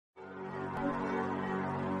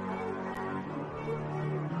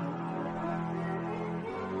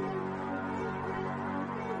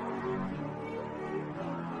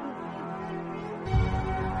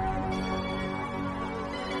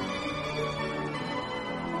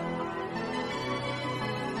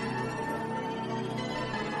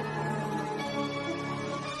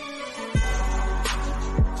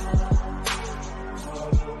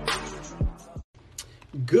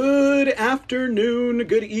Good afternoon,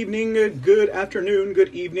 good evening, good afternoon,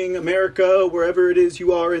 good evening, America, wherever it is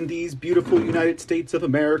you are in these beautiful United States of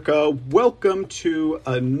America. Welcome to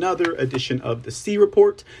another edition of the C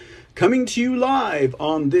Report, coming to you live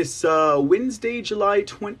on this Wednesday, July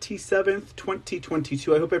 27th,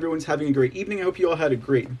 2022. I hope everyone's having a great evening. I hope you all had a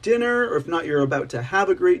great dinner, or if not, you're about to have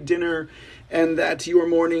a great dinner, and that your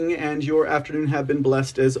morning and your afternoon have been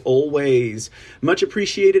blessed as always. Much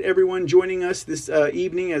appreciated, everyone joining us this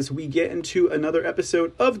evening as we get into another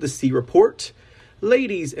episode of the C Report.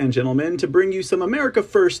 Ladies and gentlemen, to bring you some America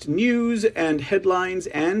First news and headlines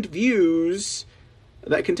and views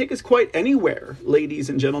that can take us quite anywhere, ladies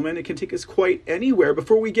and gentlemen. It can take us quite anywhere.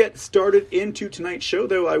 Before we get started into tonight's show,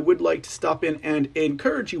 though, I would like to stop in and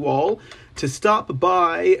encourage you all to stop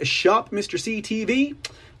by Shop Mr. C TV.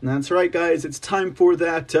 That's right, guys. It's time for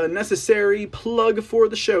that necessary plug for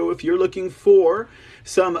the show. If you're looking for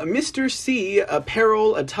some Mr. C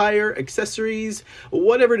apparel, attire, accessories,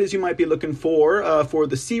 whatever it is you might be looking for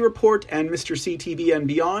the C Report and Mr. C TV and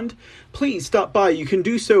beyond, please stop by. You can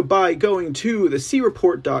do so by going to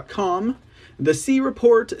thecreport.com.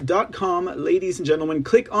 thecreport.com, ladies and gentlemen.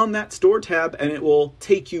 Click on that store tab and it will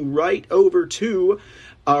take you right over to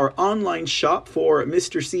our online shop for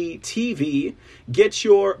Mr. C TV. Get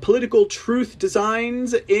your political truth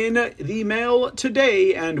designs in the mail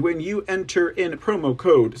today, and when you enter in promo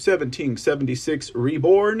code 1776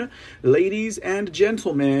 Reborn, ladies and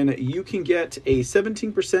gentlemen, you can get a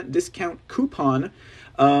 17% discount coupon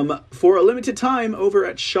for a limited time over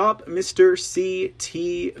at Shop Mr. C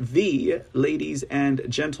TV, ladies and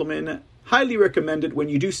gentlemen. Highly recommended. When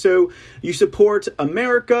you do so, you support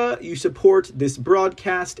America, you support this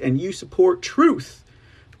broadcast, and you support truth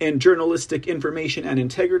and journalistic information and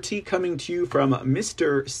integrity coming to you from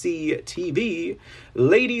Mr. C TV.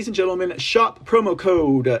 Ladies and gentlemen, shop promo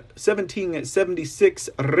code 1776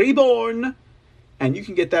 Reborn, and you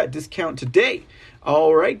can get that discount today.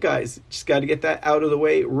 All right, guys, just got to get that out of the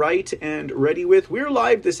way right and ready with. We're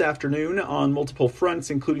live this afternoon on multiple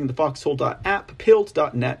fronts, including the foxhole.app,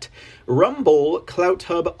 pilt.net, Rumble,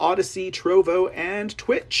 CloutHub, Odyssey, Trovo, and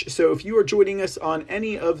Twitch. So if you are joining us on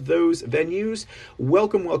any of those venues,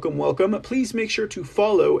 welcome, welcome, welcome. Please make sure to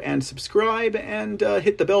follow and subscribe and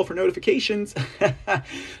hit the bell for notifications.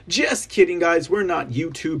 Just kidding, guys. We're not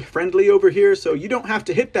YouTube friendly over here, so you don't have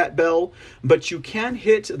to hit that bell, but you can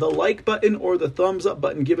hit the like button or the thumbs up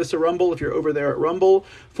button. Give us a rumble if you're over there at Rumble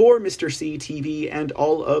for Mr. C TV and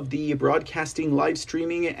all of the broadcasting, live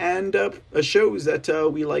streaming, and shows that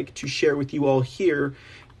we like to share with you all here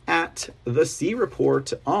at the C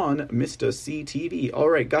Report on Mr. C TV. All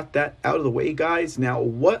right, got that out of the way, guys. Now,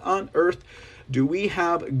 what on earth do we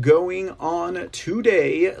have going on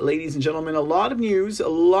today, ladies and gentlemen?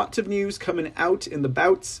 Lots of news coming out in the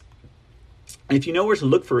bouts, if you know where to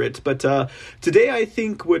look for it. But today I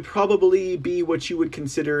think would probably be what you would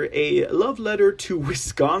consider a love letter to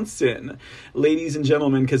Wisconsin, ladies and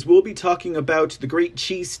gentlemen, because we'll be talking about the great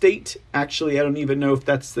cheese state. Actually, I don't even know if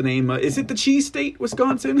that's the name. Is it the cheese state,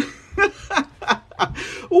 Wisconsin?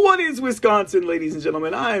 What is Wisconsin, ladies and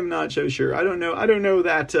gentlemen? I'm not so sure. I don't know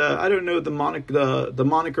that. I don't know the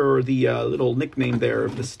moniker or the little nickname there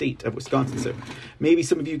of the state of Wisconsin. So maybe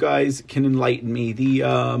some of you guys can enlighten me.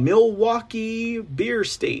 The Milwaukee beer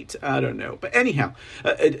state. I don't know. But anyhow,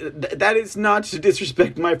 that is not to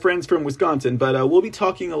disrespect my friends from Wisconsin. But we'll be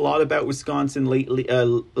talking a lot about Wisconsin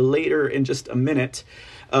later in just a minute.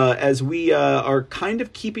 As we are kind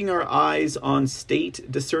of keeping our eyes on state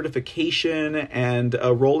decertification and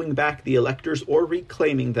rolling back the electors or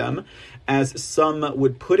reclaiming them, as some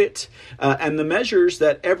would put it, and the measures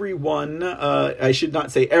that everyone, I should not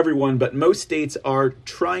say everyone, but most states are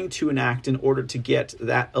trying to enact in order to get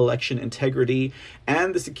that election integrity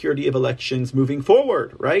and the security of elections moving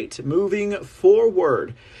forward, right? Moving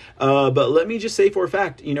forward. But let me just say for a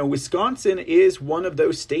fact, Wisconsin is one of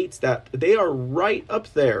those states that they are right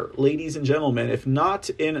up there, ladies and gentlemen, if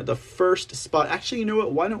not in the first spot. Actually, you know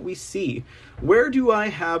what? Why don't we see? Where do I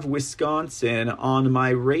have Wisconsin on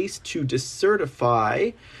my race to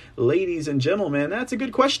decertify? Ladies and gentlemen, that's a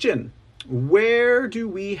good question. Where do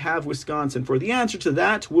we have Wisconsin? For the answer to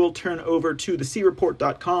that, we'll turn over to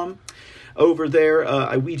thecreport.com. over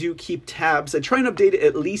there. We do keep tabs. I try and update it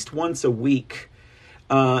at least once a week.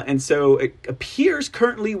 And so it appears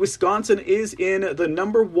currently Wisconsin is in the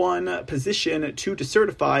number 1 position to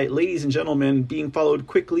decertify, ladies and gentlemen, being followed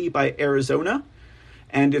quickly by Arizona.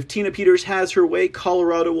 And if Tina Peters has her way,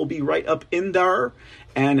 Colorado will be right up in there.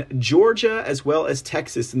 And Georgia, as well as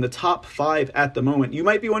Texas, in the top 5 at the moment. You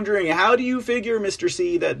might be wondering, how do you figure, Mr.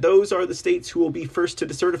 C, that those are the states who will be first to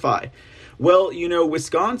decertify? Well, you know,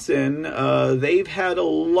 Wisconsin, they've had a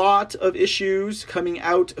lot of issues coming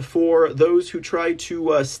out for those who try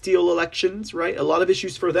to steal elections, right? A lot of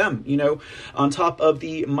issues for them, you know, on top of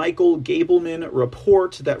the Michael Gableman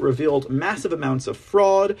report that revealed massive amounts of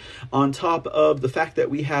fraud, on top of the fact that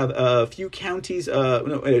we have a few counties,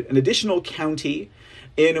 an additional county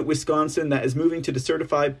in Wisconsin that is moving to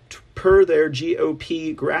decertify per their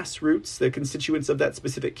GOP grassroots, the constituents of that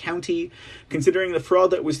specific county, considering the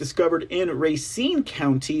fraud that was discovered in Racine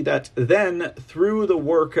County that then, through the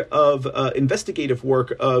work of investigative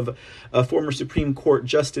work of former Supreme Court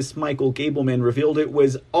Justice Michael Gableman, revealed it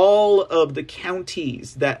was all of the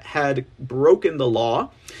counties that had broken the law.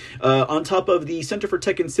 On top of the Center for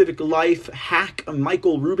Tech and Civic Life hack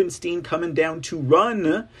Michael Rubenstein coming down to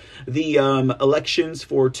run the elections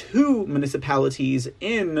for 2 municipalities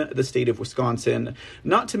in the state of Wisconsin.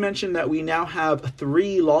 Not to mention that we now have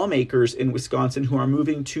 3 lawmakers in Wisconsin who are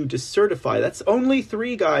moving to decertify. That's only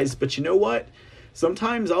 3, guys, but you know what?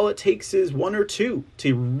 Sometimes all it takes is 1 or 2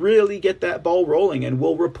 to really get that ball rolling, and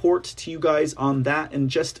we'll report to you guys on that in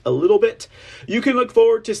just a little bit. You can look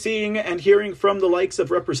forward to seeing and hearing from the likes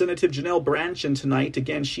of Representative Janel Brandtjen tonight.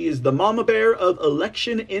 Again, she is the mama bear of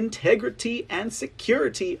election integrity and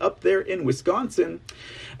security up there in Wisconsin,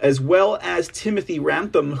 as well as Timothy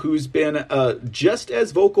Ramthun, who's been just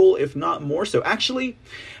as vocal, if not more so. Actually,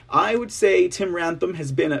 I would say Tim Ramthun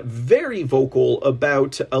has been very vocal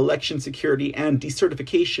about election security and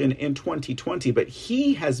decertification in 2020, but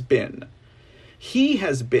he has been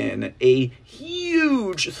a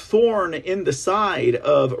huge thorn in the side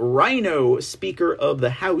of RINO Speaker of the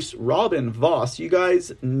House, Robin Vos. You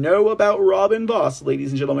guys know about Robin Vos, ladies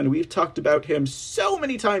and gentlemen. We've talked about him so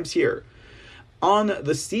many times here on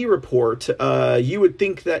the C Report. You would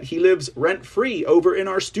think that he lives rent-free over in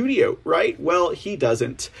our studio, right? Well, he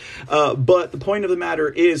doesn't. But the point of the matter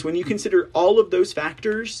is, when you consider all of those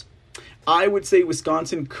factors, I would say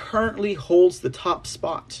Wisconsin currently holds the top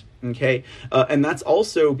spot. Okay, and that's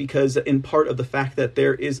also because in part of the fact that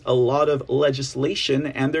there is a lot of legislation,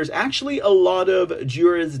 and there's actually a lot of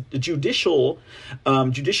judicial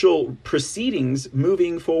proceedings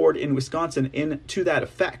moving forward in Wisconsin to that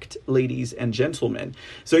effect, ladies and gentlemen.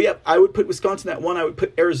 So, yep, I would put Wisconsin at 1. I would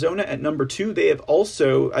put Arizona at number 2. They have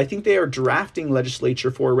also, I think they are drafting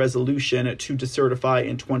legislature for a resolution to decertify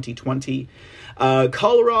in 2020.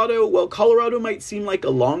 Colorado might seem like a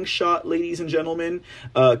long shot, ladies and gentlemen,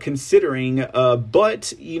 considering,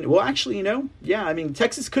 but,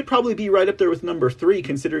 Texas could probably be right up there with number 3,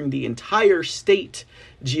 considering the entire state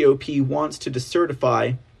GOP wants to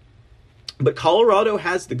decertify. But Colorado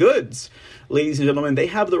has the goods, ladies and gentlemen. They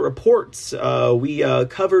have the reports. We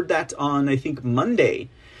covered that on, I think, Monday,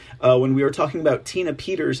 when we were talking about Tina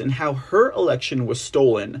Peters and how her election was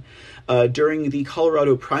stolen during the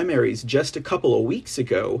Colorado primaries just a couple of weeks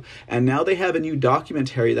ago. And now they have a new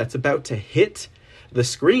documentary that's about to hit the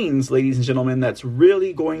screens, ladies and gentlemen, that's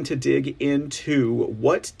really going to dig into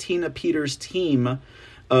what Tina Peters' team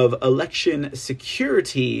of election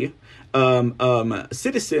security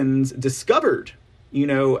citizens discovered,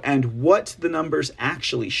 and what the numbers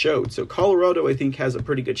actually showed. So Colorado, I think, has a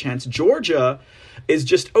pretty good chance. Georgia is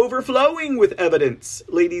just overflowing with evidence,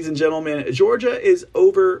 ladies and gentlemen. Georgia is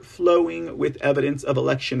overflowing with evidence of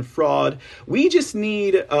election fraud. We just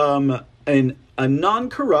need a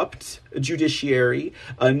non-corrupt judiciary,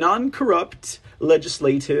 a non-corrupt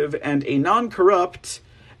legislative, and a non-corrupt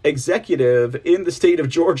executive in the state of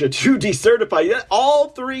Georgia to decertify. All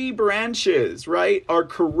 3 branches, right, are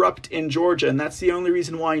corrupt in Georgia, and that's the only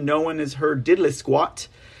reason why no one has heard diddly squat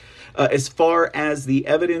as far as the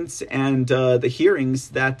evidence and the hearings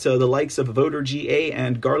that the likes of Voter GA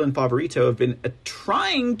and Garland Favorito have been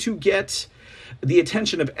trying to get the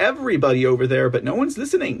attention of everybody over there, but no one's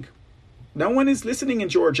listening. No one is listening in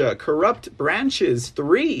Georgia. Corrupt branches,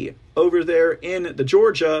 3 over there in the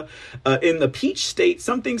Georgia, in the Peach State.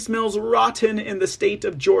 Something smells rotten in the state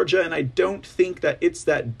of Georgia, and I don't think that it's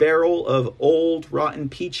that barrel of old rotten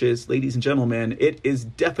peaches, ladies and gentlemen. It is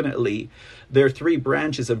definitely their 3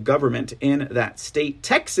 branches of government in that state.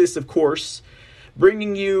 Texas, of course,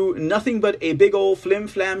 bringing you nothing but a big old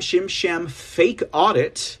flim-flam, shim-sham fake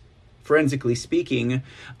audit forensically speaking,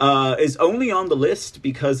 is only on the list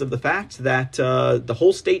because of the fact that the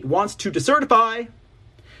whole state wants to decertify.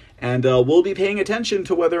 And we'll be paying attention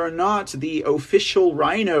to whether or not the official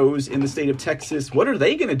RINOs in the state of Texas, what are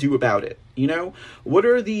they going to do about it? You know, what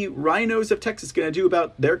are the RINOs of Texas going to do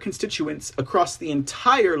about their constituents across the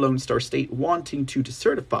entire Lone Star State wanting to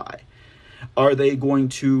decertify? Are they going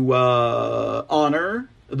to honor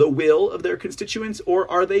the will of their constituents, or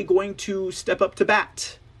are they going to step up to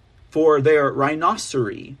bat for their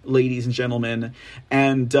rhinoceros, ladies and gentlemen,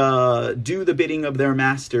 and do the bidding of their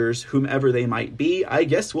masters, whomever they might be? I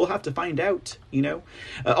guess we'll have to find out, you know.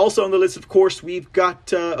 Also on the list, of course, we've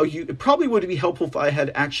got... it probably would be helpful if I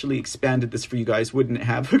had actually expanded this for you guys, wouldn't it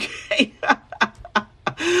have? Okay.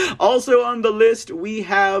 Also on the list, we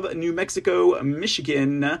have New Mexico,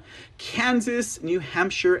 Michigan, Kansas, New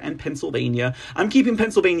Hampshire, and Pennsylvania. I'm keeping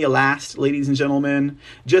Pennsylvania last, ladies and gentlemen,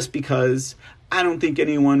 just because I don't think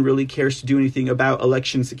anyone really cares to do anything about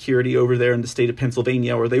election security over there in the state of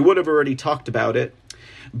Pennsylvania, or they would have already talked about it.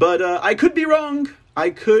 But I could be wrong.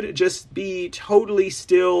 I could just be totally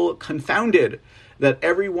still confounded that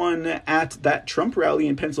everyone at that Trump rally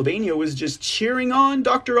in Pennsylvania was just cheering on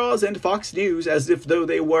Dr. Oz and Fox News as if though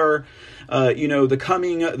they were,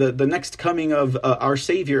 the next coming of our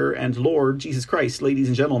Savior and Lord, Jesus Christ, ladies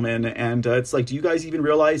and gentlemen. And it's like, do you guys even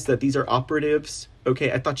realize that these are operatives?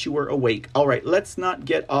 Okay, I thought you were awake. All right, let's not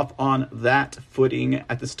get off on that footing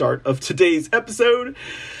at the start of today's episode.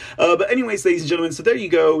 But anyways, ladies and gentlemen, so there you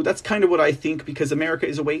go. That's kind of what I think, because America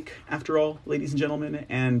is awake, after all, ladies and gentlemen.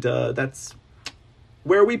 And that's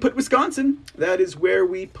where we put Wisconsin. That is where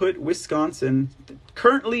we put Wisconsin,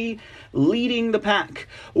 currently leading the pack.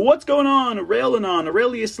 What's going on? Railanon,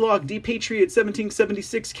 Aurelius Log, D Patriot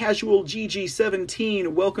 1776, Casual GG17.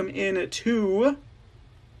 Welcome in to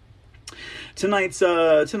tonight's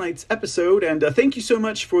episode, and thank you so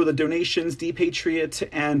much for the donations, D Patriot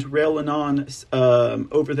and Railanon,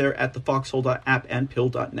 over there at the foxhole.app and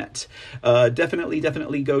pill.net.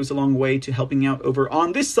 Definitely goes a long way to helping out over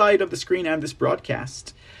on this side of the screen and this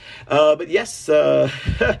broadcast. But yes,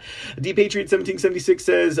 D Patriot 1776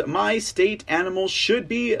 says, my state animal should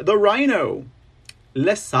be the rhino.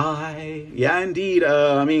 Lesai. Yeah, indeed.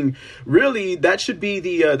 I mean, really, that should be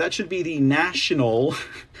the national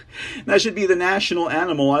that should be the national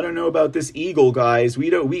animal. I don't know about this eagle, guys.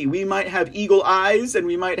 We might have eagle eyes and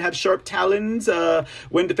we might have sharp talons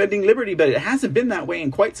when defending liberty, but it hasn't been that way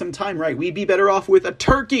in quite some time, right? We'd be better off with a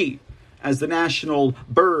turkey as the national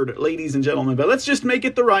bird, ladies and gentlemen. But let's just make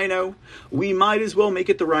it the rhino. We might as well make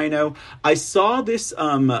it the rhino. I saw this,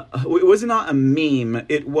 it was not a meme.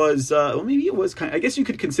 It was, well, maybe it was I guess you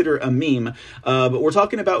could consider a meme. But we're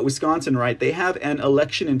talking about Wisconsin, right? They have an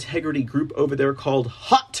election integrity group over there called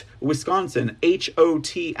HOT Wisconsin.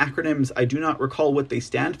 HOT acronyms. I do not recall what they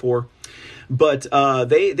stand for. But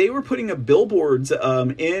they were putting up billboards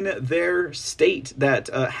in their state that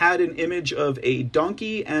had an image of a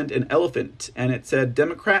donkey and an elephant. And it said,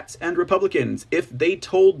 Democrats and Republicans, if they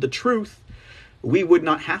told the truth, we would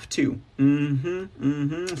not have to.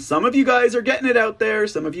 Some of you guys are getting it out there.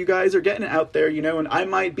 You know, and I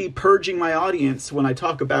might be purging my audience when I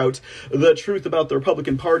talk about the truth about the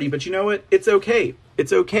Republican Party. But you know what? It's okay.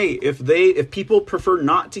 It's okay. If people prefer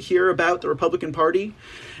not to hear about the Republican Party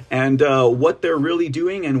and what they're really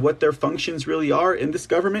doing and what their functions really are in this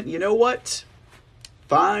government, you know what?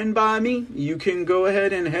 Fine by me. You can go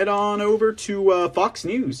ahead and head on over to Fox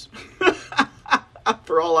News.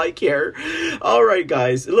 For all I care. All right,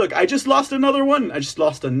 guys. Look, I just lost another one. I just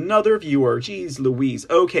lost another viewer. Jeez Louise.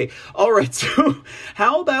 Okay. All right. So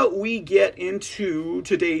how about we get into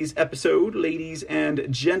today's episode, ladies and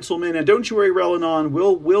gentlemen? And don't you worry, Railanon.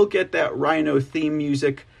 We'll get that Rhino theme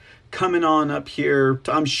music coming on up here,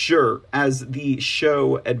 I'm sure, as the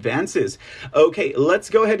show advances. Okay, let's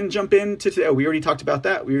go ahead and jump into today. Oh, we already talked about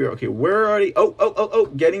that. We're already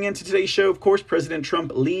getting into today's show. Of course, President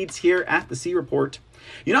Trump leads here at the C Report.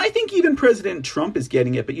 You know, I think even President Trump is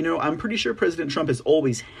getting it, but, you know, I'm pretty sure President Trump has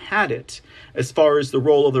always had it as far as the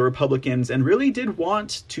role of the Republicans and really did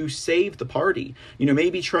want to save the party. You know,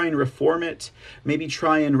 maybe try and reform it, maybe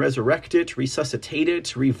try and resurrect it, resuscitate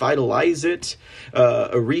it, revitalize it,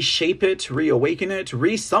 reshape it, reawaken it,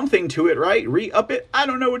 re-something to it, right? Re-up it. I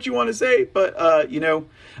don't know what you want to say, but, you know,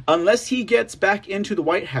 unless he gets back into the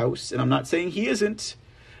White House, and I'm not saying he isn't,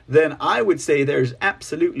 then I would say there's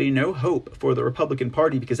absolutely no hope for the Republican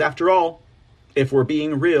Party, because after all, if we're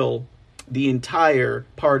being real, the entire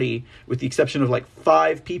party, with the exception of like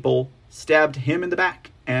 5 people, stabbed him in the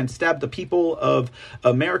back and stabbed the people of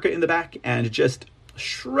America in the back and just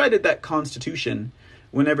shredded that Constitution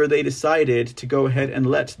whenever they decided to go ahead and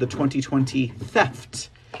let the 2020 theft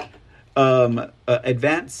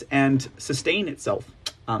advance and sustain itself.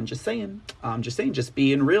 I'm just saying, just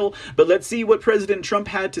being real. But let's see what President Trump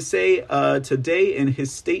had to say today in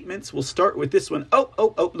his statements. We'll start with this one.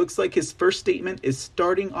 Oh, looks like his first statement is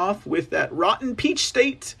starting off with that rotten peach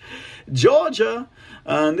state, Georgia.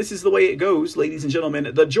 This is the way it goes, ladies and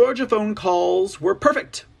gentlemen. The Georgia phone calls were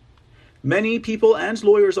perfect. Many people and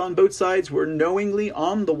lawyers on both sides were knowingly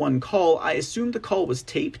on the one call. I assume the call was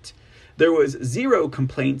taped. There was zero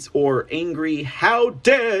complaints or angry, how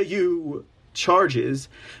dare you charges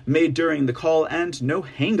made during the call, and no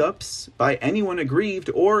hang-ups by anyone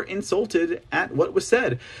aggrieved or insulted at what was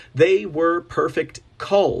said. They were perfect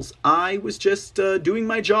calls. I was just doing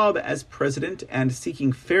my job as president and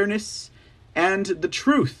seeking fairness and the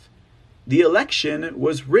truth. The election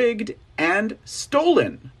was rigged and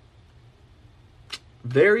stolen.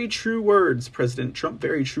 Very true words, President Trump.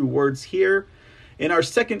 Very true words here. In our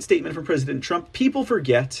second statement from President Trump, people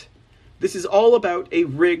forget this is all about a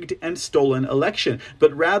rigged and stolen election.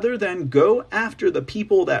 But rather than go after the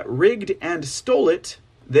people that rigged and stole it,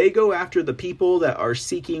 they go after the people that are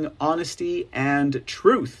seeking honesty and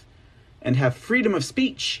truth and have freedom of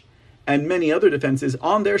speech and many other defenses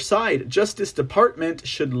on their side. Justice Department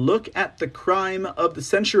should look at the crime of the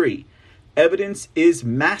century. Evidence is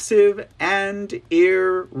massive and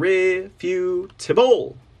irrefutable,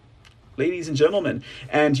 ladies and gentlemen.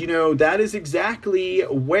 And, you know, that is exactly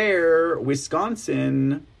where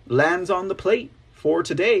Wisconsin lands on the plate for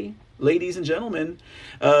today, ladies and gentlemen,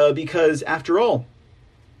 because after all,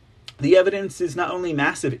 the evidence is not only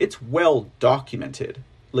massive, it's well documented,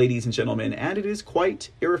 ladies and gentlemen, and it is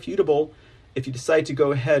quite irrefutable if you decide to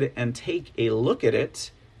go ahead and take a look at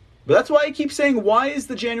it. But that's why I keep saying, why is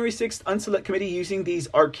the January 6th Unselect Committee using these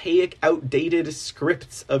archaic, outdated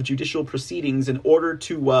scripts of judicial proceedings in order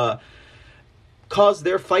to cause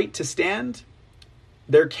their fight to stand,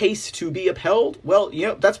 their case to be upheld? Well, you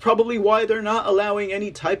know, that's probably why they're not allowing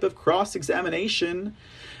any type of cross-examination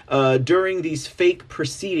during these fake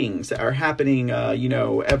proceedings that are happening,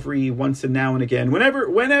 every once and now and again.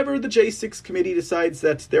 Whenever the J6 committee decides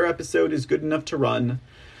that their episode is good enough to run,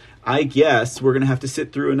 I guess we're going to have to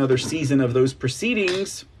sit through another season of those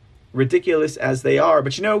proceedings, ridiculous as they are.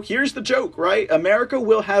 But, you know, here's the joke, right? America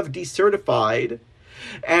will have decertified,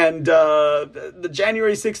 and the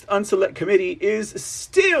January 6th Unselect Committee is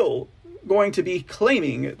still going to be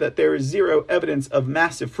claiming that there is zero evidence of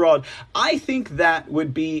massive fraud. I think that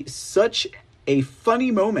would be such a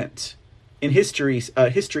funny moment in history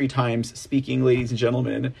times speaking, ladies and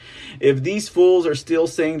gentlemen, if these fools are still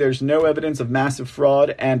saying there's no evidence of massive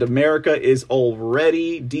fraud and America is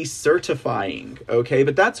already decertifying, okay?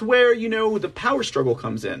 But that's where, you know, the power struggle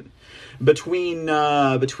comes in between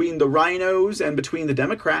the RINOs and between the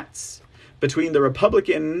Democrats, between the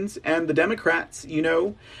Republicans and the Democrats. You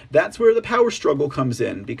know, that's where the power struggle comes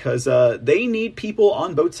in, because they need people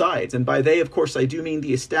on both sides. And by they, of course, I do mean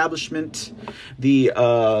the establishment, the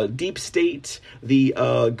deep state, the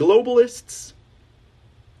globalists.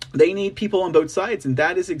 They need people on both sides. And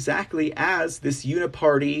that is exactly as this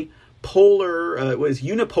uniparty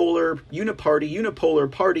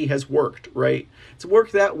unipolar party has worked, right? It's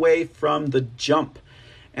worked that way from the jump.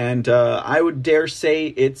 And I would dare say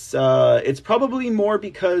it's probably more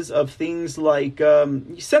because of things like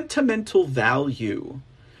sentimental value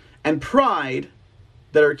and pride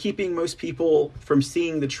that are keeping most people from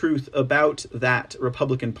seeing the truth about that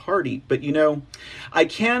Republican Party. But, you know, I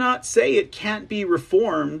cannot say it can't be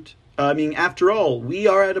reformed. I mean, after all, we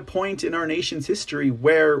are at a point in our nation's history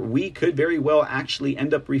where we could very well actually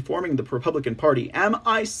end up reforming the Republican Party. Am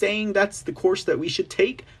I saying that's the course that we should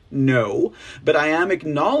take? No, but I am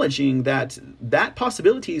acknowledging that that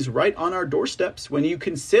possibility is right on our doorsteps when you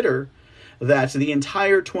consider that the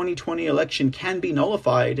entire 2020 election can be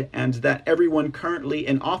nullified and that everyone currently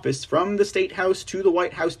in office, from the State House to the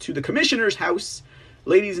White House to the Commissioner's House,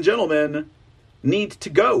 ladies and gentlemen, need to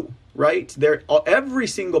go, right? Every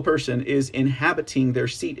single person is inhabiting their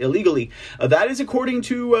seat illegally. That is according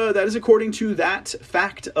to that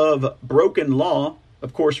fact of broken law.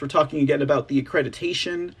 Of course, we're talking again about the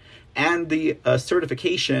accreditation and the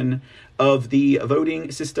certification of the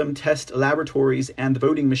voting system test laboratories and the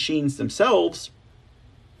voting machines themselves.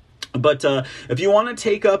 But if you want to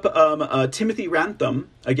take up Timothy Ramthun,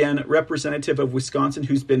 again, representative of Wisconsin,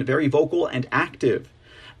 who's been very vocal and active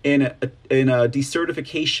in a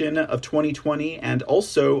decertification of 2020 and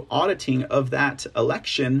also auditing of that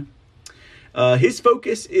election, his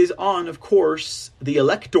focus is on, of course, the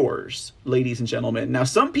electors, ladies and gentlemen. Now,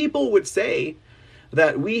 some people would say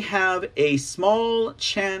that we have a small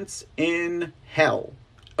chance in hell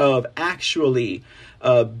of actually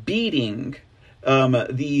beating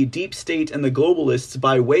the deep state and the globalists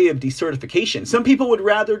by way of decertification. Some people would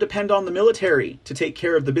rather depend on the military to take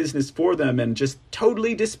care of the business for them and just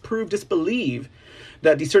totally disbelieve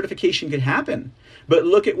that decertification could happen. But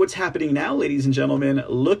look at what's happening now, ladies and gentlemen.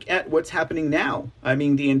 Look at what's happening now. I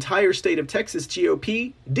mean, the entire state of Texas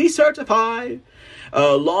GOP, decertify.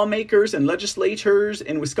 Lawmakers and legislators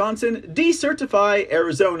in Wisconsin, decertify.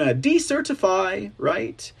 Arizona, decertify,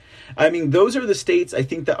 right? I mean, those are the states I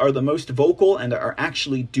think that are the most vocal and are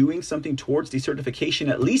actually doing something towards decertification.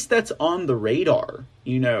 At least that's on the radar,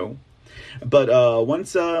 you know. But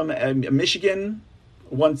once Michigan,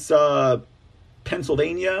 once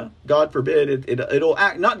Pennsylvania, God forbid, it'll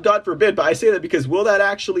act, not God forbid, but I say that because will that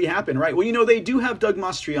actually happen, right? Well, you know, they do have Doug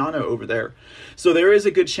Mastriano over there. So there is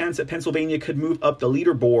a good chance that Pennsylvania could move up the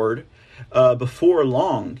leaderboard before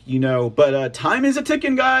long, you know. But time is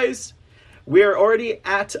a-ticking, guys. We're already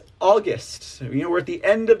at August. You know, we're at the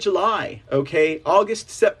end of July, okay? August,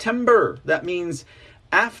 September. That means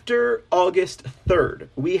after August 3rd,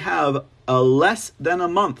 we have less than a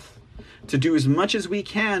month to do as much as we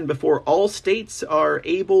can before all states are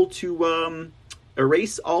able to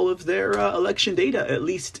erase all of their election data, at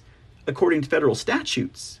least according to federal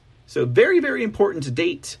statutes. So very, very important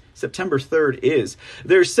date, September 3rd is.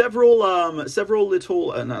 There's several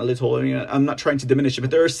little, not little, I mean, I'm not trying to diminish it,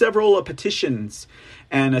 but there are several petitions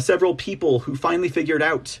and several people who finally figured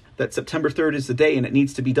out that September 3rd is the day and it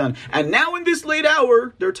needs to be done. And now in this late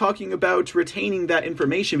hour, they're talking about retaining that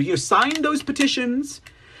information. You know, sign those petitions.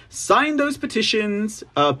 Sign those petitions,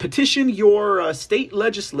 petition your state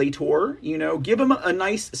legislator, you know, give them a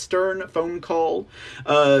nice stern phone call,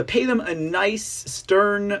 pay them a nice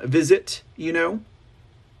stern visit, you know,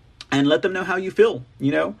 and let them know how you feel,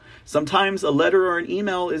 you know. Sometimes a letter or an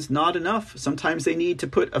email is not enough. Sometimes they need to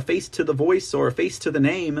put a face to the voice or a face to the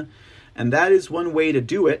name, and that is one way to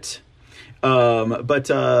do it. But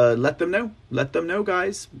let them know,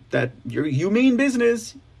 guys, that you mean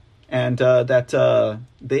business. And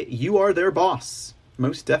that you are their boss,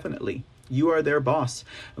 most definitely. You are their boss,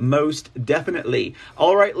 most definitely.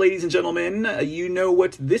 All right, ladies and gentlemen, you know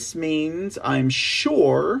what this means, I'm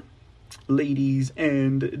sure, ladies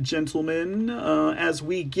and gentlemen. As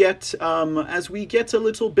we get a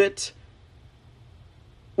little bit,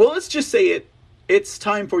 well, let's just say it. It's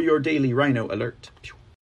time for your daily RINO alert.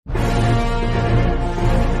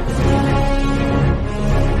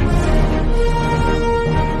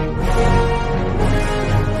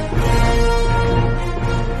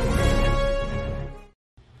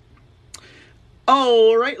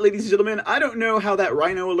 All right, ladies and gentlemen, I don't know how that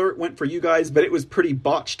RINO alert went for you guys, but it was pretty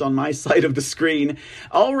botched on my side of the screen.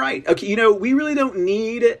 All right, okay, you know, we really don't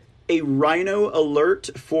need a RINO alert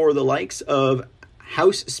for the likes of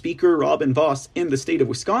House Speaker Robin Vos in the state of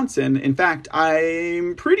Wisconsin. In fact,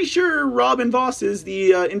 I'm pretty sure Robin Vos is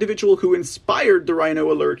the individual who inspired the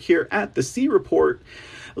RINO alert here at the C Report.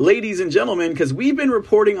 Ladies and gentlemen, because we've been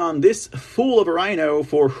reporting on this fool of a RINO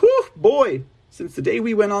for, since the day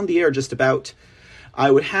we went on the air just about, I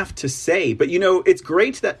would have to say. But, you know, it's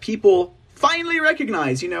great that people finally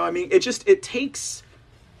recognize, you know, I mean, it takes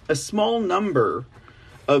a small number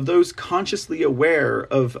of those consciously aware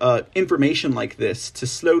of information like this to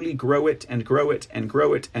slowly grow it and grow it and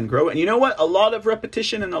grow it and grow it. And you know what? A lot of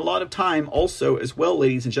repetition and a lot of time also as well,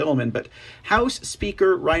 ladies and gentlemen. But House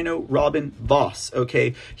Speaker RINO Robin Vos,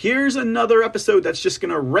 okay? Here's another episode that's just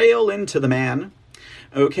going to rail into the man,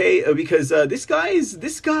 okay? Because this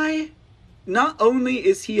guy... Not only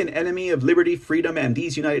is he an enemy of liberty, freedom, and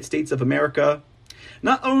these United States of America,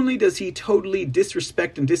 not only does he totally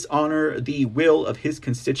disrespect and dishonor the will of his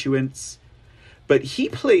constituents, but he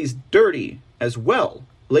plays dirty as well,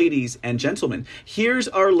 ladies and gentlemen. Here's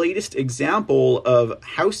our latest example of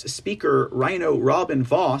House Speaker RINO Robin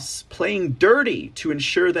Vos playing dirty to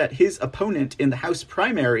ensure that his opponent in the House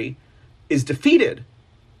primary is defeated.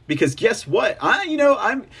 Because guess what?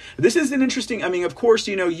 This is an interesting, I mean, of course,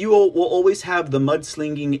 you know, you will always have the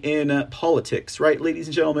mudslinging in politics, right, ladies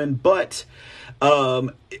and gentlemen? But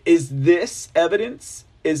is this evidence?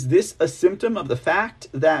 Is this a symptom of the fact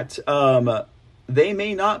that they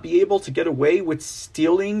may not be able to get away with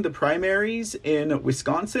stealing the primaries in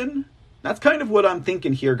Wisconsin? That's kind of what I'm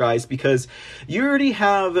thinking here, guys, because you already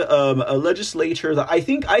have a legislature that I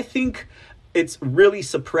think it's really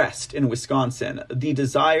suppressed in Wisconsin, the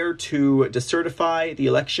desire to decertify the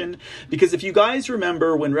election. Because if you guys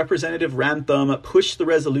remember when Representative Ramthun pushed the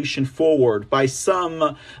resolution forward by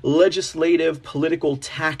some legislative political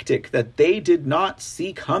tactic that they did not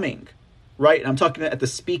see coming, right? And I'm talking at the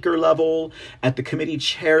speaker level, at the committee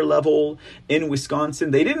chair level in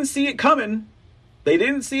Wisconsin. They didn't see it coming.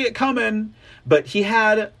 But he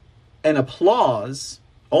had an applause,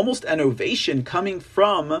 almost an ovation coming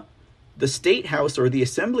from the State House or the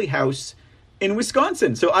Assembly House in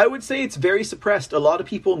Wisconsin. So I would say it's very suppressed. A lot of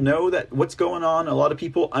people know that what's going on. A lot of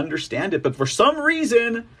people understand it. But for some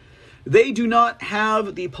reason, they do not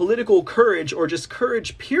have the political courage, or just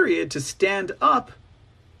courage, period, to stand up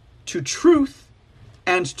to truth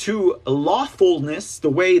and to lawfulness the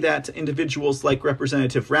way that individuals like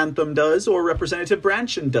Representative Ramthun does or Representative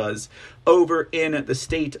Brandtjen does over in the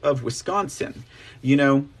state of Wisconsin.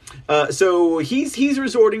 So he's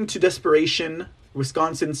resorting to desperation.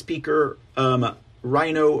 Wisconsin Speaker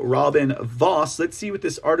RINO Robin Vos. Let's see what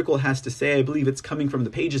this article has to say. I believe it's coming from the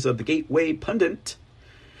pages of the Gateway Pundit.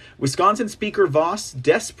 Wisconsin Speaker Vos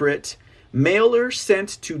desperate. Mailer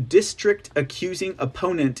sent to district accusing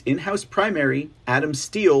opponent in-house primary, Adam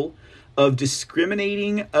Steele, of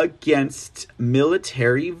discriminating against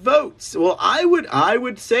military votes. Well, I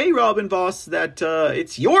would say, Robin Vos, that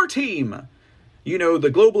it's your team.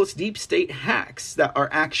 The globalist deep state hacks that are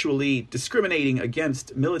actually discriminating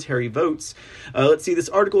against military votes. Let's see, this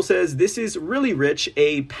article says, this is really rich.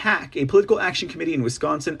 A PAC, a political action committee in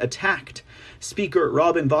Wisconsin, attacked Speaker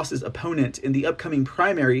Robin Vos's opponent in the upcoming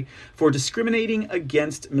primary for discriminating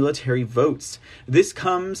against military votes. This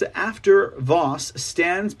comes after Vos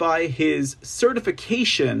stands by his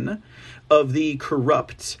certification of the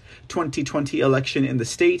corrupt 2020 election in the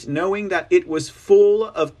state, knowing that it was full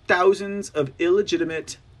of thousands of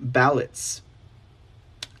illegitimate ballots.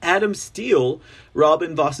 Adam Steele,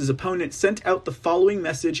 Robin Vos's opponent, sent out the following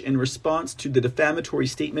message in response to the defamatory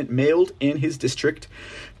statement mailed in his district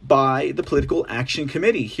by the Political Action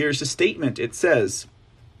Committee. Here's a statement. It says,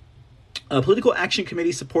 a political action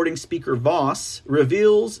committee supporting Speaker Vos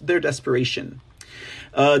reveals their desperation.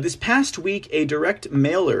 This past week, a direct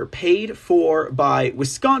mailer paid for by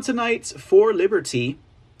Wisconsinites for Liberty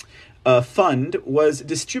fund was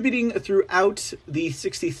distributing throughout the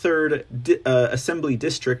 63rd Assembly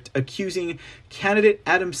District, accusing candidate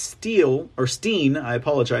Adam Steele, or Steen, I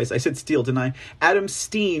apologize, I said Steele, didn't I? Adam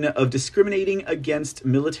Steen of discriminating against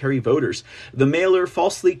military voters. The mailer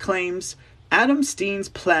falsely claims Adam Steen's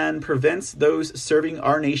plan prevents those serving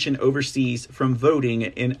our nation overseas from voting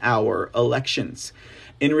in our elections.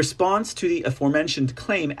 In response to the aforementioned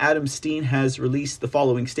claim, Adam Steen has released the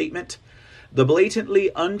following statement. The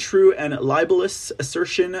blatantly untrue and libelous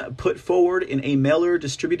assertion put forward in a mailer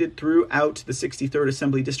distributed throughout the 63rd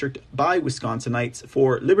Assembly District by Wisconsinites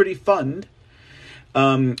for Liberty Fund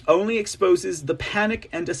only exposes the panic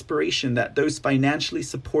and desperation that those financially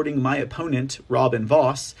supporting my opponent, Robin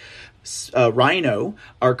Vos, RINO,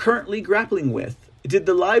 are currently grappling with. Did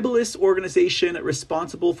the libelous organization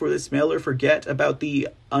responsible for this mailer forget about the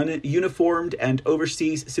Uniformed and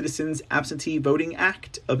Overseas Citizens Absentee Voting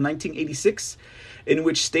Act of 1986, in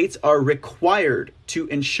which states are required to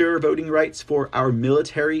ensure voting rights for our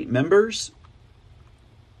military members?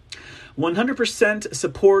 100%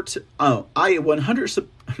 support, it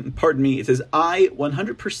says, I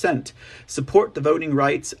 100% support the voting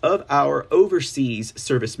rights of our overseas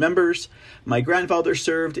service members. My grandfather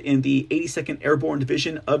served in the 82nd Airborne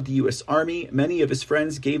Division of the U.S. Army. Many of his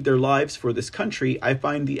friends gave their lives for this country. I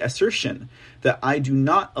find the assertion that I do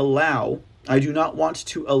not want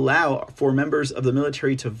to allow for members of the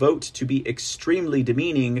military to vote to be extremely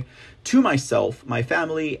demeaning to myself, my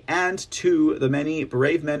family, and to the many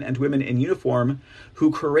brave men and women in uniform who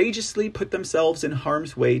courageously put themselves in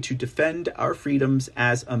harm's way to defend our freedoms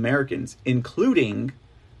as Americans, including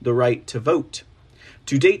the right to vote.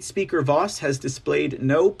 To date, Speaker Vos has displayed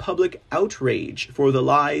no public outrage for the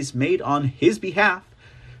lies made on his behalf.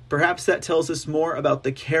 Perhaps that tells us more about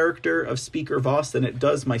the character of Speaker Vos than it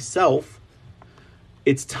does myself.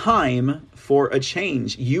 It's time for a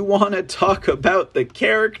change. You want to talk about the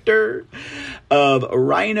character of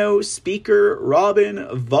RINO Speaker Robin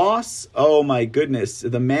Vos? Oh my goodness.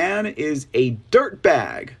 The man is a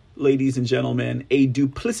dirtbag, ladies and gentlemen. A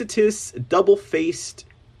duplicitous, double-faced,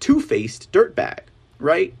 two-faced dirtbag,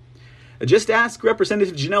 right? Just ask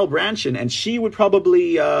Representative Janel Brandtjen, and she would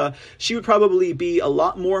probably be a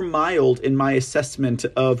lot more mild in my assessment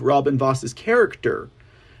of Robin Vos's character.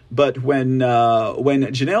 But when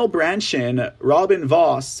Janel Brandtjen, Robin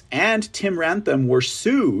Vos, and Tim Ramthun were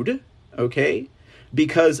sued, okay,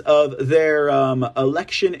 because of their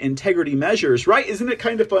election integrity measures, right? Isn't it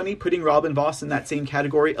kind of funny putting Robin Vos in that same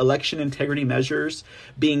category, election integrity measures,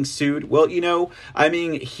 being sued? Well,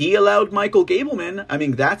 he allowed Michael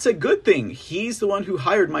Gableman. That's a good thing. He's the one who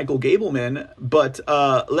hired Michael Gableman. But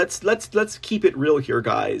let's keep it real here,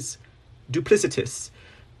 guys. Duplicitous,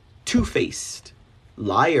 two-faced,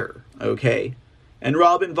 liar, okay? And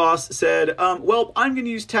Robin Voss said, well, I'm going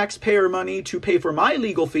to use taxpayer money to pay for my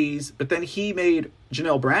legal fees, but then he made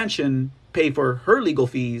Janel Brandtjen pay for her legal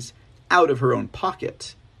fees out of her own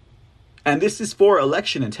pocket. And this is for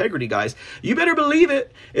election integrity, guys. You better believe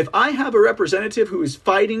it. If I have a representative who is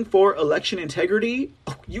fighting for election integrity,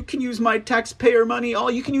 you can use my taxpayer money.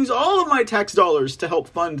 You can use all of my tax dollars to help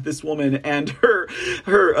fund this woman and her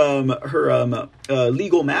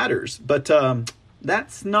legal matters. But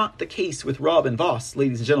that's not the case with Robin Voss,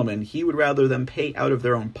 ladies and gentlemen. He would rather them pay out of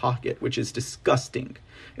their own pocket, which is disgusting,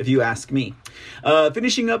 if you ask me.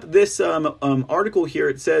 Finishing up this article here,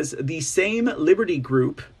 it says the same Liberty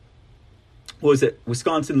Group, what was it,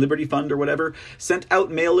 Wisconsin Liberty Fund or whatever, sent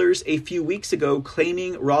out mailers a few weeks ago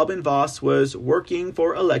claiming Robin Voss was working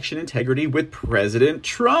for election integrity with President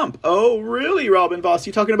Trump. Oh, really, Robin Voss?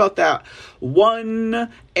 You talking about that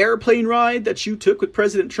one airplane ride that you took with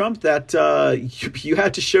President Trump that you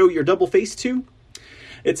had to show your double face to?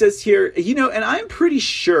 It says here, and I'm pretty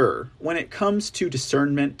sure when it comes to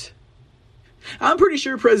discernment, I'm pretty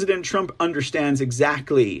sure President Trump understands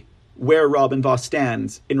exactly where Robin Voss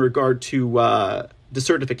stands in regard to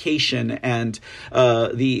decertification and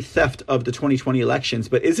the theft of the 2020 elections.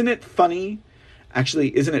 But isn't it funny?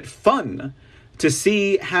 Actually, isn't it fun to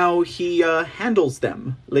see how he handles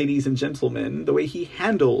them, ladies and gentlemen, the way he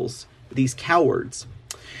handles these cowards?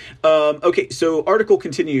 Okay, so article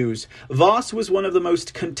continues. Voss was one of the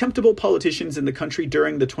most contemptible politicians in the country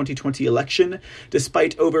during the 2020 election,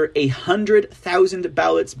 despite over 100,000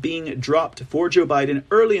 ballots being dropped for Joe Biden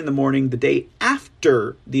early in the morning the day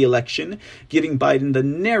after the election, giving Biden the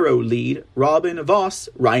narrow lead. Robin Voss,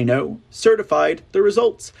 RINO, certified the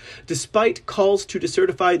results. Despite calls to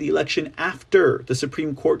decertify the election after the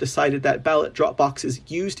Supreme Court decided that ballot drop boxes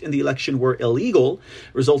used in the election were illegal,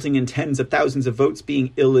 resulting in tens of thousands of votes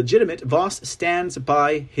being illegitimate, Voss stands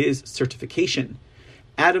by his certification.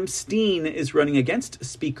 Adam Steen is running against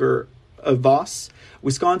Speaker Voss.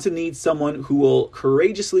 Wisconsin needs someone who will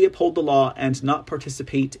courageously uphold the law and not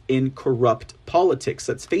participate in corrupt politics.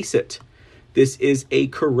 Let's face it. This is a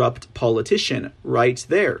corrupt politician right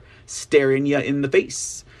there, staring you in the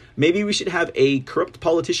face. Maybe we should have a corrupt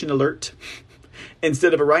politician alert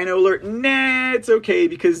instead of a RINO alert. Nah, it's okay,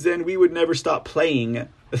 because then we would never stop playing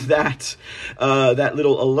that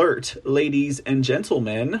little alert, ladies and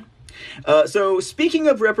gentlemen. So speaking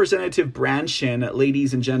of Representative Brandtjen,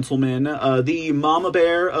 ladies and gentlemen, the mama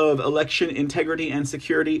bear of election integrity and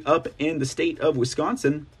security up in the state of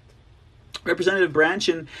Wisconsin, Representative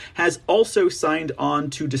Brandtjen has also signed on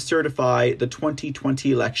to decertify the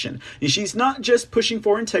 2020 election. And she's not just pushing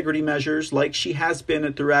for integrity measures like she has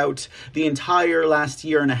been throughout the entire last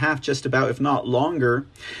year and a half, just about, if not longer.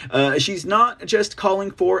 She's not just calling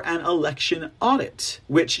for an election audit,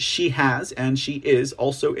 which she has, and she is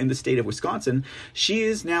also in the state of Wisconsin. She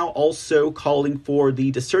is now also calling for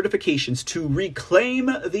the decertifications to reclaim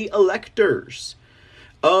the electors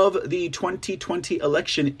of the 2020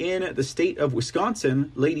 election in the state of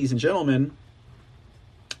Wisconsin, ladies and gentlemen.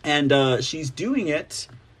 And she's doing it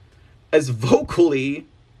as vocally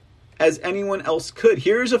as anyone else could.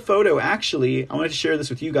 Here's a photo, actually. I wanted to share this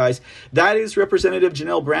with you guys. That is Representative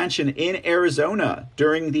Janel Brandtjen in Arizona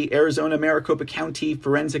during the Arizona Maricopa County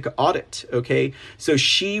forensic audit, okay? So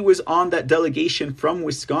she was on that delegation from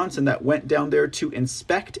Wisconsin that went down there to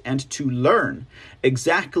inspect and to learn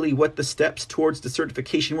exactly what the steps towards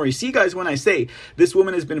decertification were. You see, guys, when I say this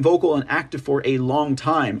woman has been vocal and active for a long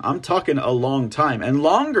time, I'm talking a long time, and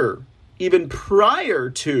longer, even prior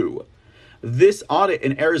to this audit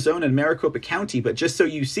in Arizona and Maricopa County. But just so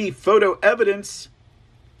you see, photo evidence,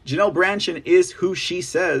 Janel Brandtjen is who she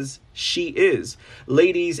says she is,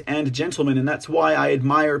 ladies and gentlemen. And that's why I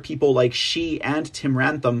admire people like she and Tim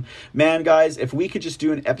Ramthun. Man, guys, if we could just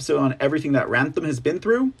do an episode on everything that Ramthun has been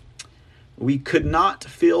through, we could not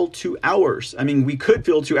fill 2 hours. I mean, we could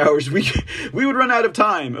fill 2 hours. We would run out of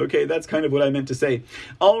time. Okay, that's kind of what I meant to say.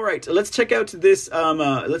 All right, let's check out this.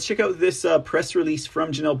 Press release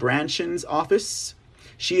from Janel Brandtjen's office.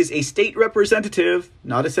 She is a state representative,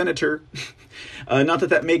 not a senator. Not that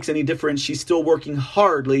that makes any difference. She's still working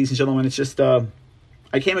hard, ladies and gentlemen. It's just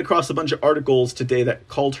I came across a bunch of articles today that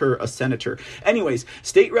called her a senator. Anyways,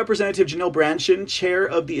 State Representative Janel Brandtjen, chair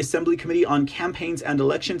of the Assembly Committee on Campaigns and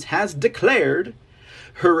Elections, has declared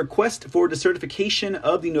her request for decertification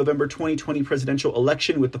of the November 2020 presidential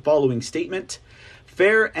election with the following statement.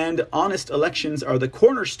 Fair and honest elections are the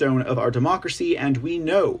cornerstone of our democracy, and we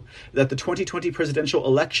know that the 2020 presidential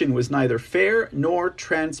election was neither fair nor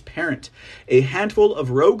transparent. A handful of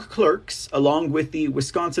rogue clerks, along with the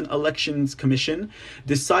Wisconsin Elections Commission,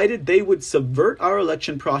 decided they would subvert our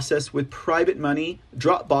election process with private money,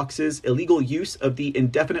 drop boxes, illegal use of the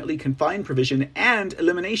indefinitely confined provision, and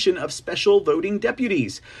elimination of special voting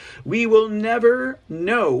deputies. We will never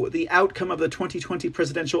know the outcome of the 2020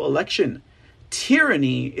 presidential election.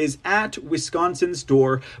 Tyranny is at Wisconsin's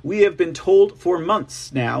door. We have been told for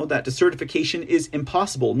months now that decertification is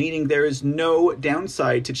impossible, meaning there is no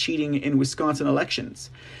downside to cheating in Wisconsin elections.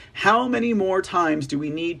 How many more times do we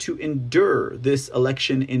need to endure this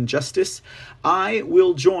election injustice? I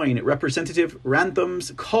will join Representative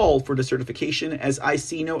Ramthun's call for decertification, as I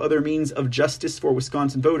see no other means of justice for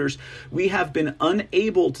Wisconsin voters. We have been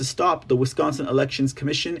unable to stop the Wisconsin Elections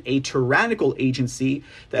Commission, a tyrannical agency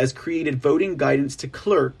that has created voting guidance to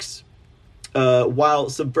clerks while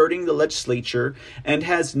subverting the legislature and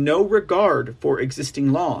has no regard for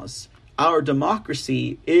existing laws. Our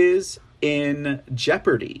democracy is in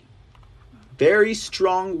jeopardy. Very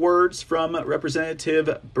strong words from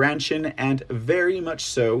Representative Brandtjen, and very much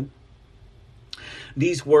so.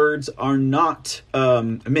 These words are not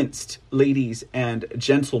minced, ladies and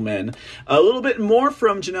gentlemen. A little bit more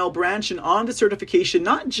from Janel Brandtjen on decertification,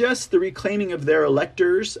 not just the reclaiming of their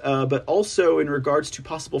electors, but also in regards to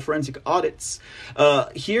possible forensic audits.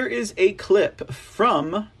 Here is a clip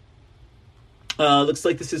from, looks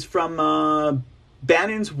like this is from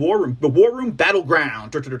Bannon's War Room, the War Room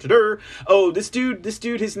Battleground. Oh, this dude,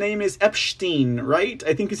 his name is Epstein, right?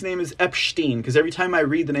 I think his name is Epstein, because every time I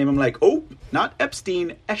read the name, I'm like, oh, not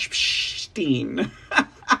Epstein, Epstein.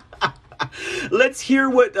 Let's hear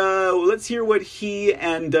what he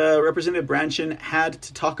and Representative Brandtjen had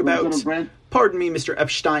to talk about. Pardon me, Mr.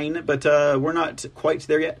 Epstein, but we're not quite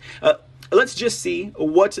there yet. Let's just see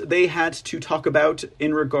what they had to talk about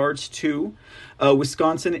in regards to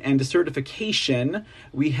Wisconsin and decertification.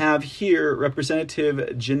 We have here Representative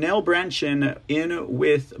Janel Brandtjen in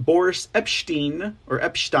with Boris Epstein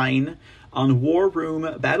on War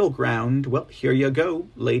Room Battleground. Well, here you go,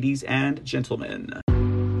 ladies and gentlemen.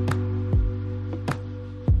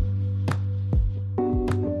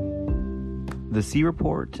 The C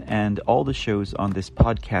Report and all the shows on this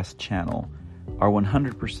podcast channel are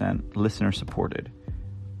 100% listener supported.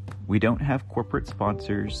 We don't have corporate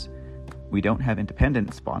sponsors. We don't have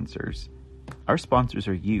independent sponsors. Our sponsors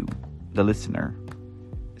are you, the listener.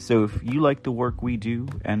 So if you like the work we do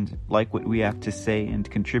and like what we have to say and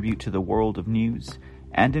contribute to the world of news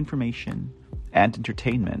and information and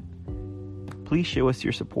entertainment, please show us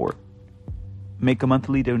your support. Make a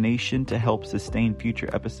monthly donation to help sustain future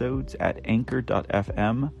episodes at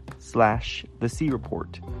anchor.fm/The C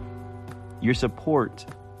Report. Your support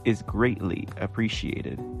is greatly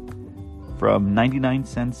appreciated. From 99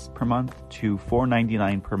 cents per month to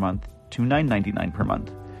 $4.99 per month to $9.99 per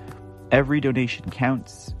month. Every donation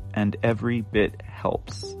counts and every bit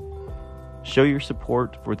helps. Show your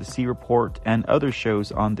support for the C Report and other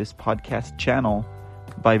shows on this podcast channel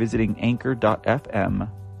by visiting anchor.fm/The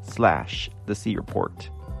C Report.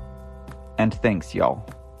 And thanks, y'all.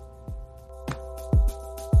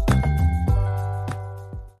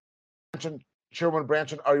 Chairman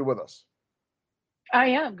Brandtjen, are you with us? I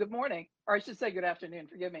am. Good morning. Or I should say good afternoon.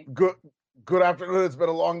 Forgive me. Good afternoon. It's been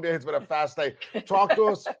a long day. It's been a fast day. Talk to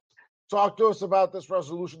us about this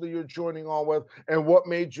resolution that you're joining on with, and what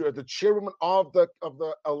made you, as the chairwoman of the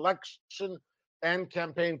election and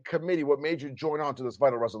campaign committee, what made you join on to this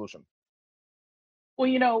vital resolution?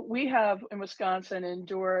 Well, we have in Wisconsin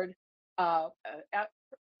endured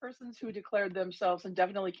persons who declared themselves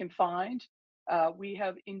indefinitely confined. We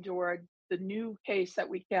have endured the new case that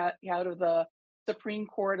we got out of the Supreme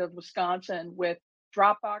Court of Wisconsin with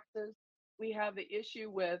drop boxes. We have the issue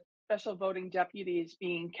with special voting deputies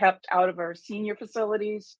being kept out of our senior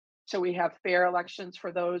facilities, so we have fair elections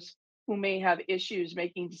for those who may have issues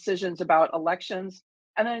making decisions about elections.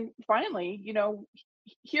 And then finally,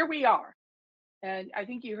 here we are. And I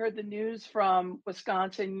think you heard the news from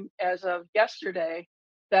Wisconsin as of yesterday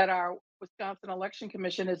that our Wisconsin Election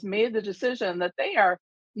Commission has made the decision that they are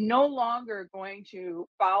no longer going to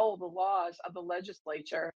follow the laws of the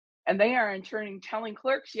legislature. And they are in turn telling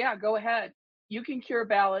clerks, yeah, go ahead. You can cure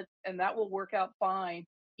ballots and that will work out fine.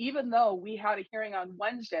 Even though we had a hearing on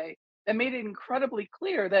Wednesday that made it incredibly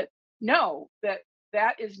clear that no, that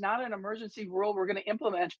is not an emergency rule we're going to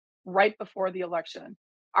implement right before the election.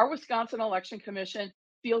 Our Wisconsin Election Commission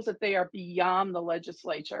feels that they are beyond the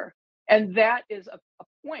legislature. And that is a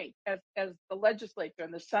point as the legislature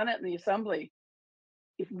and the Senate and the Assembly.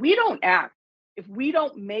 If we don't act, if we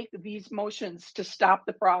don't make these motions to stop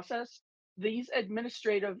the process, these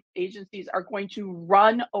administrative agencies are going to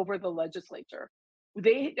run over the legislature.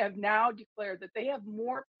 They have now declared that they have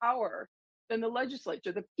more power than the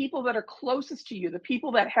legislature. The people that are closest to you, the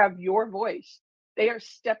people that have your voice, they are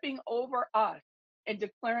stepping over us and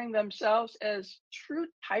declaring themselves as true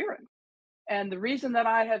tyrants. And the reason that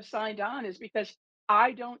I have signed on is because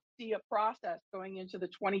I don't see a process going into the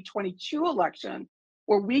 2022 election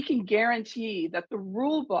where we can guarantee that the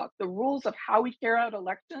rule book, the rules of how we carry out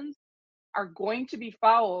elections, are going to be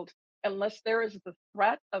fouled unless there is the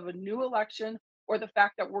threat of a new election or the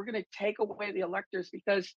fact that we're going to take away the electors,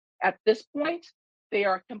 because at this point, they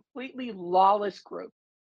are a completely lawless group.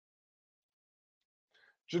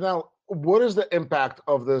 Janel, what is the impact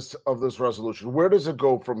of this resolution? Where does it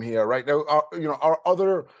go from here? Right now, are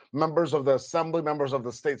other members of the assembly, members of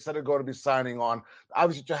the state senate going to be signing on?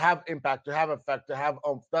 Obviously, to have impact, to have effect, to have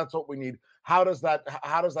that's what we need. How does that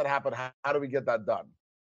happen? How do we get that done?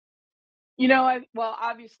 Well,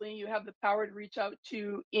 obviously, you have the power to reach out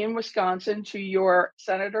in Wisconsin, to your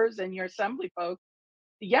senators and your assembly folks.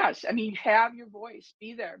 Yes, I mean, have your voice,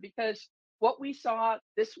 be there, because what we saw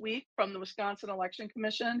this week from the Wisconsin Election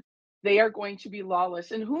Commission, they are going to be lawless.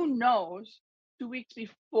 And who knows, 2 weeks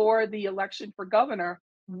before the election for governor,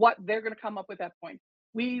 what they're going to come up with at that point.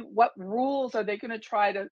 What rules are they going to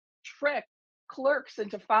try to trick clerks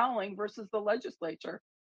into filing versus the legislature?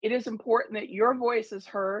 It is important that your voice is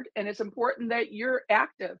heard, and it's important that you're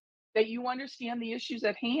active, that you understand the issues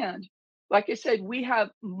at hand. Like I said, we have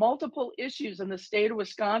multiple issues in the state of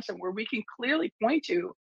Wisconsin where we can clearly point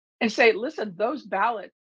to and say, listen, those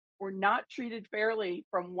ballots were not treated fairly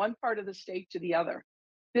from one part of the state to the other.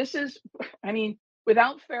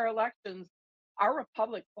 Without fair elections, our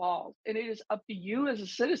republic falls, and it is up to you as a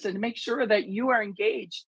citizen to make sure that you are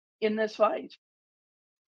engaged in this fight.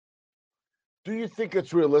 Do you think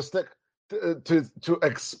it's realistic to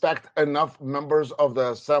expect enough members of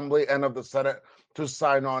the assembly and of the senate to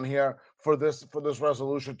sign on here for this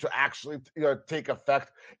resolution to actually take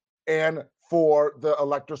effect, and for the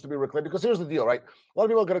electors to be reclaimed? Because here's the deal, right? A lot of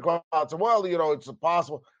people are going to come out and say, well, it's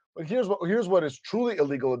impossible. But here's what is truly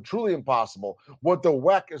illegal and truly impossible. What the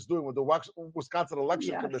WEC is doing, what the Wisconsin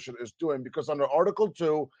Election Commission is doing, because under Article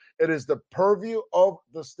 2, it is the purview of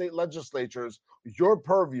the state legislatures, your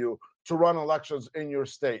purview, to run elections in your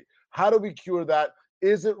state. How do we cure that?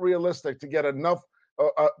 Is it realistic to get enough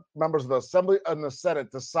members of the Assembly and the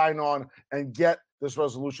Senate to sign on and get this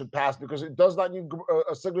resolution passed? Because it does not need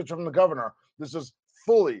a signature from the governor. This is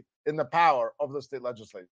fully in the power of the state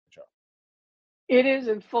legislature. It is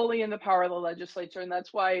fully in the power of the legislature, and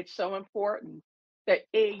that's why it's so important that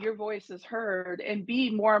A, your voice is heard, and B,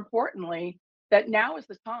 more importantly, that now is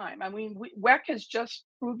the time. I mean, WEC has just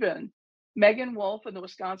proven, Megan Wolf and the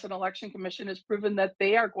Wisconsin Election Commission has proven that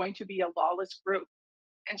they are going to be a lawless group.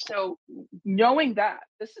 And so, knowing that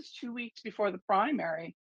this is 2 weeks before the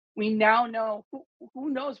primary, we now know who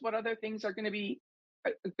knows what other things are going to be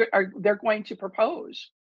they're going to propose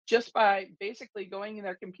just by basically going in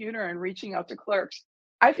their computer and reaching out to clerks.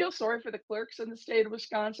 I feel sorry for the clerks in the state of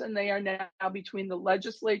Wisconsin. They are now between the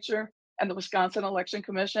legislature and the Wisconsin Election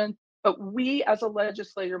Commission. But we as a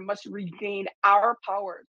legislator must regain our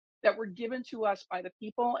powers that were given to us by the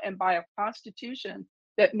people and by a constitution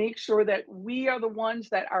that makes sure that we are the ones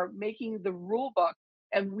that are making the rule book,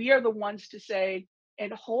 and we are the ones to say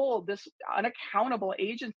and hold this unaccountable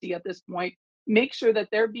agency at this point, make sure that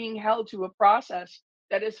they're being held to a process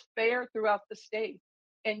that is fair throughout the state.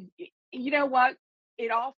 And you know what?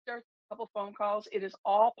 It all starts with a couple phone calls. It is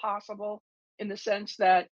all possible in the sense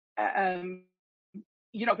that,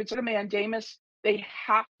 if it's a mandamus, they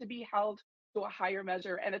have to be held to a higher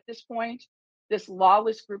measure. And at this point, this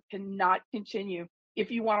lawless group cannot continue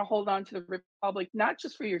if you want to hold on to the republic, not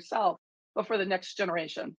just for yourself, but for the next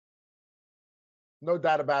generation. No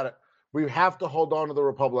doubt about it. We have to hold on to the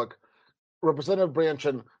republic. Representative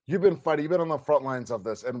Brandtjen, you've been fighting, you've been on the front lines of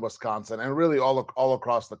this in Wisconsin and really all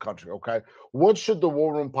across the country, okay? What should the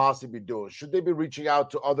War Room Posse be doing? Should they be reaching out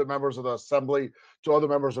to other members of the Assembly, to other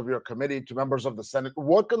members of your committee, to members of the Senate?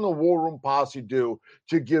 What can the War Room Posse do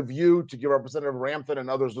to give Representative Ramthun and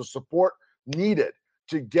others the support needed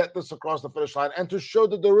to get this across the finish line and to show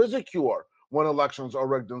that there is a cure when elections are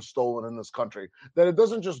rigged and stolen in this country, that it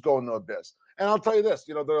doesn't just go in the abyss? And I'll tell you this,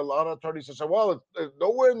 there are a lot of attorneys that say, well, it's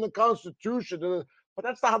nowhere in the Constitution, but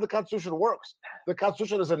that's not how the Constitution works. The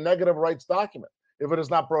Constitution is a negative rights document. If it is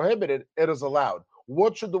not prohibited, it is allowed.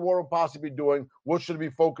 What should the War Room Posse be doing? What should it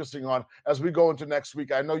be focusing on as we go into next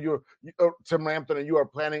week? I know Tim Ramthun, and you are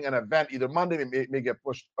planning an event either Monday, it may get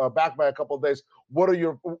pushed back by a couple of days. What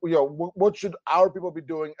are what should our people be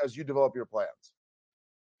doing as you develop your plans?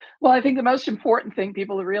 Well, I think the most important thing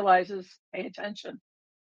people to realize is pay attention.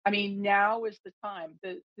 I mean, now is the time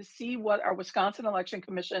to see what our Wisconsin Election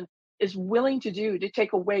Commission is willing to do to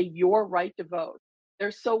take away your right to vote.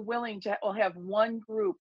 They're so willing to have one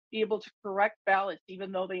group be able to correct ballots,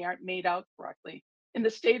 even though they aren't made out correctly. In the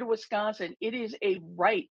state of Wisconsin, it is a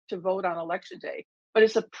right to vote on election day, but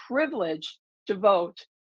it's a privilege to vote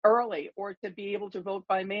early or to be able to vote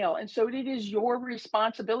by mail. And so it is your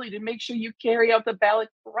responsibility to make sure you carry out the ballot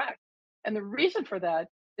correct. And the reason for that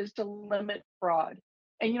is to limit fraud.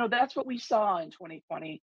 And, that's what we saw in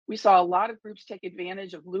 2020. We saw a lot of groups take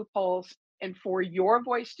advantage of loopholes. And for your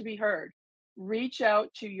voice to be heard, reach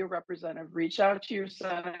out to your representative, reach out to your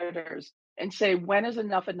senators and say, when is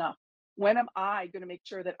enough enough? When am I going to make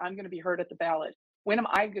sure that I'm going to be heard at the ballot? When am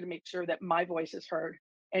I going to make sure that my voice is heard?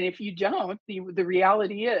 And if you don't, the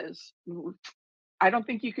reality is, I don't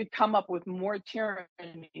think you could come up with more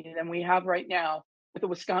tyranny than we have right now with the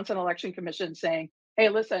Wisconsin Election Commission saying, hey,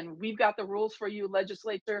 listen, we've got the rules for you,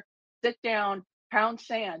 legislature. Sit down, pound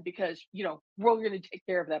sand, because, we're going to take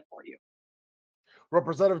care of that for you.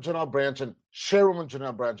 Representative Janel Brandtjen, Chairwoman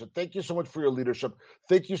Janel Brandtjen, thank you so much for your leadership.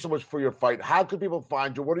 Thank you so much for your fight. How can people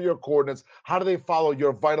find you? What are your coordinates? How do they follow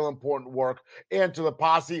your vital, important work? And to the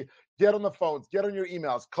posse, get on the phones, get on your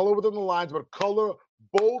emails, color within the lines, but color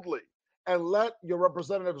boldly. And let your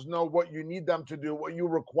representatives know what you need them to do, what you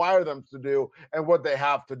require them to do, and what they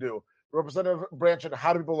have to do. Representative Brandtjen,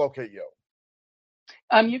 how do people locate you?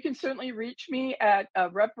 You can certainly reach me at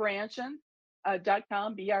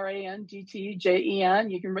repbrandtjen.com,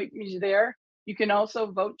 BRANDTJEN. You can reach me there. You can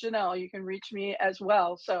also vote Janel. You can reach me as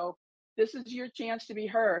well. So this is your chance to be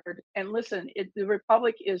heard. And listen, the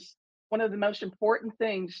Republic is one of the most important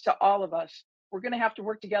things to all of us. We're going to have to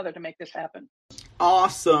work together to make this happen.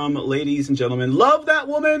 Awesome, ladies and gentlemen. Love that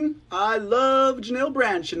woman. I love Janel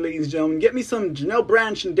Brandtjen, ladies and gentlemen. Get me some Janel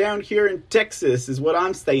Brandtjen down here in Texas is what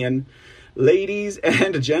I'm saying, ladies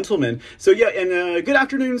and gentlemen. So yeah, and good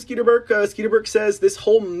afternoon, Skeeter Burke. Skeeter Burke says this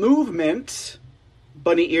whole movement,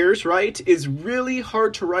 bunny ears, right, is really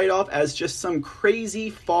hard to write off as just some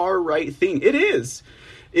crazy far-right thing. It is.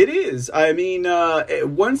 It is. I mean,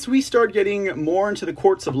 once we start getting more into the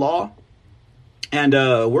courts of law, and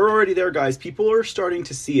we're already there, guys. People are starting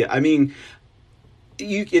to see it. I mean,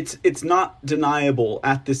 it's not deniable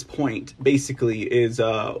at this point, basically, is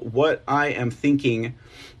what I am thinking.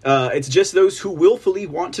 It's just those who willfully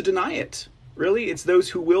want to deny it. Really, it's those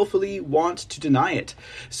who willfully want to deny it.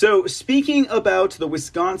 So, speaking about the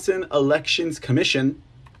Wisconsin Elections Commission,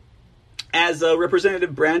 as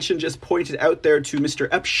Representative Brandtjen just pointed out there to Mr.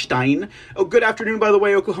 Epstein. Oh, good afternoon, by the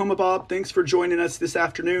way, Oklahoma Bob. Thanks for joining us this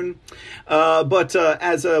afternoon. But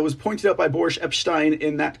as was pointed out by Boris Epstein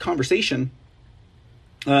in that conversation,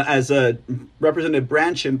 as Representative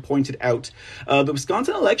Brandtjen pointed out, the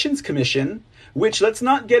Wisconsin Elections Commission, which, let's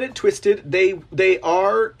not get it twisted, they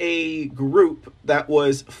are a group that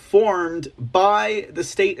was formed by the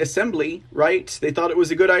state assembly, right? They thought it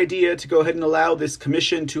was a good idea to go ahead and allow this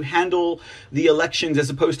commission to handle the elections as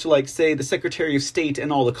opposed to, like, say, the Secretary of State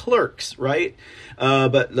and all the clerks, right?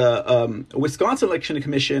 But the Wisconsin Election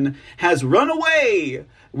Commission has run away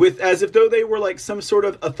with, as if though they were like some sort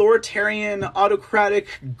of authoritarian, autocratic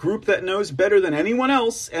group that knows better than anyone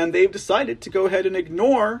else, and they've decided to go ahead and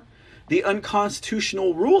ignore the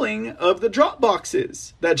unconstitutional ruling of the drop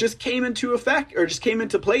boxes that just came into effect, or just came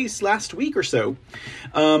into place last week or so.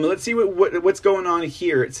 Let's see what's going on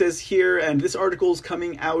here. It says here, and this article is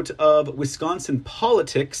coming out of Wisconsin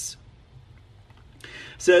Politics,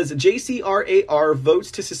 says JCRAR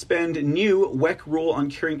votes to suspend new WEC rule on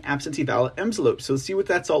carrying absentee ballot envelopes. So let's see what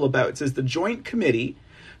that's all about. It says the Joint Committee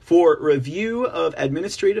for Review of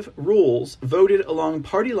Administrative Rules voted along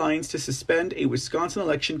party lines to suspend a Wisconsin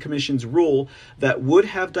Election Commission's rule that would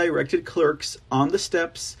have directed clerks on the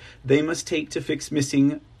steps they must take to fix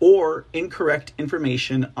missing or incorrect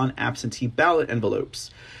information on absentee ballot envelopes.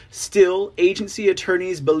 Still, agency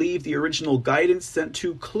attorneys believe the original guidance sent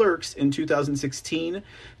to clerks in 2016,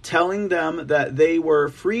 telling them that they were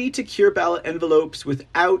free to cure ballot envelopes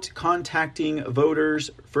without contacting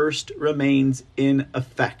voters first, remains in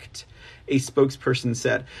effect. a spokesperson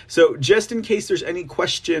said. So just in case there's any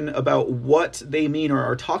question about what they mean or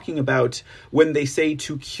are talking about when they say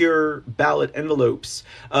to cure ballot envelopes,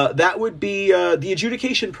 that would be the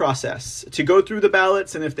adjudication process to go through the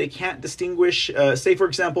ballots, and if they can't distinguish, say for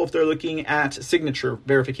example, if they're looking at signature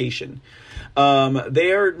verification,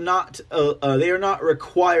 they are not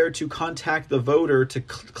required to contact the voter to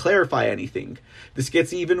clarify anything. This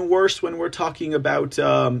gets even worse when we're talking about,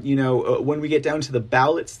 when we get down to the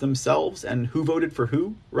ballots themselves and who voted for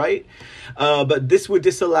who, right? But this would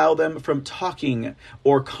disallow them from talking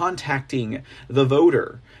or contacting the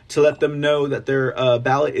voter to let them know that their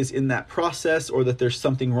ballot is in that process, or that there's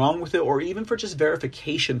something wrong with it, or even for just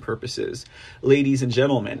verification purposes, ladies and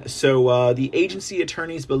gentlemen. So the agency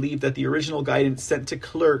attorneys believe that the original guidance sent to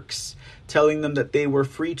clerks telling them that they were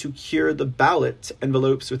free to cure the ballot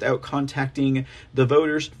envelopes without contacting the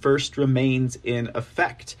voters first remains in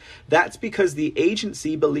effect. That's because the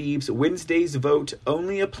agency believes Wednesday's vote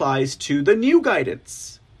only applies to the new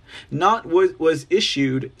guidance, not what was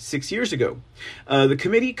issued 6 years ago. The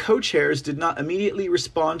committee co-chairs did not immediately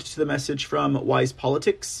respond to the message from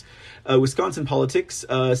Wisconsin Politics,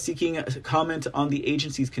 seeking a comment on the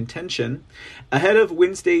agency's contention. Ahead of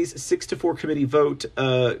Wednesday's 6-4 committee vote,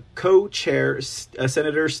 co-chair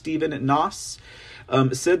Senator Stephen Noss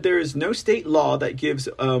said there is no state law that gives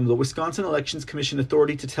the Wisconsin Elections Commission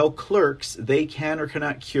authority to tell clerks they can or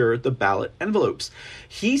cannot cure the ballot envelopes.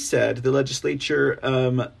 He said the legislature,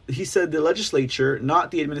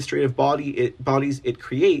 not the administrative bodies it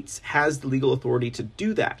creates, has the legal authority to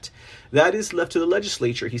do that. That is left to the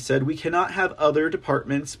legislature, he said. We cannot have other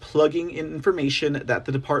departments plugging in information that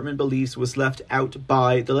the department believes was left out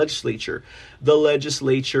by the legislature. The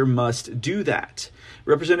legislature must do that.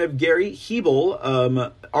 Representative Gary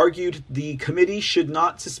Hebel argued the committee should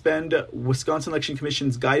not suspend Wisconsin Election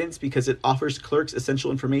Commission's guidance because it offers clerks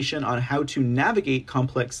essential information on how to navigate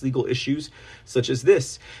complex legal issues such as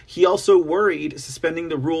this. He also worried suspending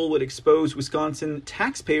the rule would expose Wisconsin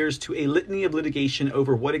taxpayers to a litany of litigation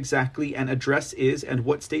over what exactly an address is and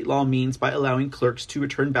what state law means by allowing clerks to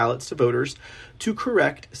return ballots to voters to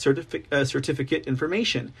correct certificate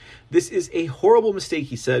information. This is a horrible mistake,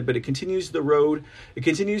 he said, but it continues the road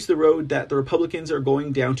that the Republicans are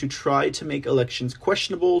going down to try to make elections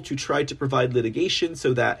questionable, to try to provide litigation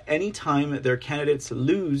so that any time their candidates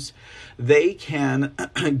lose, they can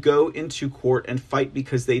go into court and fight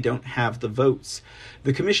because they don't have the votes.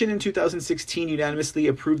 The commission in 2016 unanimously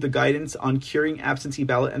approved the guidance on curing absentee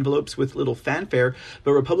ballot envelopes with little fanfare,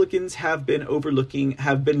 but Republicans have been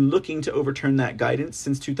looking to overturn that guidance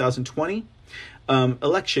since 2020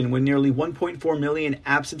 election, when nearly 1.4 million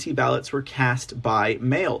absentee ballots were cast by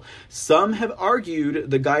mail. Some have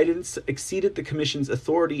argued the guidance exceeded the commission's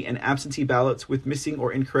authority, and absentee ballots with missing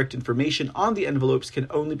or incorrect information on the envelopes can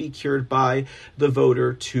only be cured by the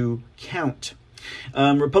voter to count.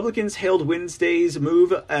 Republicans hailed Wednesday's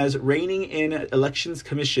move as reining in elections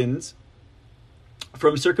commissions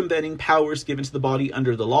from circumventing powers given to the body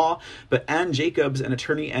under the law, but Ann Jacobs, an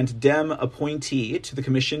attorney and Dem appointee to the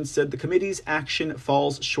commission, said the committee's action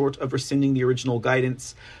falls short of rescinding the original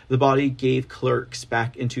guidance the body gave clerks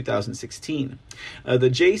back in 2016. The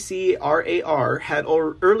JCRAR had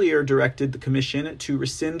earlier directed the commission to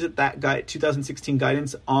rescind that 2016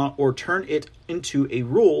 guidance or turn it into a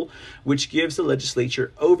rule which gives the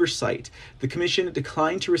legislature oversight. The commission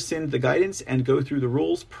declined to rescind the guidance and go through the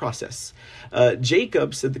rules process.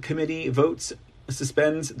 Jacobs said the committee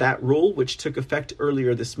suspends that rule, which took effect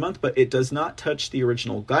earlier this month, but it does not touch the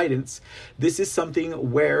original guidance. This is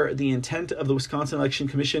something where the intent of the Wisconsin Election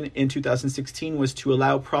Commission in 2016 was to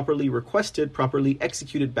allow properly requested, properly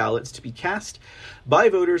executed ballots to be cast by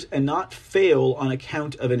voters and not fail on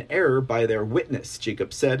account of an error by their witness,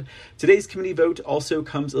 Jacobs said. Today's committee vote also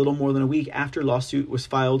comes a little more than a week after a lawsuit was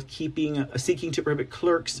filed seeking to prohibit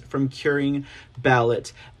clerks from curing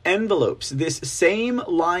ballot envelopes. This same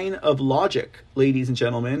line of logic, ladies and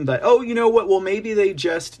gentlemen, that, oh, you know what, well, maybe they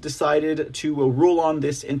just decided to rule on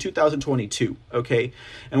this in 2022, okay?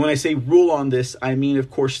 And when I say rule on this, I mean, of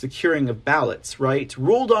course, the curing of ballots, right?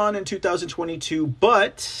 Ruled on in 2022,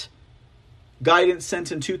 but guidance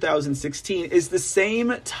sent in 2016 is the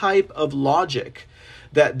same type of logic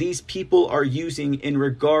that these people are using in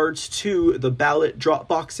regards to the ballot drop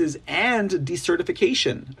boxes and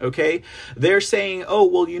decertification, okay? They're saying, oh,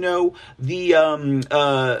 well, you know, the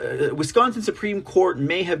Wisconsin Supreme Court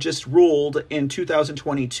may have just ruled in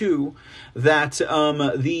 2022 that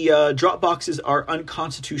the drop boxes are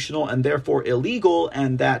unconstitutional and therefore illegal,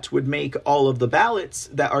 and that would make all of the ballots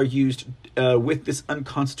that are used with this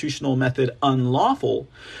unconstitutional method unlawful.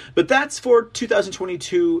 But that's for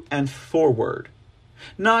 2022 and forward.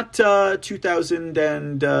 Not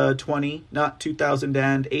 2020, not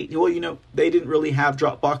 2008. Well, they didn't really have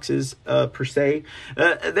drop boxes per se.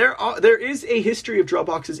 There is a history of drop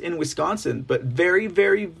boxes in Wisconsin, but very,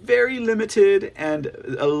 very, very limited, and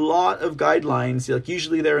a lot of guidelines. Like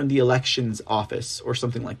usually they're in the elections office or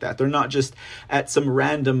something like that. They're not just at some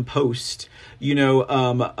random post, in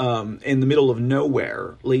the middle of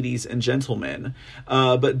nowhere, ladies and gentlemen.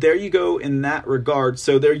 But there you go in that regard.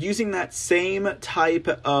 So they're using that same type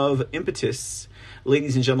of impetus,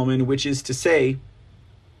 ladies and gentlemen, which is to say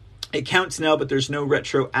it counts now, but there's no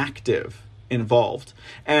retroactive involved.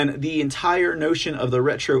 And the entire notion of the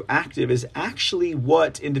retroactive is actually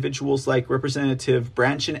what individuals like Representative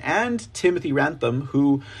Brandtjen and Timothy Ramthun,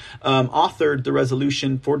 who authored the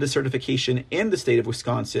resolution for decertification in the state of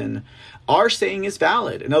Wisconsin, are saying is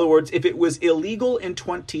valid. In other words, if it was illegal in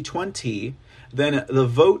 2020, then the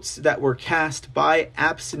votes that were cast by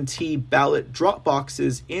absentee ballot drop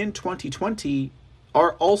boxes in 2020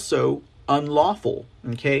 are also unlawful,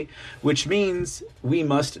 okay? Which means we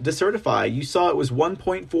must decertify. You saw it was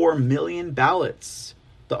 1.4 million ballots,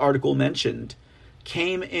 the article mentioned,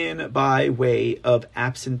 came in by way of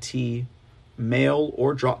absentee mail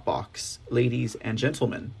or drop box, ladies and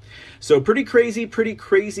gentlemen. So pretty crazy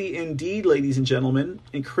indeed, ladies and gentlemen,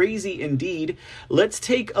 and crazy indeed. Let's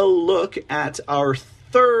take a look at our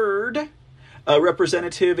third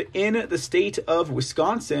representative in the state of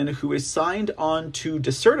Wisconsin who is signed on to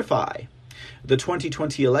decertify the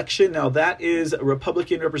 2020 election. Now that is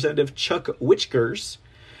Republican Representative Chuck Wichgers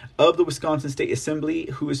of the Wisconsin State Assembly,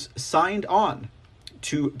 who is signed on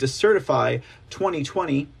to decertify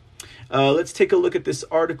 2020. Let's take a look at this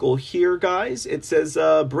article here, guys. It says,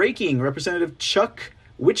 breaking, Representative Chuck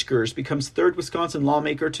Wichgers becomes third Wisconsin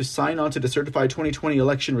lawmaker to sign on to decertify 2020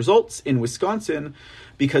 election results in Wisconsin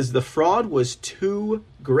because the fraud was too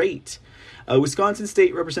great. Wisconsin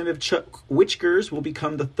State Representative Chuck Wichgers will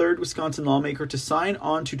become the third Wisconsin lawmaker to sign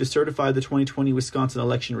on to decertify the 2020 Wisconsin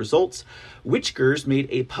election results. Wichgers made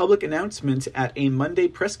a public announcement at a Monday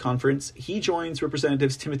press conference. He joins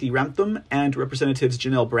Representatives Timothy Ramthun and Representatives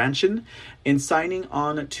Janel Brandtjen in signing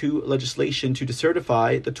on to legislation to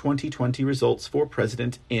decertify the 2020 results for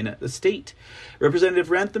president in the state. Representative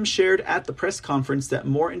Ramthun shared at the press conference that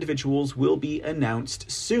more individuals will be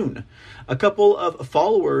announced soon. A couple of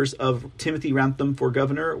followers of Timothy Ramthun for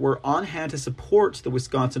governor were on hand to support the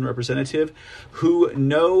Wisconsin representative, who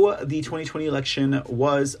know the 2020 election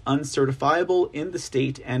was uncertifiable in the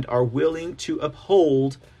state and are willing to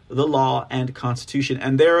uphold the law and constitution.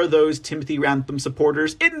 And there are those Timothy Ramthun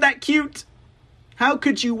supporters. Isn't that cute? How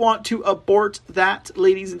could you want to abort that,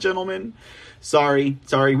 ladies and gentlemen? Sorry.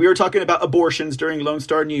 We were talking about abortions during Lone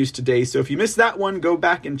Star News today. So if you missed that one, go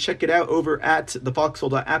back and check it out over at the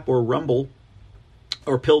Foxhole.app or Rumble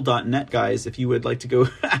or pill.net, guys, if you would like to go.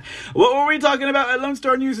 What were we talking about at Lone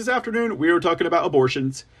Star News this afternoon? We were talking about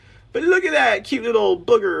abortions. But look at that cute little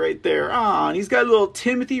booger right there. And he's got a little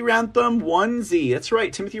Timothy Ramthun onesie. That's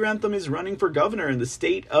right. Timothy Ramthun is running for governor in the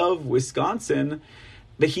state of Wisconsin,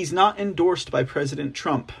 but he's not endorsed by President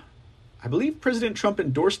Trump. I believe President Trump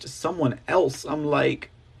endorsed someone else. I'm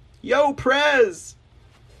like, yo, Prez,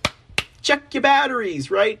 check your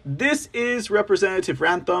batteries, right? This is Representative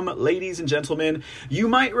Ramthun, ladies and gentlemen. You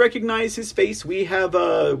might recognize his face. We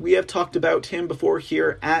have talked about him before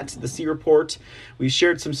here at the C Report. We've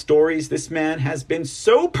shared some stories. This man has been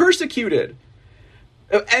so persecuted,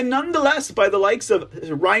 and nonetheless by the likes of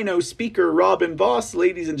RINO Speaker Robin Vos,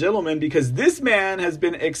 ladies and gentlemen, because this man has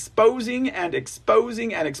been exposing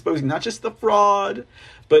not just the fraud,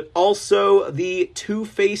 but also the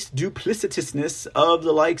two-faced duplicitousness of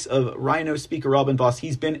the likes of RINO Speaker Robin Vos.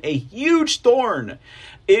 He's been a huge thorn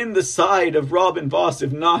in the side of Robin Vos,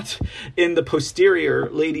 if not in the posterior,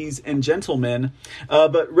 ladies and gentlemen.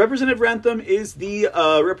 But Representative Ramthun is the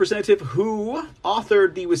representative who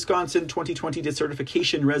authored the Wisconsin 2020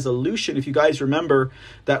 decertification resolution. If you guys remember,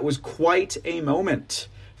 that was quite a moment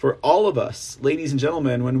for all of us, ladies and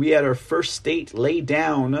gentlemen, when we had our first state lay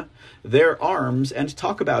down their arms and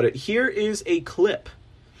talk about it. Here is a clip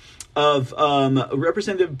of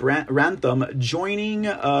Representative Ramthun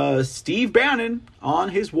joining Steve Bannon on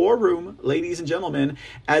his war room, ladies and gentlemen,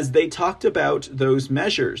 as they talked about those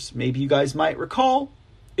measures. Maybe you guys might recall.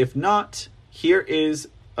 If not, here is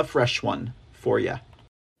a fresh one for you.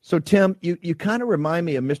 So, Tim, you kind of remind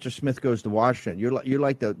me of Mr. Smith Goes to Washington. You're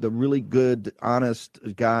like the really good, honest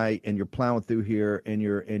guy, and you're plowing through here, and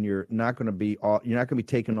you're not going to be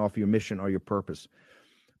taken off your mission or your purpose.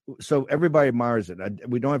 So everybody admires it.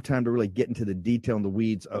 We don't have time to really get into the detail and the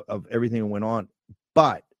weeds of everything that went on.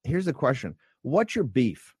 But here's the question. What's your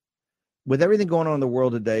beef? with everything going on in the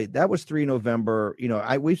world today, that was 3 November.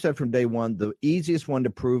 We've said from day one, the easiest one to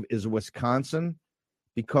prove is Wisconsin,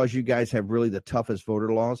 because you guys have really the toughest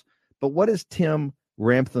voter laws. But what is Tim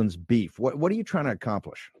Ramthun's beef? What are you trying to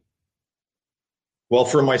accomplish? Well,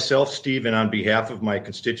 for myself, Steve, and on behalf of my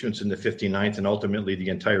constituents in the 59th and ultimately the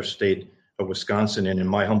entire state of Wisconsin, and in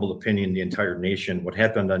my humble opinion, the entire nation, what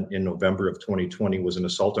happened in November of 2020 was an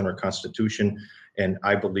assault on our Constitution, and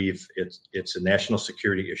I believe it's a national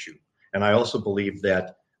security issue. And I also believe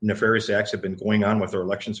that nefarious acts have been going on with our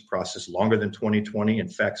elections process longer than 2020. In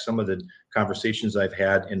fact, some of the conversations I've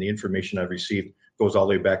had and the information I've received goes all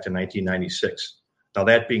the way back to 1996. Now,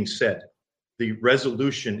 that being said, the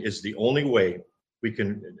resolution is the only way we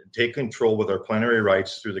can take control with our plenary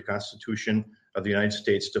rights through the Constitution of the United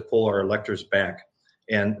States to pull our electors back.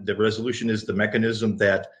 And the resolution is the mechanism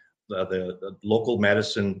that the local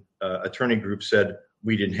Madison attorney group said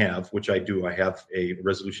we didn't have, which I do. I have a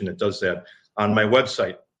resolution that does that. On my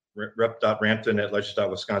website,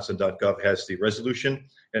 rep.ramthun@legis.wisconsin.gov has the resolution,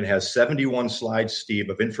 and has 71 slides, Steve,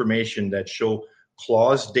 of information that show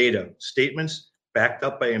clause data, statements backed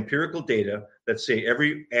up by empirical data that say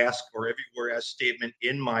every ask or every whereas statement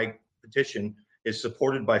in my petition is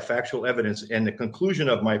supported by factual evidence. And the conclusion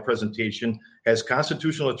of my presentation has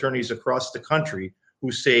constitutional attorneys across the country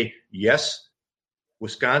who say, yes,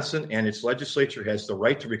 Wisconsin and its legislature has the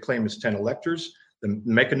right to reclaim its 10 electors. The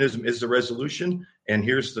mechanism is the resolution, and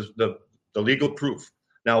here's the legal proof.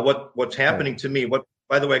 Now, what's happening to me,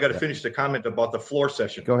 by the way, I got to finish the comment about the floor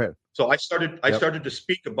session. Go ahead. So I started to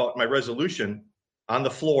speak about my resolution on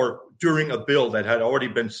the floor during a bill that had already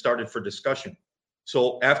been started for discussion.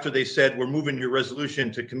 So after they said, we're moving your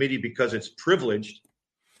resolution to committee because it's privileged,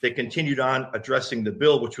 they continued on addressing the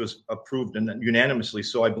bill, which was approved unanimously.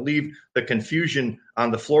 So I believe the confusion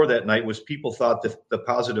on the floor that night was people thought that the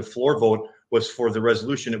positive floor vote was for the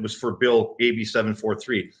resolution. It was for Bill AB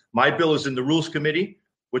 743. My bill is in the Rules Committee,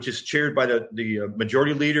 which is chaired by the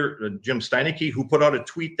Majority Leader, Jim Steineke, who put out a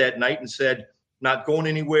tweet that night and said, not going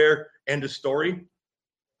anywhere, end of story.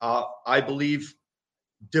 I believe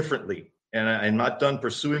differently, and I'm not done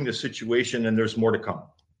pursuing the situation, and there's more to come.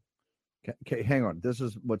 Okay, hang on. This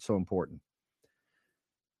is what's so important.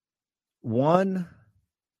 One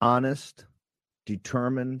honest,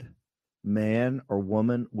 determined man or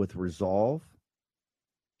woman with resolve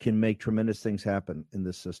can make tremendous things happen in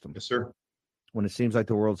this system. Yes, sir. When it seems like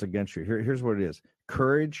the world's against you. Here's what it is.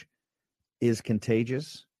 Courage is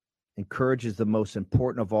contagious, and courage is the most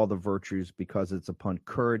important of all the virtues, because it's upon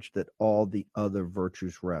courage that all the other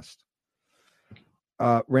virtues rest.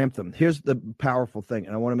 Ramthun, here's the powerful thing,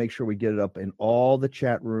 and I want to make sure we get it up in all the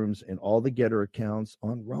chat rooms and all the Getter accounts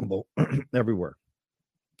on Rumble, everywhere.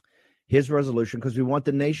 His resolution, because we want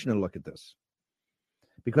the nation to look at this.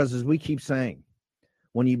 Because as we keep saying,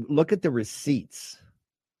 when you look at the receipts,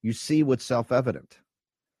 you see what's self-evident.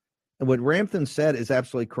 And what Ramthun said is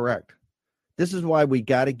absolutely correct. This is why we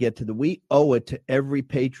got to get to we owe it to every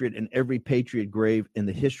patriot and every patriot grave in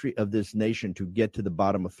the history of this nation to get to the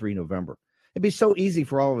bottom of 3 November. It'd be so easy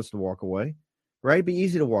for all of us to walk away, right? It'd be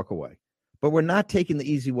easy to walk away, but we're not taking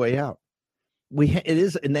the easy way out. It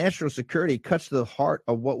is national security, cuts to the heart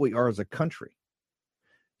of what we are as a country.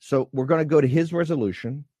 So we're going to go to his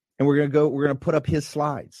resolution, and we're going to put up his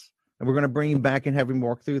slides, and we're going to bring him back and have him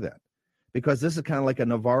walk through that, because this is kind of like a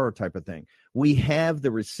Navarro type of thing. We have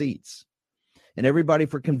the receipts, and everybody,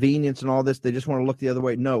 for convenience and all this, they just want to look the other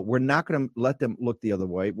way. No, we're not going to let them look the other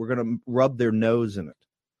way. We're going to rub their nose in it.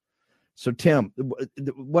 So, Tim,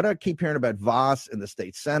 what I keep hearing about Voss and the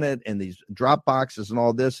state Senate and these drop boxes and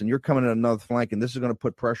all this, and you're coming in another flank, and this is going to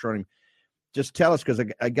put pressure on him. Just tell us, because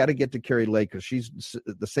I got to get to Carrie Lake, because she's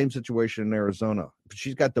the same situation in Arizona.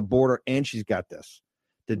 She's got the border, and she's got this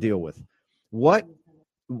to deal with. What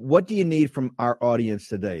do you need from our audience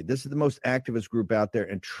today? This is the most activist group out there,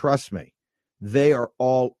 and trust me, they are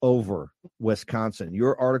all over Wisconsin.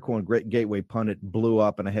 Your article in Great Gateway Pundit blew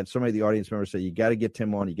up, and I had so many of the audience members say, you got to get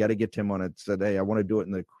Tim on. You got to get Tim on. I said, hey, I want to do it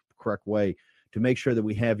in the correct way to make sure that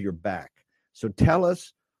we have your back. So tell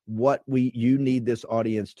us what you need this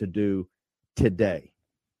audience to do today.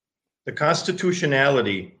 The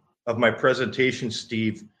constitutionality of my presentation,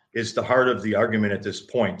 Steve, is the heart of the argument at this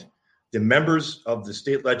point. The members of the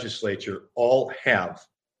state legislature all have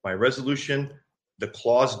my resolution, the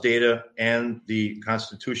clause data, and the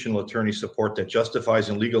constitutional attorney support that justifies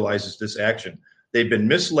and legalizes this action. They've been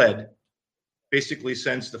misled basically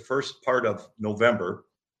since the first part of November,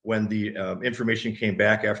 when the information came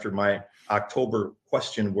back after my October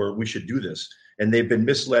question where we should do this. And they've been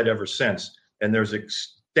misled ever since. And there's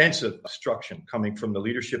extensive obstruction coming from the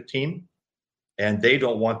leadership team and they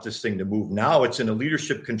don't want this thing to move. Now it's in a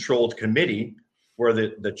leadership-controlled committee where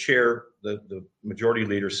the chair, the majority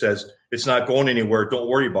leader says, it's not going anywhere, don't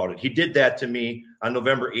worry about it. He did that to me on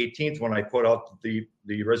November 18th when I put out the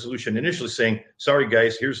resolution initially saying, sorry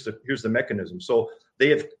guys, here's the mechanism. So they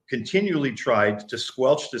have continually tried to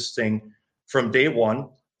squelch this thing from day one.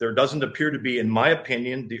 There doesn't appear to be, in my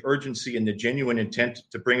opinion, the urgency and the genuine intent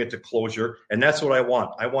to bring it to closure. And that's what I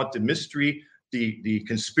want. I want the mystery, the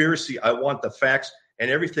conspiracy. I want the facts and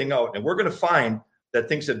everything out. And we're going to find that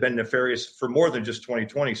things have been nefarious for more than just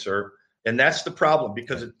 2020, sir. And that's the problem,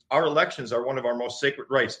 because our elections are one of our most sacred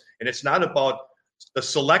rights. And it's not about the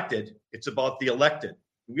selected, it's about the elected.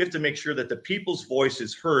 We have to make sure that the people's voice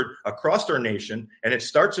is heard across our nation, and it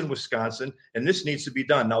starts in Wisconsin, and this needs to be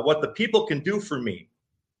done. Now, what the people can do for me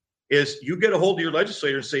is you get a hold of your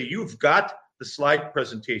legislator and say, you've got the slide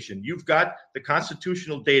presentation, you've got the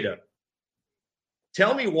constitutional data.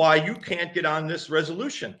 Tell me why you can't get on this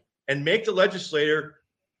resolution, and make the legislator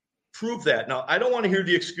prove that. Now, I don't want to hear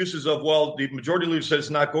the excuses of, well, the majority leader says it's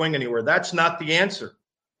not going anywhere. That's not the answer.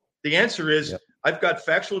 The answer is, I've got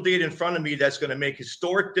factual data in front of me that's going to make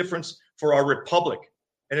historic difference for our republic,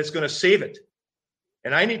 and it's going to save it.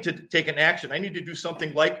 And I need to take an action. I need to do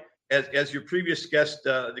something like, as your previous guest,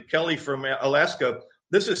 the Kelly from Alaska,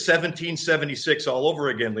 this is 1776 all over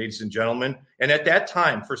again, ladies and gentlemen. And at that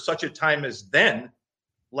time, for such a time as then,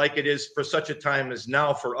 like it is for such a time as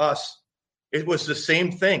now for us, it was the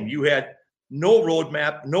same thing. You had no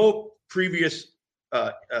roadmap, no previous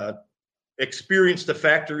experience to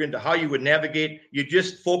factor into how you would navigate. You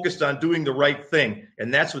just focused on doing the right thing.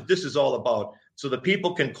 And that's what this is all about. So the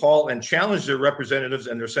people can call and challenge their representatives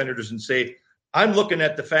and their senators and say, I'm looking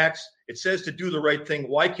at the facts. It says to do the right thing.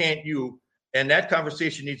 Why can't you? And that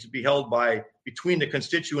conversation needs to be held between the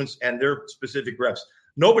constituents and their specific reps.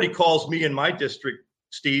 Nobody calls me in my district,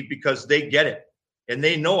 Steve, because they get it. And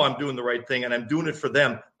they know I'm doing the right thing, and I'm doing it for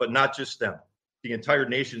them, but not just them. The entire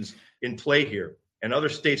nation's in play here. And other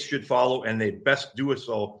states should follow, and they best do it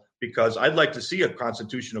so, because I'd like to see a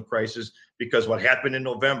constitutional crisis, because what happened in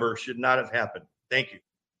November should not have happened. Thank you.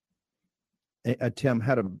 Hey, Tim,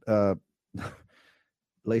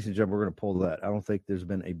 ladies and gentlemen, we're going to pull that. I don't think there's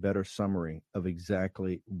been a better summary of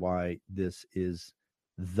exactly why this is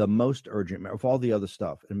the most urgent of all the other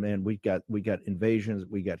stuff. And man, we got invasions,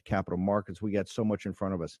 we got capital markets, we got so much in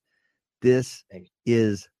front of us. This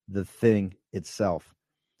is the thing itself.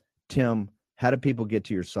 Tim, how do people get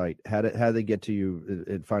to your site? How do they get to you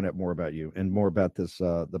and find out more about you and more about this,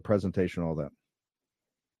 the presentation, all that?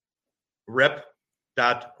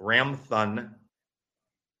 Rep.Ramthun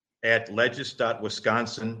at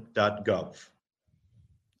legis.wisconsin.gov.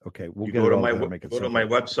 Okay, we'll you get go it to all my there, make it go to simple. my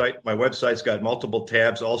website. My website's got multiple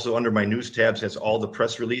tabs. Also, under my news tabs has all the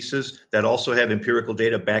press releases that also have empirical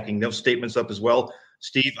data backing those statements up as well.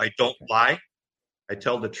 Steve, I don't lie. I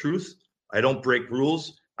tell the truth. I don't break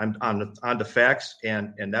rules. I'm on the facts,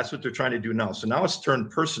 and that's what they're trying to do now. So now it's turned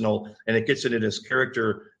personal, and it gets into this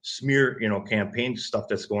character smear, campaign stuff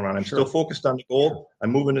that's going on. I'm still focused on the goal.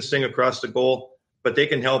 I'm moving this thing across the goal, but they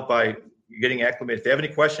can help by getting acclimated. If they have any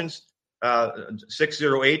questions,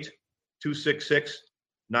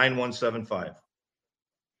 608-266-9175.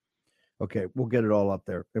 Okay, we'll get it all up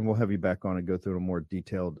there, and we'll have you back on and go through a more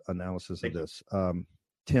detailed analysis of this.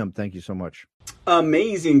 Tim, thank you so much.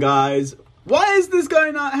 Amazing, guys. Why has this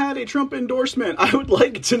guy not had a Trump endorsement? I would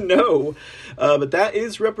like to know. But that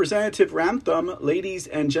is Representative Ramthun, ladies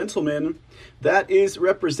and gentlemen. That is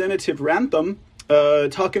Representative Ramthun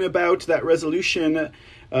talking about that resolution.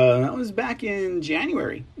 That was back in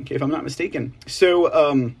January, okay, if I'm not mistaken.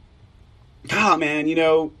 So,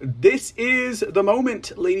 man, this is the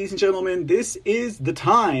moment, ladies and gentlemen. This is the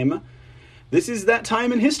time. This is that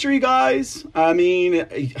time in history, guys. I mean,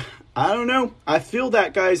 I don't know. I feel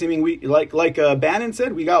that, guys. I mean, we like Bannon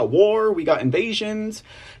said, we got war, we got invasions,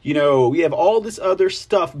 we have all this other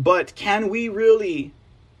stuff, but can we really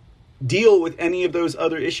deal with any of those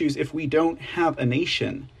other issues if we don't have a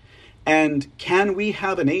nation? And can we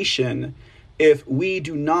have a nation if we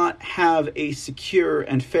do not have a secure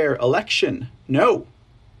and fair election? No.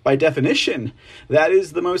 By definition, that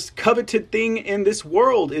is the most coveted thing in this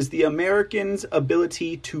world, is the Americans'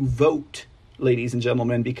 ability to vote, ladies and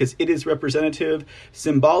gentlemen, because it is representative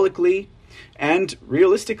symbolically and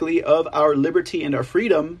realistically of our liberty and our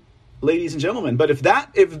freedom, ladies and gentlemen. But if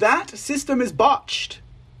that system is botched,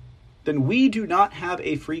 then we do not have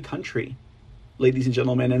a free country, ladies and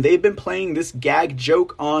gentlemen. And they've been playing this gag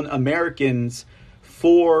joke on Americans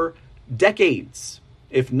for decades,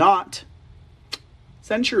 if not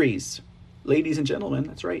centuries, ladies and gentlemen.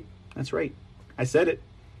 That's right. I said it.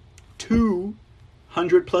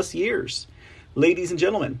 200 plus years. ladies and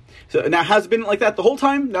gentlemen. So now, has it been like that the whole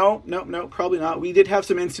time? No, probably not. We did have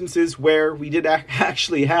some instances where we did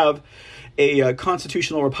actually have a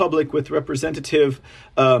constitutional republic with representative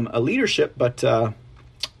leadership, but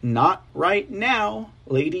not right now,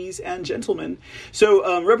 ladies and gentlemen.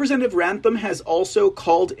 So Representative Ramthun has also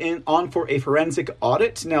called on for a forensic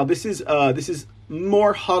audit. Now, this is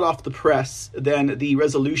more hot off the press than the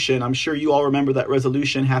resolution. I'm sure you all remember that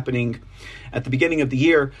resolution happening at the beginning of the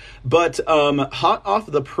year. But hot off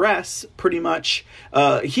the press, pretty much,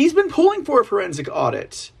 he's been pulling for a forensic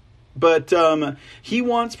audit. But he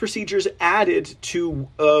wants procedures added to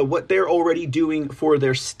what they're already doing for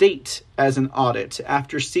their state as an audit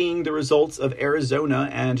after seeing the results of Arizona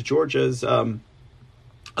and Georgia's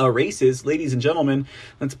races. Ladies and gentlemen,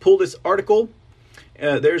 let's pull this article.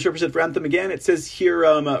 There's Representative Ramthun again. It says here,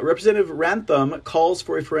 Representative Ramthun calls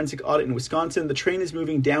for a forensic audit in Wisconsin. The train is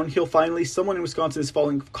moving downhill. Finally, someone in Wisconsin is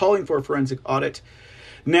calling for a forensic audit.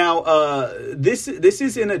 Now, this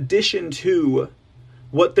is in addition to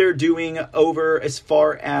what they're doing over as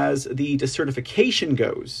far as the decertification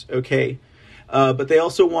goes, okay? But they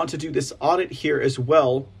also want to do this audit here as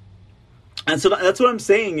well. And so that's what I'm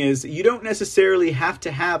saying is you don't necessarily have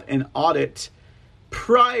to have an audit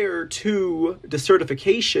prior to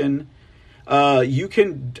decertification.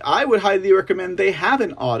 I would highly recommend they have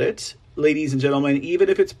an audit, ladies and gentlemen, even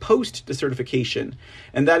if it's post-decertification.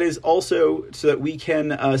 And that is also so that we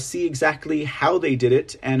can see exactly how they did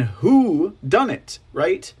it and who done it,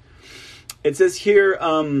 right? It says here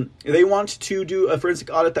they want to do a forensic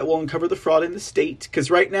audit that will uncover the fraud in the state. Because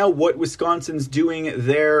right now what Wisconsin's doing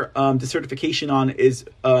their decertification on is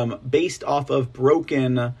based off of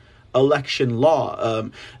broken election law.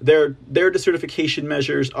 Their decertification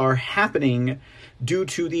measures are happening due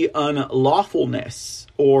to the unlawfulness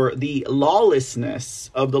or the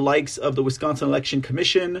lawlessness of the likes of the Wisconsin Election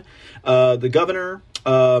Commission, the governor,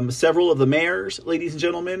 several of the mayors, ladies and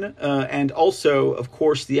gentlemen, and also, of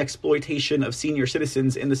course, the exploitation of senior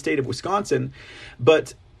citizens in the state of Wisconsin.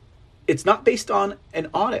 But it's not based on an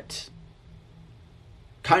audit,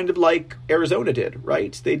 kind of like Arizona did,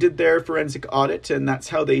 right? They did their forensic audit, and that's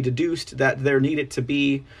how they deduced that there needed to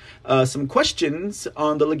be some questions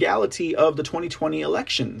on the legality of the 2020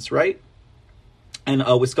 elections, right? And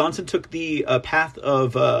Wisconsin took the path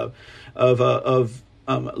of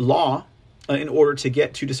law in order to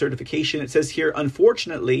get to decertification. It says here,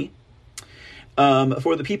 unfortunately,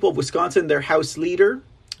 for the people of Wisconsin, their House leader,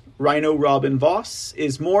 RINO Robin Voss,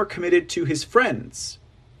 is more committed to his friends,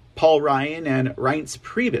 Paul Ryan and Reince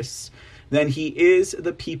Priebus, than he is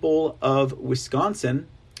the people of Wisconsin.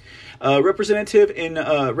 Representative in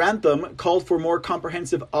Ramthun called for more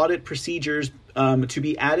comprehensive audit procedures to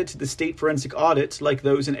be added to the state forensic audits like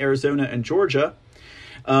those in Arizona and Georgia.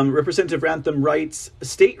 Representative Ramthun writes,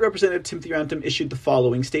 State Representative Timothy Ramthun issued the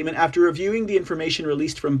following statement. After reviewing the information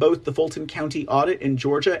released from both the Fulton County audit in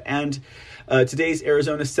Georgia and today's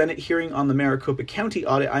Arizona Senate hearing on the Maricopa County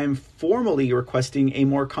audit, I am formally requesting a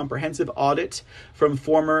more comprehensive audit from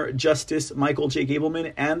former Justice Michael J.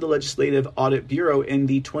 Gableman and the Legislative Audit Bureau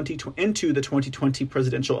into the 2020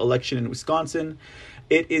 presidential election in Wisconsin.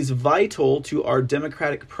 It is vital to our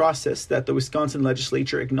democratic process that the Wisconsin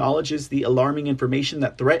legislature acknowledges the alarming information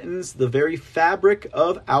that threatens the very fabric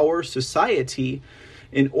of our society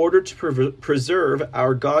in order to preserve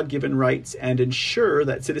our God-given rights and ensure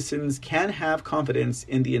that citizens can have confidence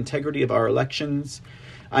in the integrity of our elections.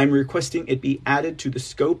 I'm requesting it be added to the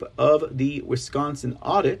scope of the Wisconsin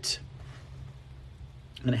audit.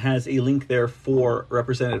 And it has a link there for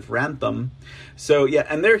Representative Ramthun. So yeah,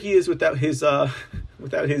 and there he is without his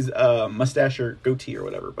mustache or goatee or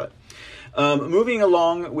whatever. But moving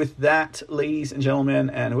along with that, ladies and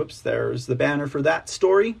gentlemen, and whoops, there's the banner for that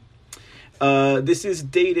story. This is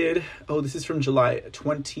dated. Oh, this is from July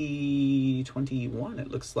 2021.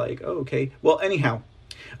 It looks like. Oh, okay. Well, anyhow.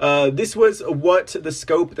 This was what the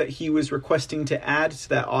scope that he was requesting to add to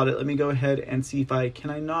that audit. Let me go ahead and see if I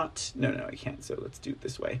not. No, I can't. So let's do it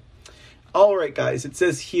this way. All right, guys. It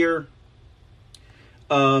says here.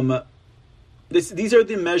 These are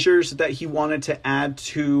the measures that he wanted to add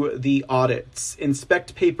to the audits.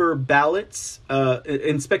 Inspect paper ballots.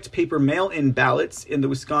 Inspect paper mail-in ballots in the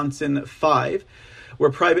Wisconsin 5,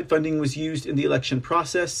 where private funding was used in the election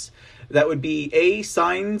process. That would be A,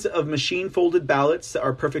 signs of machine-folded ballots that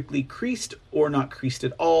are perfectly creased or not creased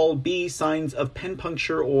at all. B, signs of pen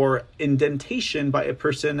puncture or indentation by a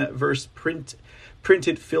person versus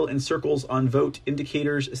printed fill-in circles on vote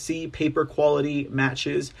indicators. C, paper quality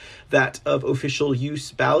matches that of official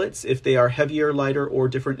use ballots. If they are heavier, lighter, or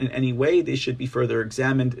different in any way, they should be further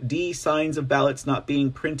examined. D, signs of ballots not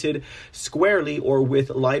being printed squarely or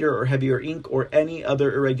with lighter or heavier ink or any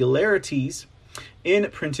other irregularities in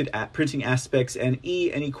printing aspects. And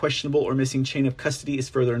E, any questionable or missing chain of custody is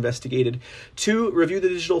further investigated. 2, review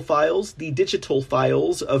the digital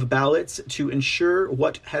files of ballots to ensure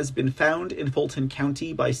what has been found in Fulton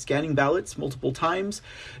County by scanning ballots multiple times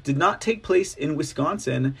did not take place in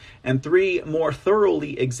Wisconsin. And 3, more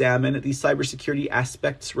thoroughly examine the cybersecurity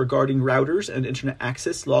aspects regarding routers and internet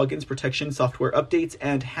access, logins, protection, software updates,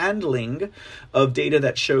 and handling of data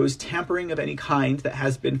that shows tampering of any kind that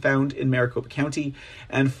has been found in Maricopa County.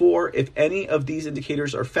 And 4, if any of these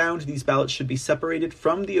indicators are found, these ballots should be separated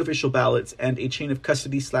from the official ballots, and a chain of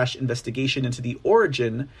custody / investigation into the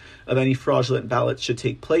origin of any fraudulent ballots should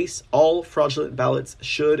take place. All fraudulent ballots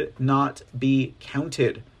should not be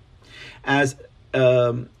counted. As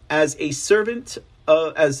a servant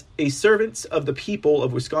of the people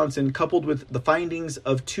of Wisconsin, coupled with the findings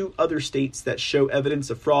of 2 other states that show evidence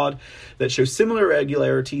of fraud, that show similar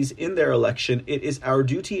irregularities in their election, it is our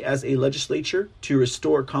duty as a legislature to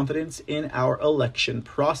restore confidence in our election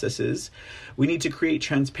processes. We need to create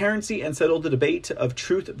transparency and settle the debate of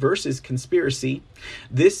truth versus conspiracy.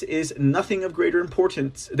 This is nothing of greater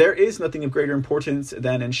importance. There is nothing of greater importance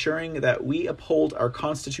than ensuring that we uphold our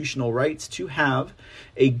constitutional rights to have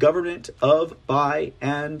a government of, by,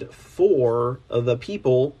 and for the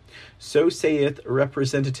people. So saith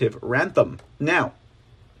Representative Ramthun. Now,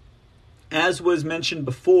 as was mentioned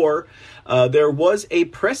before, there was a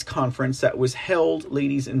press conference that was held,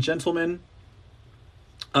 ladies and gentlemen,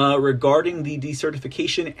 regarding the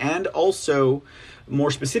decertification and also,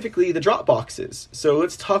 more specifically, the drop boxes. So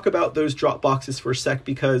let's talk about those drop boxes for a sec,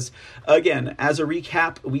 because, again, as a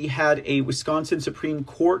recap, we had a Wisconsin Supreme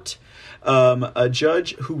Court a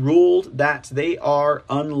judge who ruled that they are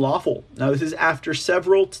unlawful. Now, this is after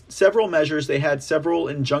several measures. They had several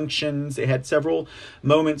injunctions. They had several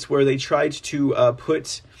moments where they tried to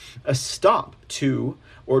put a stop to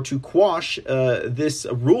or to quash this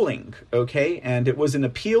ruling, okay? And it was in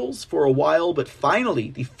appeals for a while, but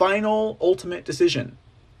finally, the final ultimate decision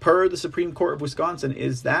per the Supreme Court of Wisconsin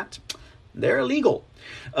is that they're illegal.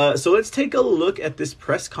 So let's take a look at this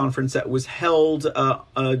press conference that was held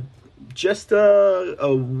just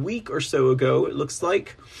a week or so ago, it looks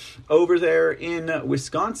like, over there in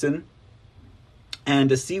Wisconsin, and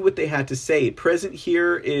to see what they had to say. Present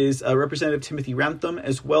here is Representative Timothy Ramthun,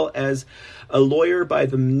 as well as a lawyer by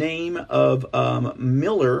the name of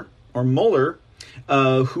Mueller,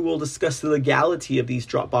 who will discuss the legality of these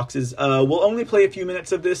drop boxes. We'll only play a few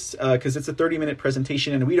minutes of this because it's a 30-minute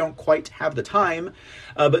presentation and we don't quite have the time.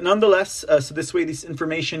 But nonetheless, so this way this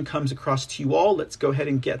information comes across to you all. Let's go ahead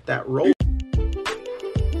and get that rolling.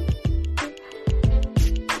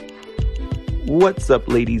 What's up,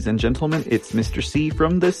 ladies and gentlemen? It's Mr. C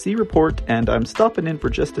from The C Report, and I'm stopping in for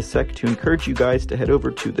just a sec to encourage you guys to head over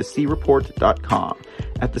to thecreport.com.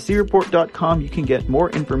 At thecreport.com, you can get more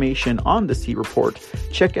information on The C Report,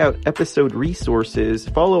 check out episode resources,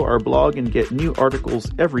 follow our blog and get new articles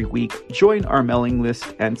every week, join our mailing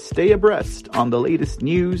list, and stay abreast on the latest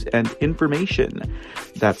news and information.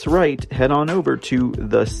 That's right, head on over to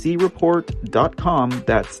thecreport.com,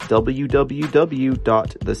 that's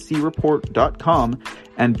www.thecreport.com,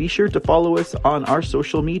 and be sure to follow us on our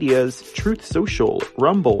social medias, Truth Social,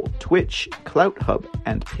 Rumble, Twitch, CloutHub,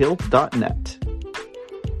 and Pill.net.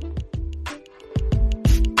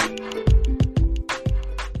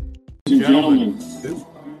 Gentlemen,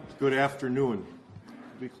 good afternoon.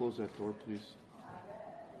 Could we close that door, please?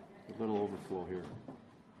 A little overflow here.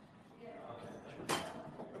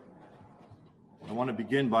 I want to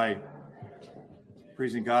begin by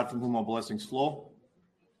praising God from whom all blessings flow.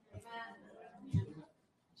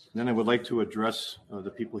 Then I would like to address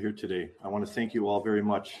the people here today. I want to thank you all very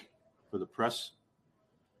much for the press,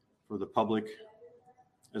 for the public,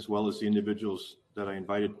 as well as the individuals that I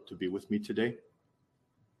invited to be with me today.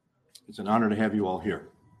 It's an honor to have you all here.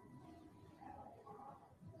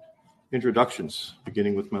 Introductions,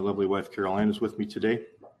 beginning with my lovely wife, Caroline, is with me today.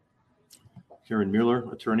 Karen Mueller,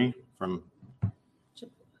 attorney from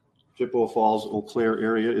Chippewa Falls, Eau Claire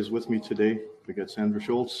area, is with me today. We got Sandra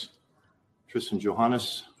Schultz, Tristan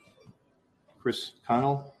Johannes, Chris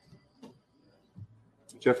Connell,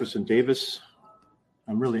 Jefferson Davis.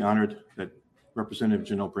 I'm really honored that Representative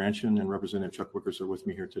Janel Brandtjen and Representative Chuck Wickers are with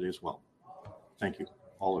me here today as well. Thank you,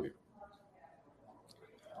 all of you.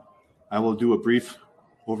 I will do a brief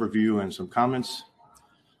overview and some comments.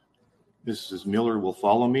 Mrs. Miller will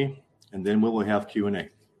follow me. and then we will have Q&A.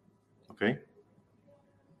 Okay?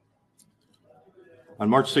 On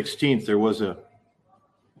March 16th, there was an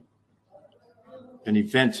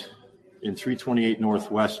event in 328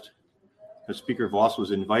 Northwest that Speaker Voss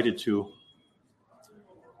was invited to.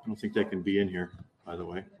 I don't think that can be in here, by the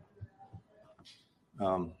way.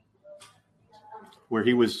 Where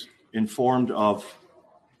he was informed of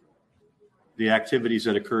the activities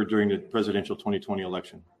that occurred during the presidential 2020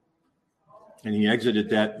 election. And he exited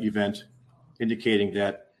that event indicating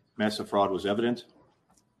that massive fraud was evident,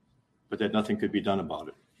 but that nothing could be done about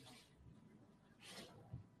it.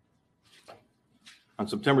 On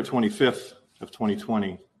September 25th of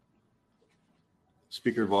 2020,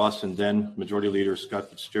 Speaker Voss and then Majority Leader Scott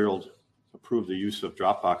Fitzgerald approved the use of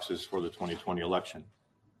drop boxes for the 2020 election.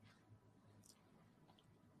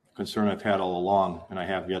 The concern I've had all along, and I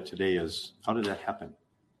have yet today, is how did that happen?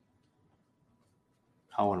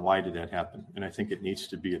 How and why did that happen? And I think it needs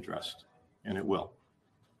to be addressed, and it will.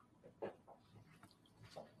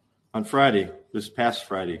 On Friday, this past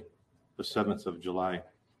Friday, the 7th of July,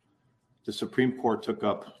 the Supreme Court took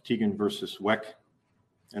up Teagan versus Weck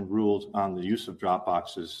and ruled on the use of drop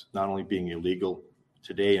boxes not only being illegal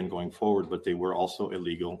today and going forward, but they were also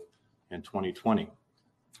illegal in 2020.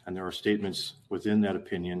 And there are statements within that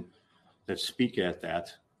opinion that speak at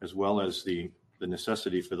that, as well as the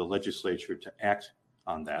necessity for the legislature to act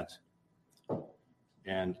on that.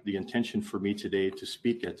 And the intention for me today to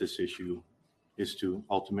speak at this issue is to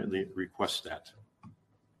ultimately request that.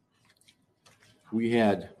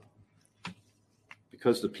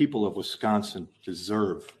 Because the people of Wisconsin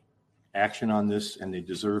deserve action on this and they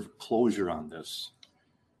deserve closure on this,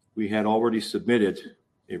 we had already submitted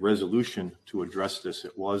a resolution to address this.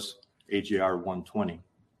 It was AJR 120.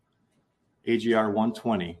 AJR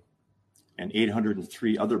 120 and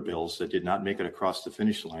 803 other bills that did not make it across the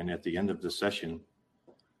finish line at the end of the session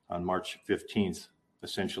on March 15th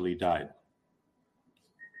essentially died.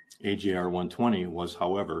 AJR 120 was,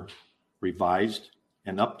 however, revised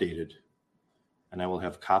and updated, and I will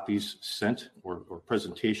have copies sent, or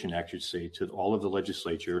presentation, I should say, to all of the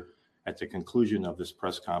legislature at the conclusion of this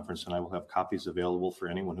press conference, and I will have copies available for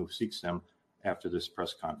anyone who seeks them after this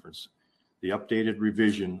press conference. The updated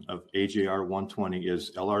revision of AJR 120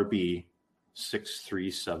 is LRB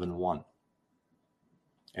 6371,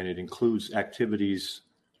 and it includes activities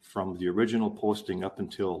from the original posting up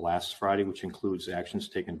until last Friday, which includes actions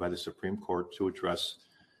taken by the Supreme Court to address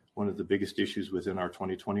one of the biggest issues within our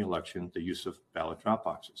 2020 election, the use of ballot drop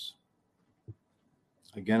boxes.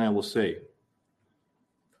 Again, I will say,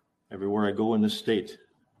 everywhere I go in this state,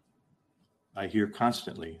 I hear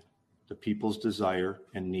constantly the people's desire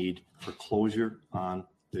and need for closure on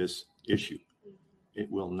this issue.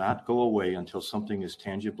 It will not go away until something is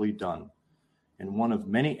tangibly done. And one of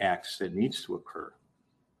many acts that needs to occur,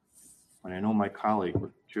 and I know my colleague,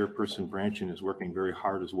 Chairperson Brandtjen, is working very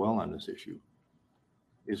hard as well on this issue,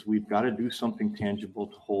 is we've got to do something tangible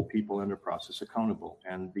to hold people in the process accountable.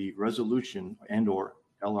 And the resolution and or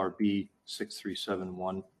LRB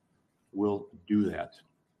 6371 will do that.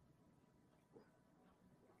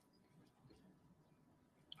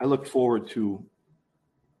 I look forward to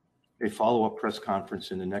a follow-up press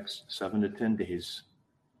conference in the next 7 to 10 days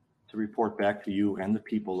to report back to you and the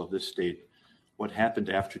people of this state what happened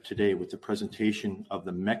after today with the presentation of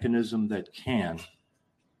the mechanism that can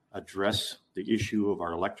address the issue of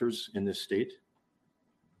our electors in this state.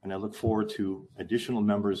 And I look forward to additional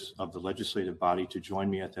members of the legislative body to join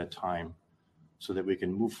me at that time so that we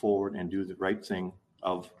can move forward and do the right thing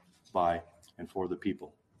of, by, and for the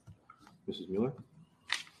people. Mrs. Mueller?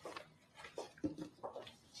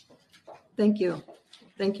 Thank you.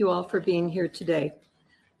 Thank you all for being here today.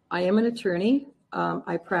 I am an attorney.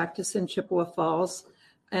 I practice in Chippewa Falls,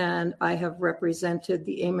 and I have represented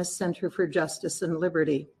the Amos Center for Justice and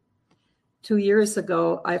Liberty. 2 years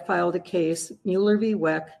ago, I filed a case, Mueller v.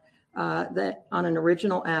 Weck, that on an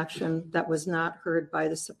original action that was not heard by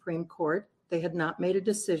the Supreme Court. They had not made a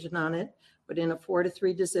decision on it, but in a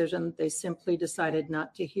 4-3 decision, they simply decided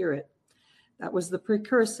not to hear it. That was the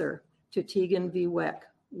precursor to Teagan v. Weck,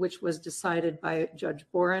 which was decided by Judge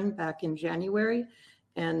Boren back in January,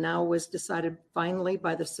 and now was decided finally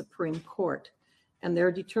by the Supreme Court. And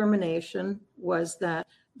their determination was that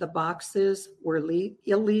the boxes were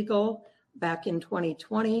illegal back in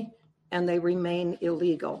 2020, and they remain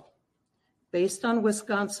illegal. Based on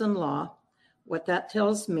Wisconsin law, what that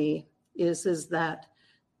tells me is that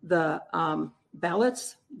the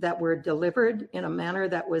ballots that were delivered in a manner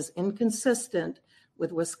that was inconsistent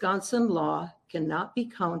with Wisconsin law cannot be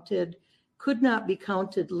counted, could not be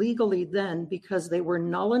counted legally then because they were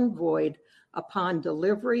null and void upon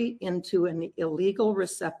delivery into an illegal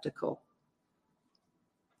receptacle.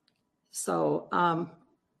 So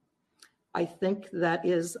I think that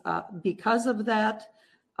is, because of that,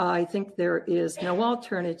 I think there is no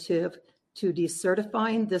alternative to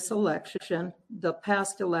decertifying this election, the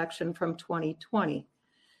past election from 2020.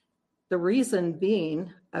 The reason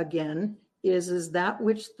being, again, is that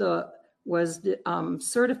which was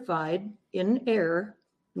certified in error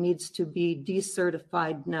needs to be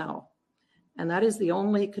decertified now. And that is the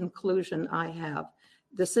only conclusion I have.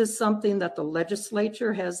 This is something that the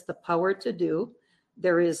legislature has the power to do.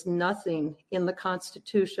 There is nothing in the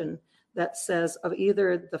Constitution that says, of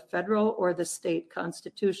either the federal or the state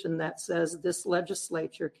constitution, that says this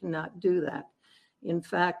legislature cannot do that. In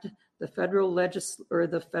fact, the federal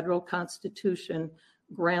Constitution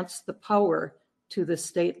grants the power to the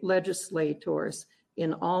state legislators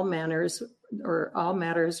in all matters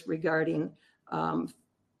regarding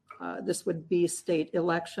this would be state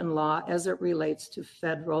election law as it relates to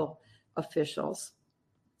federal officials.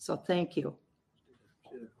 So thank you.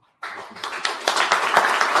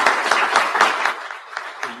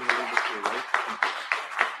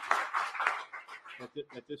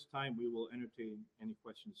 At this time, we will entertain any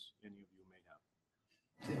questions any of you may have.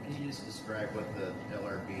 Tim, can you just describe what the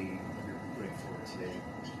LRB you're putting forward today,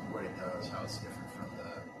 what it does, how it's different from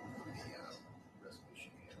the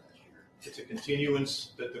resolution we had last year? It's a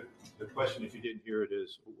continuance. The question, if you didn't hear it,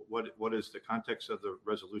 is what is the context of the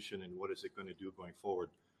resolution and what is it going to do going forward?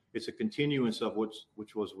 It's a continuance of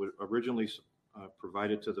which was originally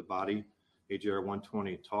provided to the body. AJR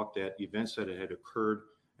 120 talked at events that had occurred,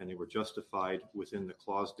 and they were justified within the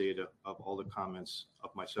clause data of all the comments of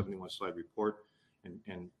my 71-slide report,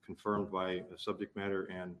 and confirmed by a subject matter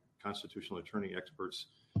and constitutional attorney experts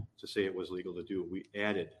to say it was legal to do. We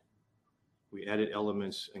added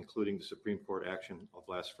elements, including the Supreme Court action of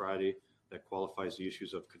last Friday that qualifies the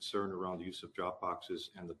issues of concern around the use of drop boxes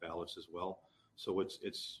and the ballots as well. So it's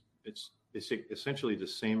essentially the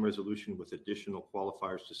same resolution with additional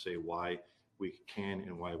qualifiers to say why we can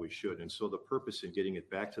and why we should. And so the purpose in getting it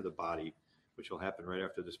back to the body, which will happen right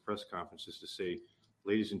after this press conference, is to say,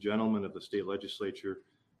 ladies and gentlemen of the state legislature,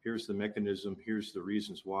 here's the mechanism, here's the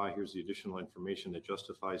reasons why, here's the additional information that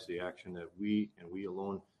justifies the action that we and we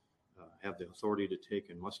alone have the authority to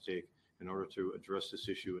take and must take in order to address this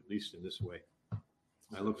issue, at least in this way.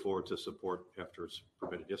 I look forward to support after it's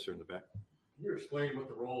permitted. Yes, sir, in the back. Can you explain what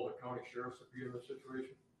the role of the county sheriffs would be in this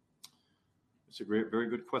situation? It's a very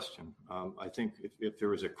good question. I think if there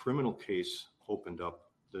was a criminal case opened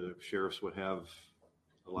up, the sheriffs would have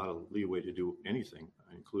a lot of leeway to do anything,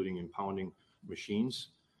 including impounding machines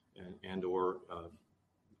and or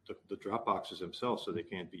the drop boxes themselves so they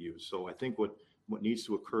can't be used. So I think what needs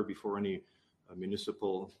to occur before any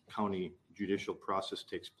municipal county judicial process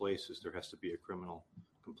takes place is there has to be a criminal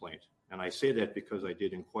complaint. And I say that because I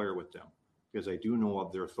did inquire with them, because I do know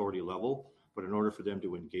of their authority level, but in order for them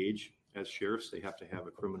to engage as sheriffs, they have to have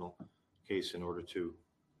a criminal case in order to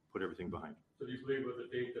put everything behind. So do you believe with the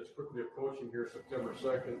date that's quickly approaching here, September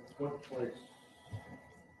 2nd, 2020,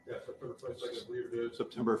 September 22nd, I believe it is.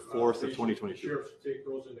 September 4th of 2022. Sheriffs take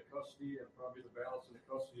those into custody and probably the ballots into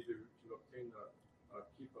custody to obtain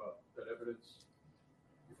keep that evidence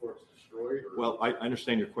before it's destroyed? Or? Well, I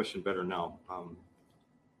understand your question better now.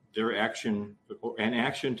 Their action, an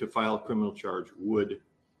action to file a criminal charge would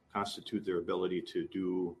constitute their ability to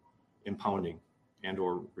do impounding and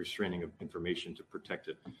or restraining of information to protect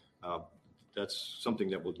it. That's something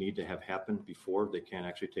that will need to have happened before they can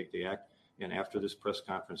actually take the act. And after this press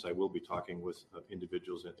conference, I will be talking with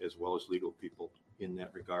individuals as well as legal people in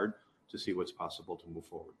that regard to see what's possible to move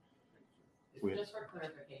forward. Just for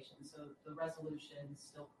clarification, so the resolution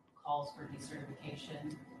still calls for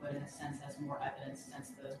decertification, but in a sense has more evidence since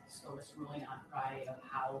the SCOTUS ruling on Friday of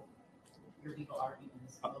how your legal argument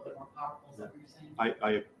is a little bit more powerful. Is that what you're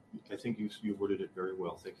saying? I think you worded it very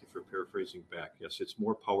well. Thank you for paraphrasing back. Yes, it's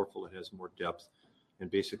more powerful. It has more depth.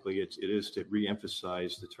 And basically, it is to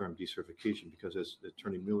reemphasize the term decertification because, as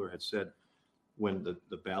Attorney Mueller had said, when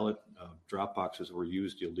the ballot drop boxes were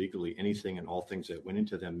used illegally, anything and all things that went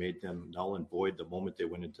into them made them null and void the moment they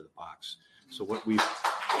went into the box. So what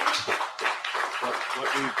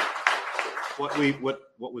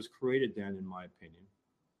was created then, in my opinion,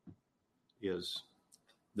 is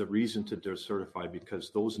the reason to decertify because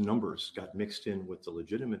those numbers got mixed in with the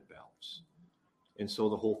legitimate ballots. And so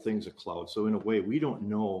the whole thing's a cloud. So in a way, we don't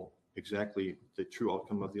know exactly the true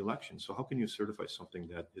outcome of the election. So how can you certify something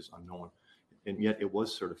that is unknown? And yet it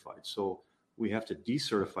was certified. So we have to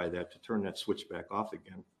decertify that to turn that switch back off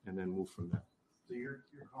again and then move from there. So you're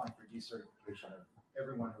calling for decertification of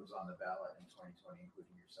everyone who was on the ballot in 2020,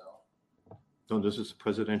 including yourself? No, this is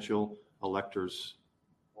presidential electors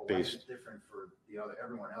Well, why is based. it different for the other,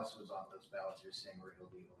 everyone else who was on those ballots you're saying were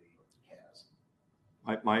illegally cast?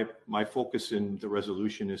 My focus in the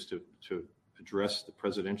resolution is to address the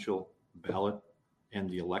presidential ballot and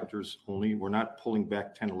the electors only. We're not pulling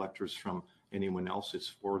back 10 electors from anyone else. It's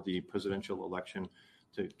for the presidential election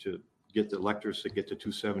to get the electors to get to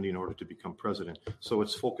 270 in order to become president. So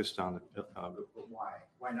it's focused on. But why?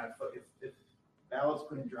 Why not? If ballots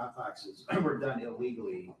put in drop boxes were done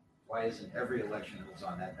illegally, why isn't every election that was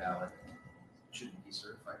on that ballot shouldn't be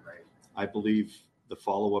certified, right? I believe the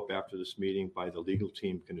follow-up after this meeting by the legal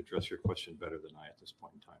team can address your question better than I at this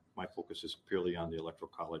point in time. My focus is purely on the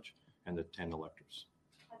Electoral College and the 10 electors.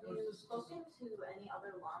 Have you spoken to any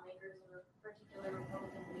other lawmakers or particular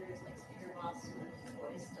Republican leaders like Speaker Voss who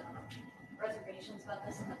have voiced reservations about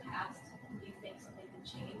this in the past? Do you think something could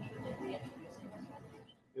change with reintroducing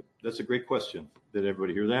this? That's a great question. Did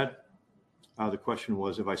everybody hear that? The question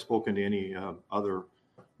was, have I spoken to any other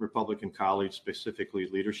Republican colleagues, specifically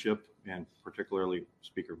leadership and particularly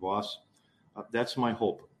Speaker Voss? That's my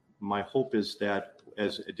hope. My hope is that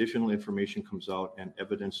as additional information comes out and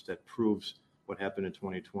evidence that proves what happened in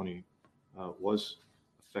 2020 was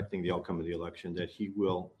affecting the outcome of the election, that he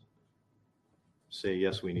will say,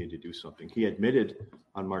 yes, we need to do something. He admitted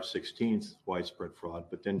on March 16th widespread fraud,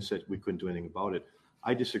 but then said we couldn't do anything about it.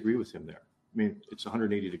 I disagree with him there. I mean, it's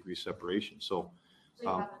 180-degree separation. So you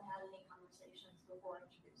haven't had any conversations before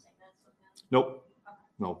introducing this with him? Nope. Okay.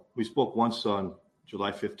 No. We spoke once on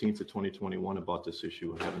July 15th of 2021 about this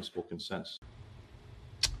issue and haven't spoken since.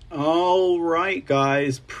 All right,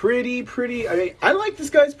 guys. Pretty. I like this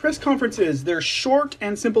guy's press conferences. They're short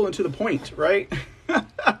and simple and to the point, right?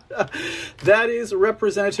 That is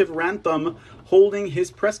Representative Ramthun holding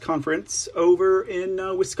his press conference over in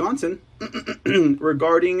Wisconsin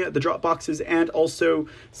regarding the drop boxes and also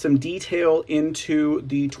some detail into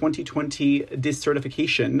the 2020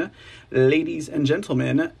 decertification. Ladies and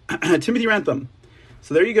gentlemen, Timothy Ramthun.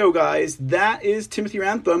 So there you go, guys. That is Timothy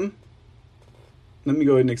Ramthun. Let me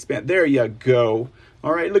go ahead and expand. There you go.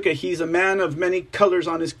 All right, look at, he's a man of many colors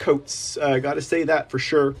on his coats. Got to say that for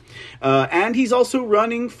sure. And he's also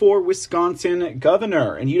running for Wisconsin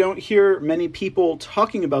governor. And you don't hear many people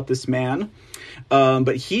talking about this man.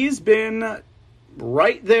 But he's been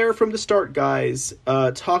right there from the start, guys,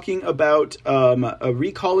 talking about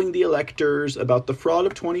recalling the electors, about the fraud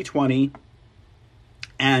of 2020,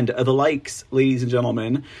 and the likes, ladies and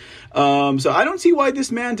gentlemen. So I don't see why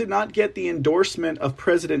this man did not get the endorsement of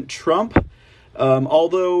President Trump.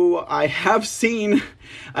 Although I have seen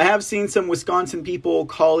some Wisconsin people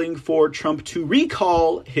calling for Trump to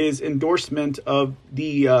recall his endorsement of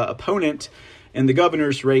the opponent in the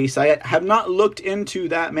governor's race. I have not looked into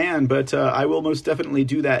that man, but I will most definitely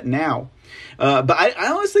do that now. But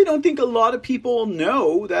I honestly don't think a lot of people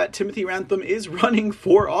know that Timothy Ramthun is running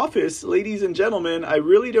for office, ladies and gentlemen. I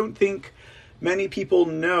really don't think many people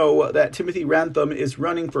know that Timothy Ramthun is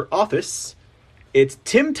running for office. It's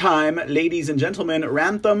Tim time, ladies and gentlemen.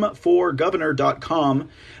 Ramthunforgovernor.com.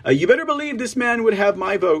 You better believe this man would have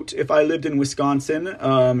my vote if I lived in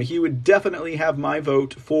Wisconsin. He would definitely have my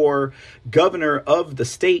vote for governor of the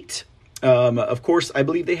state. Of course, I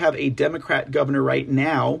believe they have a Democrat governor right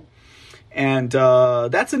now. And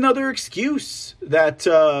that's another excuse that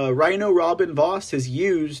RINO Robin Voss has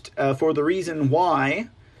used for the reason why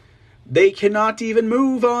they cannot even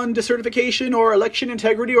move on decertification or election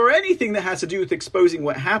integrity or anything that has to do with exposing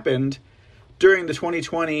what happened during the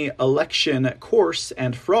 2020 election course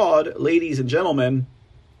and fraud, ladies and gentlemen.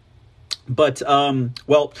 But,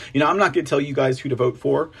 well, I'm not going to tell you guys who to vote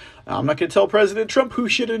for. I'm not going to tell President Trump who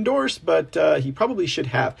should endorse, but he probably should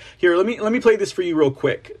have. Here, let me play this for you real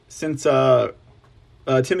quick, since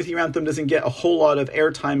Timothy Ramthun doesn't get a whole lot of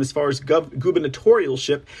airtime as far as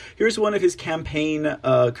gubernatorialship. Here's one of his campaign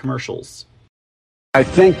commercials. I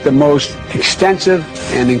think the most extensive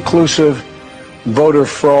and inclusive voter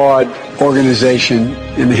fraud organization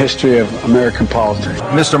in the history of American politics.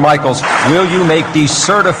 Mr. Michaels, will you make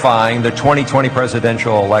decertifying the 2020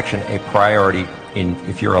 presidential election a priority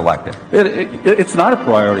if you're elected? It's not a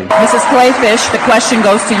priority. Mrs. Clayfish, the question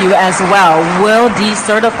goes to you as well. Will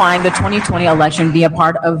decertifying the 2020 election be a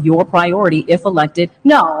part of your priority if elected?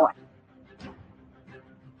 No.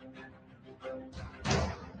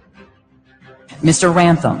 Mr.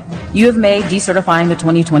 Ramthun, you have made decertifying the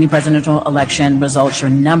 2020 presidential election results your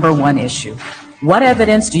number one issue. What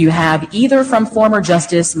evidence do you have, either from former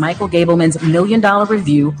Justice Michael Gableman's $1 million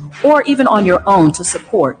review or even on your own, to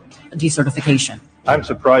support decertification? I'm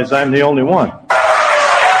surprised I'm the only one.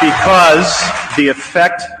 Because the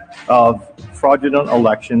effect of fraudulent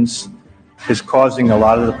elections is causing a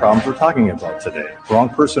lot of the problems we're talking about today. Wrong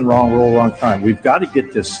person, wrong role, wrong time. We've got to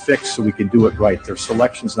get this fixed so we can do it right. There's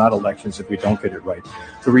selections, not elections, if we don't get it right.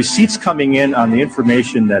 The receipts coming in on the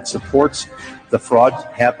information that supports the fraud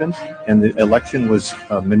happened and the election was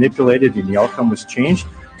manipulated and the outcome was changed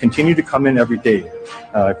continue to come in every day.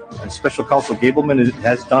 Special Counsel Gableman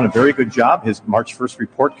has done a very good job. His March 1st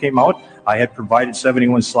report came out. I had provided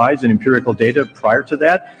 71 slides and empirical data prior to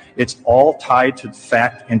that. It's all tied to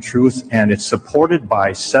fact and truth, and it's supported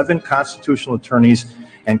by 7 constitutional attorneys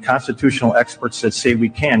and constitutional experts that say we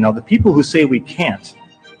can. Now, the people who say we can't,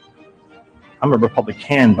 I'm a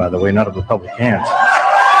Republican, by the way, not a Republican.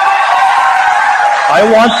 I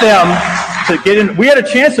want them to get in. We had a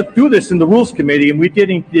chance to do this in the Rules Committee, and we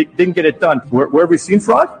didn't get it done. Where have we seen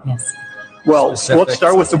fraud? Yes. Well, let's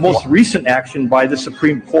start with the most recent action by the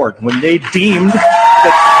Supreme Court when they deemed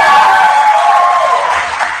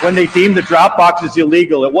the drop boxes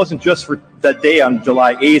illegal. It wasn't just for that day on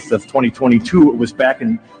July 8th of 2022. It was back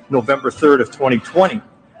in November 3rd of 2020.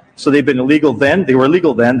 So they've been illegal then. They were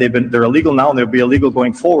illegal then. They're illegal now, and they'll be illegal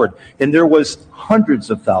going forward. And there was hundreds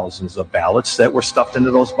of thousands of ballots that were stuffed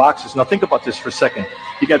into those boxes. Now think about this for a second.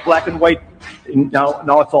 You got black and white.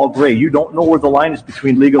 Now it's all gray. You don't know where the line is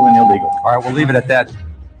between legal and illegal. All right, we'll leave it at that.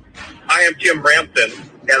 I am Jim Ramthun,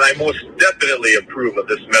 and I most definitely approve of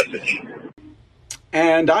this message.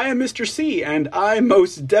 And I am Mr. C, and I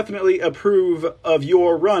most definitely approve of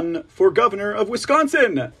your run for governor of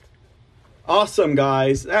Wisconsin. Awesome,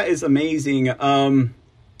 guys. That is amazing. I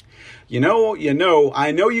know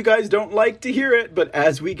you guys don't like to hear it, but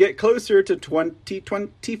as we get closer to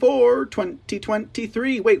 2024,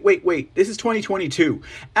 2023, wait, this is 2022.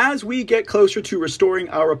 As we get closer to restoring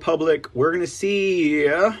our republic, we're going to see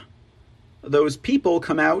those people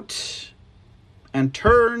come out and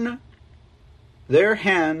turn their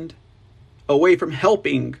hand away from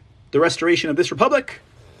helping the restoration of this republic.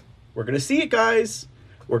 We're going to see it, guys.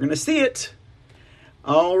 We're going to see it.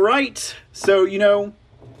 All right. So,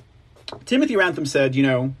 Timothy Ramthun said,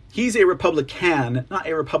 he's a Republican, not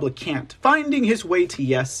a Republicant, finding his way to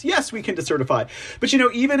yes, we can decertify. But,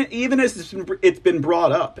 even as it's been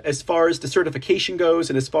brought up as far as decertification goes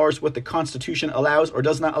and as far as what the Constitution allows or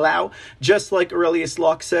does not allow, just like Aurelius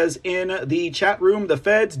Locke says in the chat room, the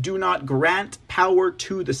feds do not grant power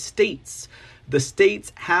to the states. The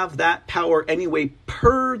states have that power anyway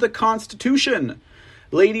per the Constitution.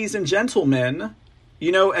 Ladies and gentlemen,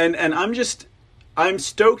 and I'm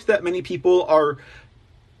stoked that many people are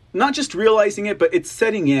not just realizing it, but it's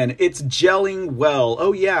setting in. It's gelling well.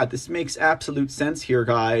 Oh yeah, this makes absolute sense here,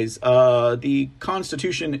 guys. The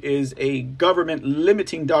Constitution is a government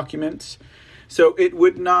limiting document, so it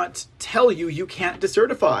would not tell you can't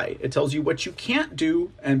decertify. It tells you what you can't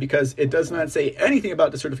do, and because it does not say anything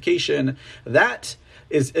about decertification, that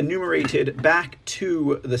is enumerated back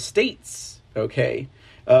to the states, okay?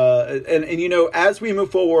 As we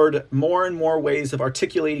move forward, more and more ways of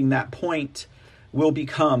articulating that point will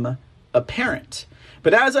become apparent.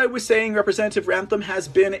 But as I was saying, Representative Ramthun has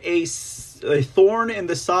been a thorn in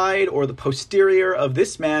the side or the posterior of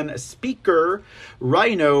this man, Speaker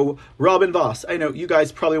RINO Robin Vos. I know you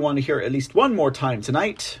guys probably want to hear it at least one more time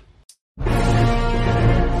tonight.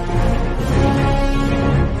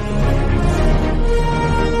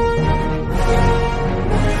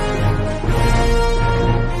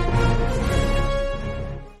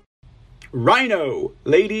 RINO,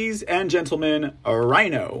 ladies and gentlemen,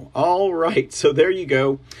 RINO. All right, so there you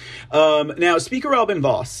go. Now, Speaker Robin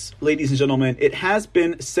Vos, ladies and gentlemen, it has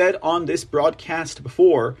been said on this broadcast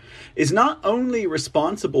before, is not only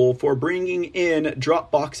responsible for bringing in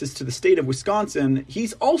drop boxes to the state of Wisconsin,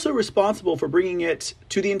 he's also responsible for bringing it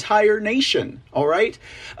to the entire nation, all right?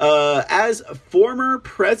 As former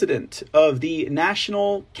president of the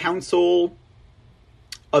National Council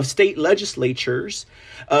of State Legislatures,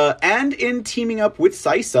 and in teaming up with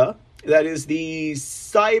CISA, that is the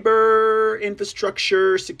Cyber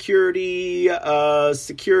Infrastructure Security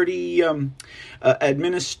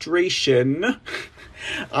Administration.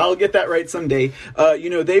 I'll get that right someday.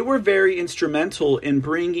 They were very instrumental in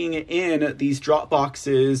bringing in these drop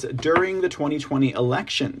boxes during the 2020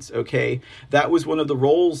 elections, okay? That was one of the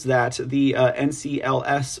roles that the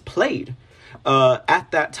NCLS played.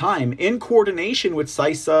 At that time, in coordination with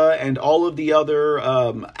CISA and all of the other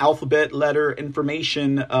alphabet letter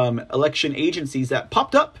information election agencies that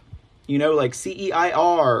popped up, like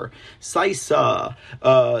CEIR, CISA,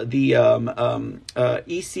 the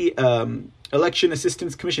EC, Election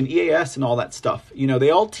Assistance Commission, EAS, and all that stuff.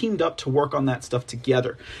 They all teamed up to work on that stuff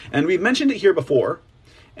together. And we've mentioned it here before,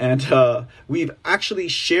 and we've actually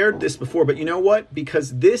shared this before, but you know what?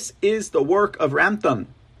 Because this is the work of Ramthun.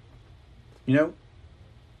 you know.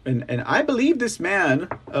 And I believe this man,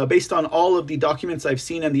 based on all of the documents I've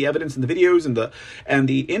seen and the evidence and the videos and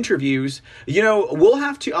the interviews. You know,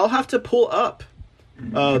 I'll have to pull up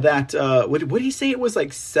that what did he say? It was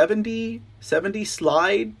like 70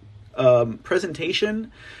 slide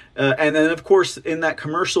presentation. And then, of course, in that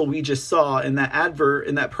commercial we just saw, in that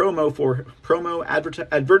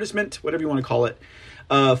advertisement, whatever you want to call it,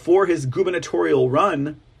 for his gubernatorial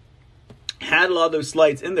run, had a lot of those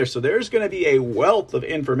slides in there. So there's going to be a wealth of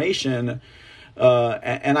information.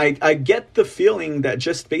 And I get the feeling that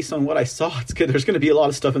just based on what I saw, there's going to be a lot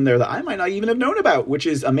of stuff in there that I might not even have known about, which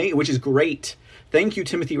is amazing, which is great. Thank you,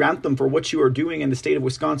 Timothy Ramthun, for what you are doing in the state of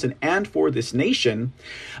Wisconsin and for this nation.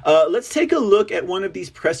 Let's take a look at one of these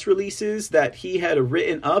press releases that he had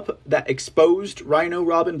written up that exposed RINO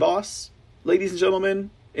Robin Vos. Ladies and gentlemen,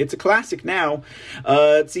 it's a classic now.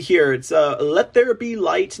 Let's see here. It's Let There Be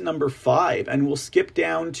Light number 5. And we'll skip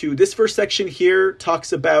down to this first section here.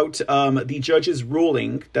 Talks about the judge's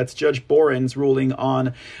ruling. That's Judge Boren's ruling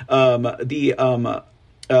on the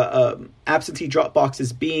absentee drop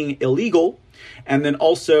boxes being illegal. And then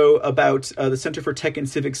also about the Center for Tech and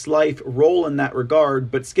Civics Life role in that regard.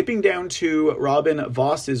 But skipping down to Robin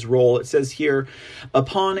Vos's role, it says here,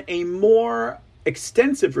 upon a more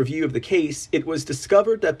extensive review of the case, it was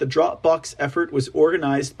discovered that the Dropbox effort was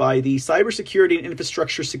organized by the Cybersecurity and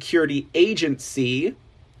Infrastructure Security Agency.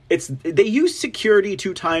 They use security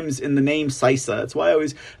 2 times in the name CISA. That's why I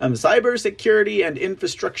always Cybersecurity and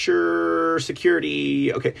Infrastructure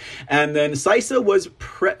Security. Okay, and then CISA was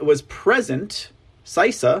present.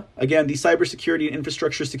 CISA, again, the Cybersecurity and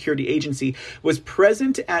Infrastructure Security Agency, was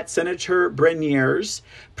present at Senator Brandtjen's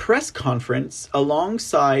press conference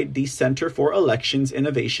alongside the Center for Elections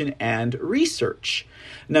Innovation and Research.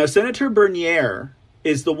 Now, Senator Brandtjen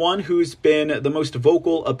is the one who's been the most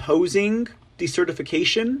vocal opposing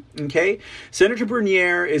decertification, okay? Senator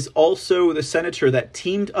Brandtjen is also the senator that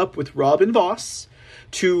teamed up with Robin Vos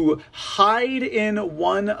to hide in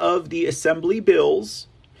one of the assembly bills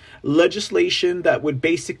legislation that would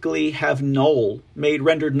basically have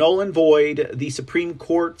rendered null and void the Supreme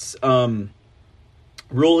Court's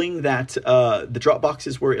ruling that the drop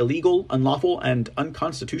boxes were illegal, unlawful, and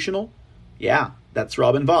unconstitutional. Yeah, that's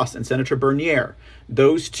Robin Vos and Senator Brandtjen.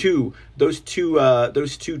 Those two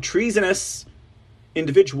treasonous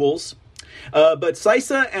individuals. But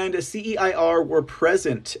CISA and CEIR were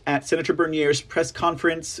present at Senator Brandtjen's press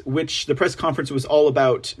conference, which the press conference was all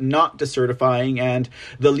about not decertifying and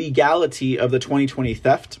the legality of the 2020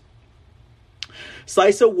 theft.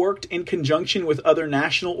 CISA worked in conjunction with other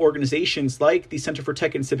national organizations like the Center for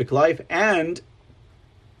Tech and Civic Life and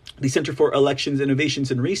the Center for Elections, Innovations,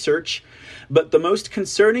 and Research. But the most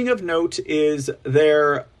concerning of note is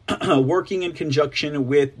their working in conjunction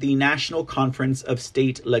with the National Conference of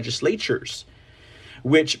State Legislatures,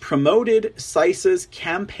 which promoted CISA's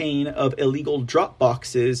campaign of illegal drop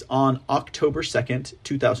boxes on October 2nd,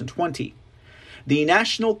 2020. The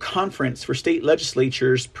National Conference for State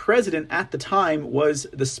Legislatures president at the time was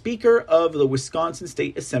the Speaker of the Wisconsin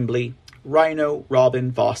State Assembly, RINO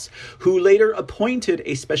Robin Vos, who later appointed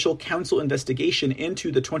a special counsel investigation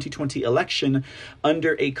into the 2020 election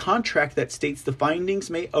under a contract that states the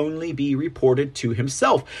findings may only be reported to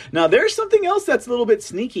himself. Now, there's something else that's a little bit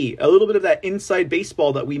sneaky, a little bit of that inside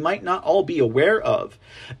baseball that we might not all be aware of.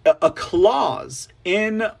 A clause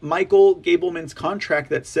in Michael Gableman's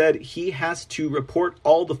contract that said he has to report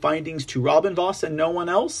all the findings to Robin Vos and no one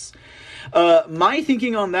else. My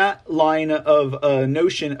thinking on that line of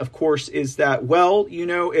notion, of course, is that, well, you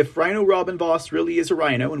know, if RINO Robin Vos really is a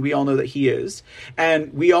RINO, and we all know that he is,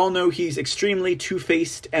 and we all know he's extremely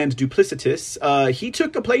two-faced and duplicitous, he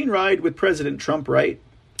took a plane ride with President Trump, right?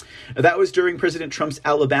 That was during President Trump's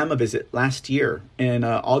Alabama visit last year in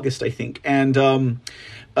August, I think. And,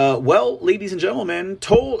 well, ladies and gentlemen,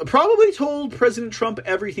 probably told President Trump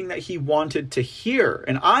everything that he wanted to hear.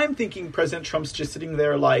 And I'm thinking President Trump's just sitting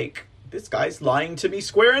there like, this guy's lying to me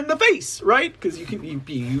square in the face, right? Because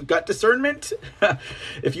you got discernment.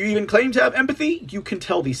 If you even claim to have empathy, you can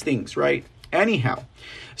tell these things, right? Anyhow,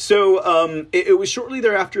 so it was shortly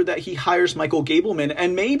thereafter that he hires Michael Gableman,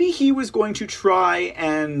 and maybe he was going to try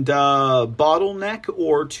and bottleneck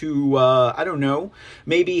or to, I don't know,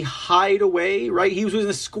 maybe hide away, right? He was going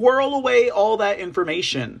to squirrel away all that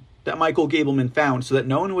information that Michael Gableman found so that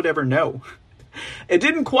no one would ever know. It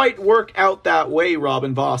didn't quite work out that way,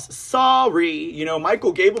 Robin Vos. Sorry. You know,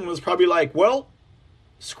 Michael Gableman was probably like, well,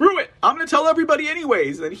 screw it, I'm going to tell everybody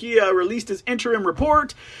anyways. And he released his interim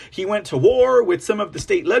report. He went to war with some of the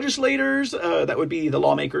state legislators. That would be the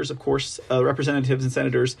lawmakers, of course, representatives and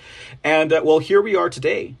senators. And, well, here we are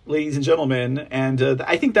today, ladies and gentlemen. And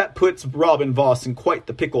I think that puts Robin Vos in quite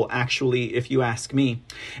the pickle, actually, if you ask me.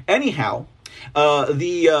 Anyhow,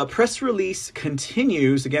 the press release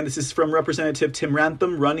continues. Again, this is from Representative Tim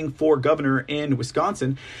Ramthun, running for governor in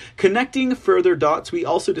Wisconsin. Connecting further dots, we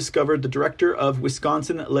also discovered the director of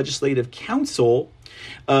Wisconsin Legislative Council,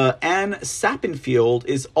 Ann Sappenfield,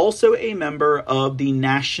 is also a member of the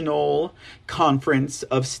National Conference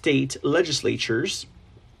of State Legislatures.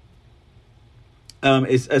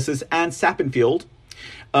 This is Ann Sappenfield.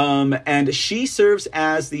 And she serves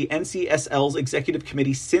as the NCSL's executive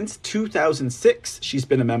committee since 2006. She's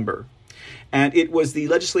been a member. And it was the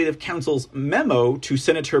Legislative Council's memo to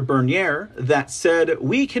Senator Bernier that said,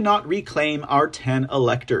 "We cannot reclaim our 10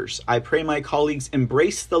 electors. I pray my colleagues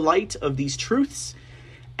embrace the light of these truths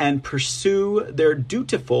and pursue their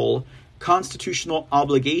dutiful constitutional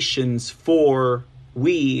obligations for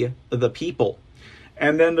we, the people."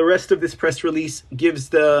 And then the rest of this press release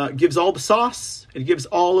gives all the sauce. It gives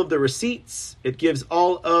all of the receipts. It gives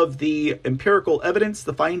all of the empirical evidence,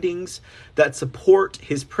 the findings that support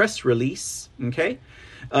his press release. Okay,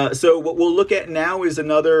 so what we'll look at now is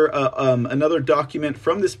another document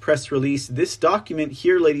from this press release. This document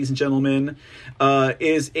here, ladies and gentlemen,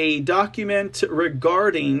 is a document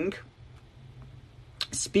regarding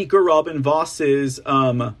Speaker Robin Vos's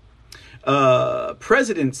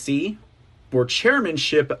presidency or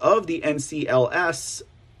chairmanship of the NCSL,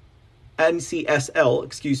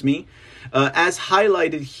 as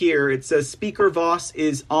highlighted here. It says Speaker Vos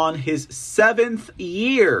is on his 7th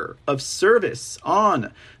year of service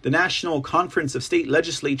on the National Conference of State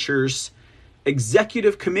Legislatures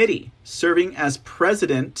Executive Committee, serving as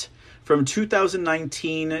president from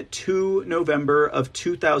 2019 to November of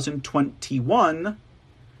 2021.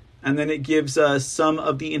 And then it gives some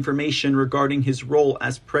of the information regarding his role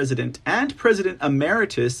as president and president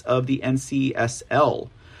emeritus of the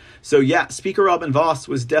NCSL. So yeah, Speaker Robin Vos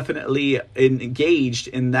was definitely engaged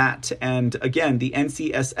in that. And again, the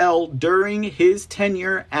NCSL, during his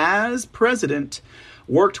tenure as president,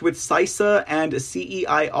 worked with CISA and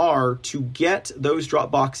CEIR to get those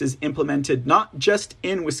drop boxes implemented, not just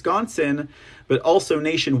in Wisconsin, but also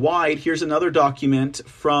nationwide. Here's another document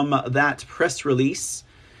from that press release.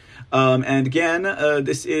 And again,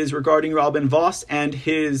 this is regarding Robin Vos and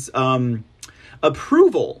his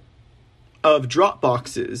approval of drop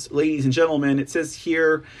boxes. Ladies and gentlemen, it says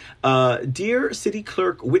here, "Dear City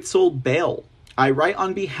Clerk Witzel Bell, I write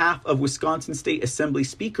on behalf of Wisconsin State Assembly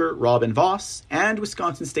Speaker Robin Vos and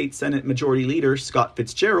Wisconsin State Senate Majority Leader Scott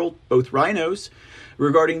Fitzgerald, both RINOs,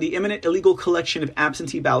 regarding the imminent illegal collection of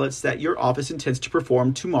absentee ballots that your office intends to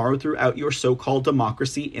perform tomorrow throughout your so-called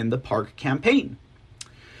Democracy in the Park campaign."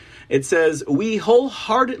 It says, "We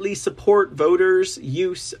wholeheartedly support voters'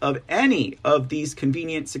 use of any of these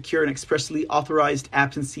convenient, secure, and expressly authorized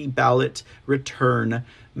absentee ballot return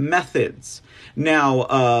methods."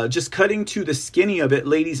 Now, just cutting to the skinny of it,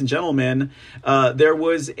 ladies and gentlemen, there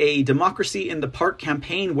was a Democracy in the Park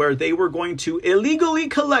campaign where they were going to illegally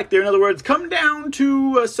collect, in other words, come down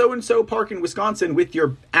to so-and-so park in Wisconsin with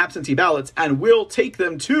your absentee ballots, and we'll take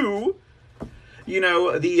them to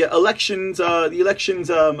the elections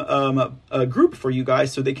group for you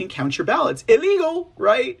guys so they can count your ballots. Illegal,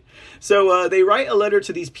 right? So they write a letter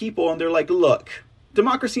to these people and they're like, "Look,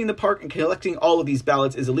 Democracy in the Park and collecting all of these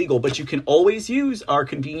ballots is illegal, but you can always use our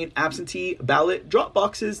convenient absentee ballot drop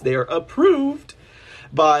boxes. They're approved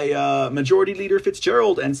by Majority Leader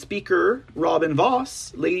Fitzgerald and Speaker Robin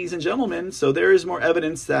Vos, ladies and gentlemen." So there is more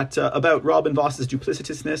evidence that about Robin Vos's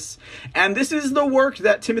duplicitousness. And this is the work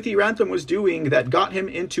that Timothy Ramthun was doing that got him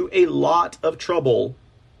into a lot of trouble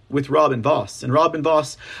with Robin Vos. And Robin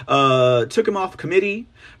Vos took him off committee.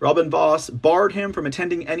 Robin Vos barred him from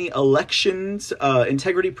attending any elections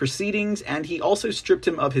integrity proceedings, and he also stripped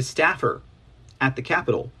him of his staffer at the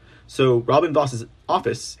Capitol. So Robin Vos's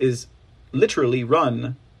office is literally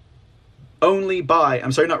run only by,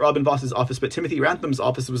 I'm sorry, not Robin Vos's office, but Timothy Ramthun's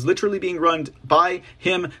office was literally being run by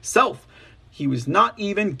himself. He was not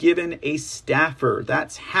even given a staffer.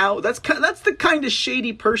 That's the kind of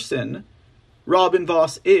shady person Robin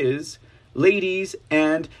Vos is, ladies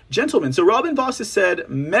and gentlemen. So Robin Vos has said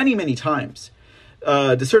many, many times,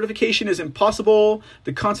 decertification is impossible.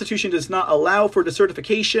 The Constitution does not allow for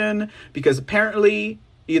decertification because apparently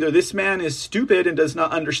either this man is stupid and does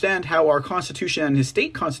not understand how our Constitution and his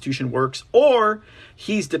state Constitution works, or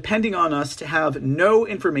he's depending on us to have no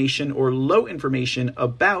information or low information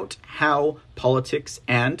about how politics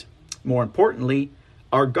and, more importantly,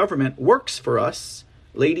 our government works for us,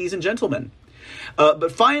 ladies and gentlemen.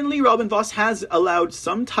 But finally, Robin Vos has allowed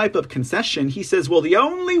some type of concession. He says, well, the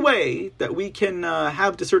only way that we can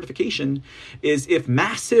have decertification is if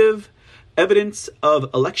massive evidence of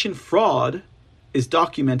election fraud is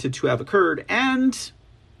documented to have occurred and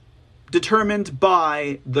determined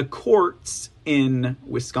by the courts in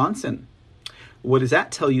Wisconsin. What does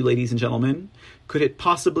that tell you, ladies and gentlemen? Could it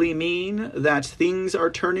possibly mean that things are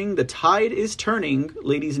turning, the tide is turning,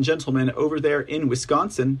 ladies and gentlemen, over there in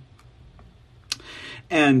Wisconsin?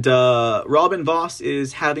 And Robin Vos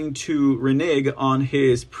is having to renege on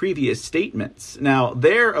his previous statements. Now,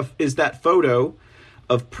 there is that photo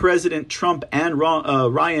of President Trump and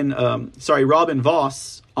Robin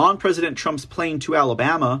Vos on President Trump's plane to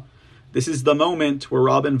Alabama. This is the moment where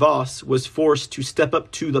Robin Vos was forced to step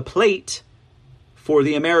up to the plate for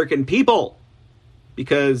the American people,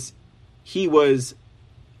 because he was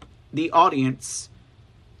the audience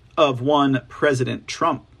of one President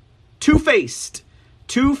Trump. Two-faced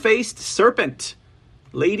serpent,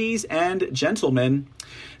 ladies and gentlemen.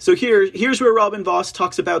 So here's where Robin Vos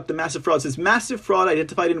talks about the massive fraud. It says, massive fraud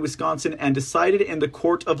identified in Wisconsin and decided in the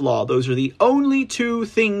court of law. Those are the only two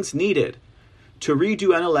things needed to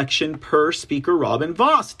redo an election per Speaker Robin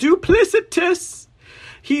Vos. Duplicitous!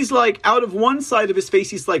 He's like, out of one side of his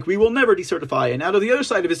face, he's like, we will never decertify. And out of the other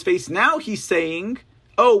side of his face, now he's saying,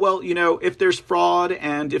 oh, well, if there's fraud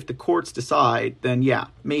and if the courts decide, then yeah,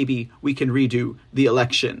 maybe we can redo the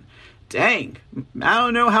election. Dang, I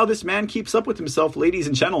don't know how this man keeps up with himself, ladies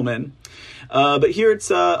and gentlemen. But here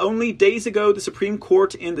it's only days ago, the Supreme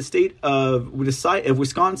Court in the state of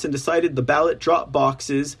Wisconsin decided the ballot drop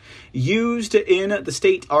boxes used in the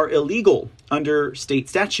state are illegal under state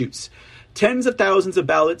statutes. Tens of thousands of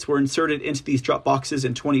ballots were inserted into these drop boxes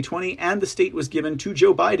in 2020, and the state was given to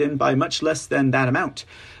Joe Biden by much less than that amount.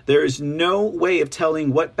 There is no way of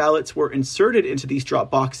telling what ballots were inserted into these drop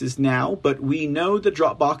boxes now, but we know the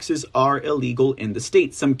drop boxes are illegal in the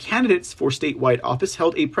state. Some candidates for statewide office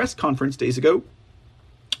held a press conference days ago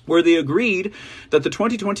where they agreed that the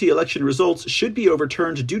 2020 election results should be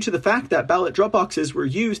overturned due to the fact that ballot drop boxes were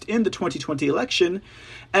used in the 2020 election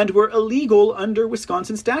and were illegal under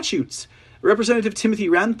Wisconsin statutes. Representative Timothy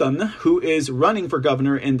Ramthun, who is running for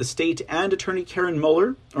governor in the state, and Attorney Karen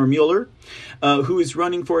Mueller, who is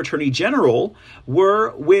running for Attorney General,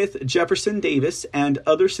 were with Jefferson Davis and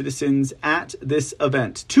other citizens at this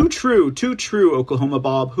event. Too true, Oklahoma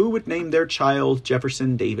Bob. Who would name their child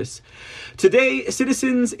Jefferson Davis? Today,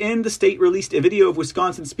 citizens in the state released a video of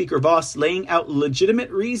Wisconsin Speaker Vos laying out legitimate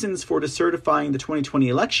reasons for decertifying the 2020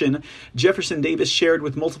 election. Jefferson Davis shared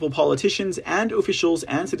with multiple politicians and officials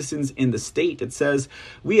and citizens in the state. It says,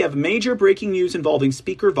 we have major breaking news involving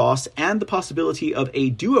Speaker Vos and the possibility of a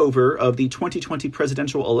do-over of the 2020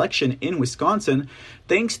 presidential election in Wisconsin,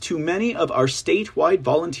 thanks to many of our statewide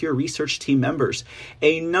volunteer research team members.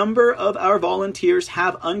 A number of our volunteers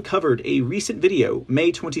have uncovered a recent video,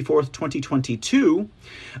 May 24th, 2022,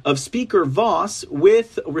 of Speaker Vos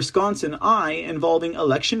with Wisconsin Eye involving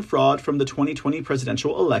election fraud from the 2020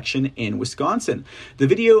 presidential election in Wisconsin. The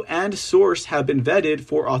video and source have been vetted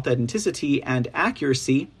for authenticity and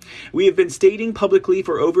accuracy. We have been stating publicly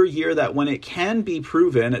for over a year that when it can be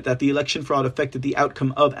proven that the election fraud affected the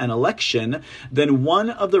outcome of an election, then one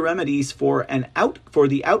of the remedies for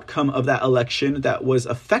the outcome of that election that was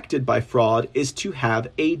affected by fraud is to have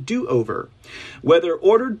a do-over. Whether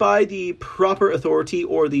ordered by the proper authority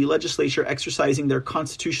or the legislature exercising their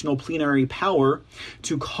constitutional plenary power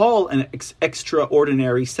to call an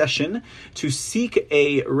extraordinary session to seek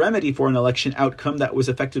a remedy for an election outcome that was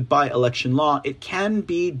affected by election law, it can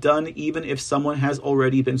be done even if someone has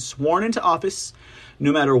already been sworn into office,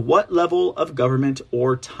 no matter what level of government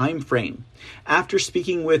or time frame. After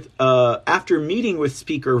meeting with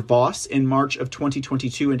Speaker Vos in March of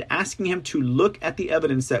 2022 and asking him to look at the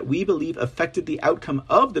evidence that we believe affected the outcome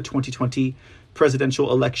of the 2020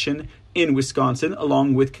 presidential election in Wisconsin,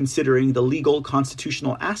 along with considering the legal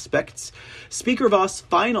constitutional aspects, Speaker Vos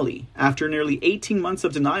finally, after nearly 18 months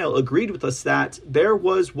of denial, agreed with us that there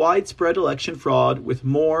was widespread election fraud with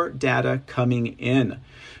more data coming in.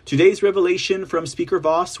 Today's revelation from Speaker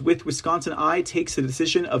Vos with Wisconsin Eye takes the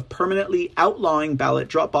decision of permanently outlawing ballot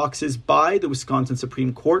drop boxes by the Wisconsin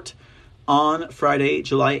Supreme Court on Friday,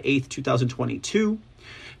 July 8th, 2022,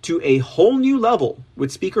 to a whole new level,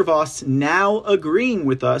 with Speaker Vos now agreeing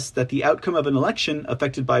with us that the outcome of an election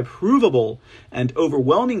affected by provable and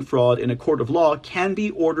overwhelming fraud in a court of law can be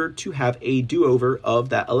ordered to have a do-over of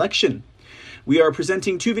that election. We are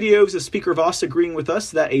presenting 2 videos of Speaker Voss agreeing with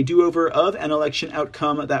us that a do-over of an election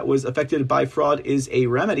outcome that was affected by fraud is a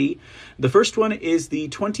remedy. The first one is the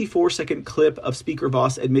 24-second clip of Speaker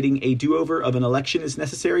Voss admitting a do-over of an election is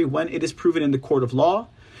necessary when it is proven in the court of law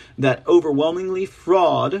that overwhelmingly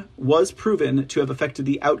fraud was proven to have affected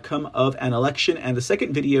the outcome of an election. And the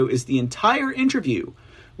second video is the entire interview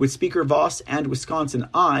with Speaker Voss and Wisconsin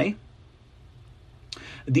I.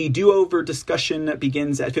 The do-over discussion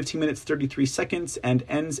begins at 15 minutes 33 seconds and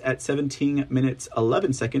ends at 17 minutes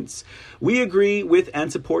 11 seconds. We agree with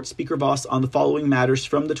and support Speaker Voss on the following matters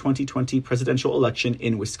from the 2020 presidential election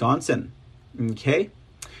in Wisconsin. Okay.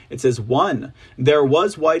 It says, 1, there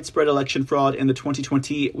was widespread election fraud in the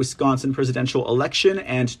 2020 Wisconsin presidential election,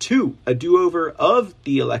 and 2, a do-over of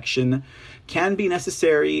the election can be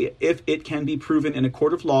necessary if it can be proven in a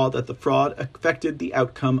court of law that the fraud affected the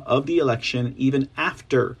outcome of the election even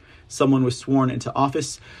after someone was sworn into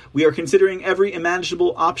office. We are considering every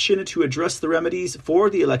imaginable option to address the remedies for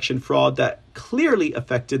the election fraud that clearly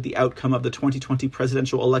affected the outcome of the 2020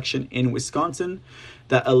 presidential election in Wisconsin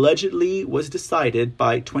that allegedly was decided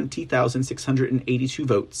by 20,682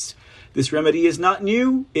 votes. This remedy is not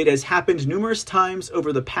new. It has happened numerous times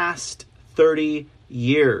over the past 30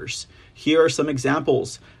 years. Here are some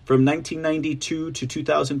examples. From 1992 to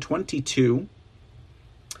 2022,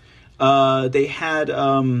 they had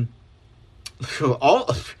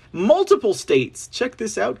multiple states. Check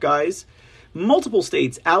this out, guys. Multiple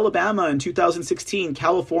states, Alabama in 2016,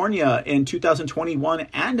 California in 2021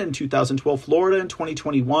 and in 2012, Florida in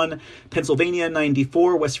 2021, Pennsylvania in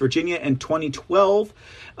 94, West Virginia in 2012,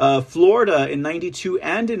 Florida in 92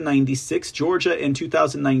 and in 96, Georgia in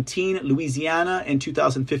 2019, Louisiana in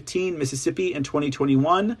 2015, Mississippi in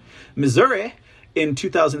 2021, Missouri in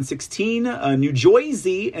 2016, New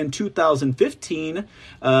Jersey in 2015,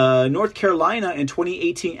 North Carolina in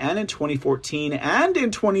 2018 and in 2014, and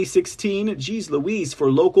in 2016, geez Louise,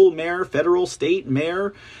 for local mayor, federal, state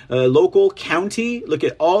mayor, local, county. Look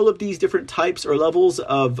at all of these different types or levels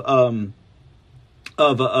of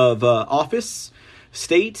office,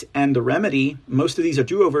 state, and the remedy. Most of these are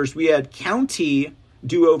do-overs. We had county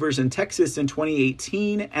do-overs in Texas in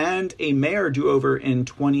 2018 and a mayor do-over in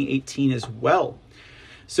 2018 as well.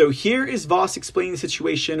 So here is Voss explaining the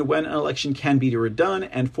situation when an election can be redone,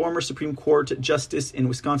 and former Supreme Court Justice in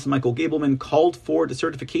Wisconsin Michael Gableman called for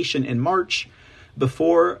decertification in March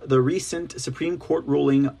before the recent Supreme Court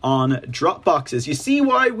ruling on drop boxes. You see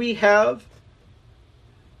why we have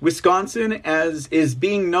Wisconsin as is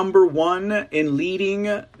being number 1 in leading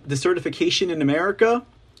decertification in America?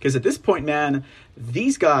 Because at this point, man,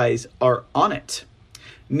 these guys are on it.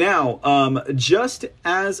 Now, just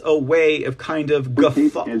as a way of kind of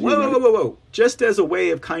just as a way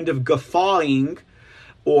of kind of guffawing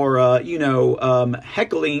or,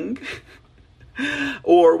 heckling,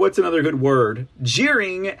 or what's another good word?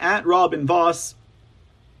 Jeering at Robin Voss.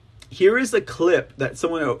 Here is a clip that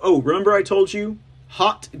someone, remember I told you?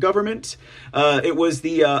 Hot Government. It was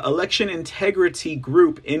the Election Integrity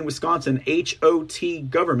Group in Wisconsin, HOT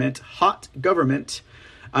Government, Hot Government.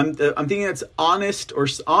 I'm thinking it's honest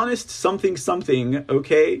something,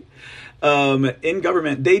 okay? In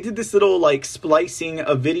government, they did this little splicing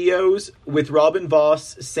of videos with Robin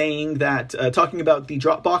Voss saying that, talking about the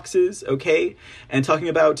drop boxes, okay? And talking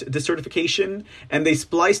about decertification. And they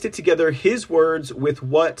spliced it together, his words, with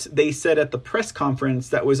what they said at the press conference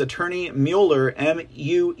that was Attorney Mueller,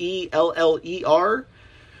 Mueller,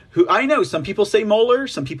 who I know some people say Mueller,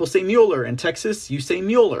 some people say Mueller. In Texas, you say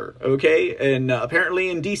Mueller, okay? And apparently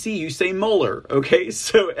in DC, you say Mueller, okay?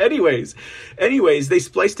 So anyways, they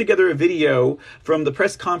spliced together a video from the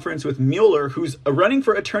press conference with Mueller, who's running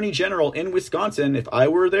for Attorney General in Wisconsin. If I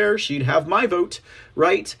were there, she'd have my vote,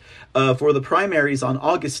 right? For the primaries on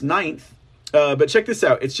August 9th. But check this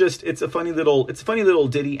out. It's a funny little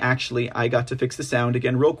ditty, actually. I got to fix the sound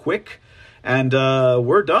again real quick. And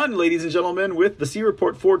we're done, ladies and gentlemen, with the C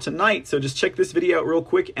Report for tonight. So just check this video out real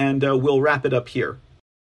quick, and we'll wrap it up here.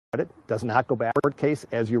 It does not go back. Court case,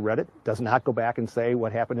 as you read it, does not go back and say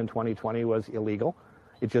what happened in 2020 was illegal.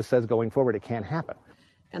 It just says going forward, it can't happen.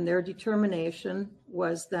 And their determination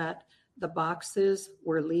was that the boxes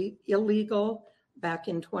were illegal back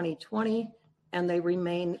in 2020, and they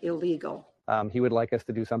remain illegal. He would like us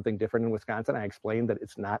to do something different in Wisconsin. I explained that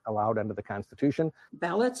it's not allowed under the Constitution.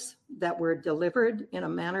 Ballots that were delivered in a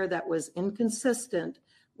manner that was inconsistent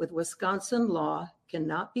with Wisconsin law could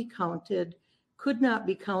not be counted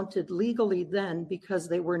legally then because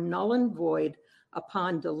they were null and void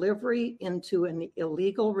upon delivery into an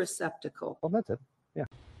illegal receptacle. Well, that's it. Yeah.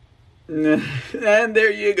 And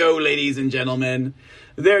there you go, ladies and gentlemen.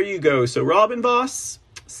 There you go. So Robin Voss,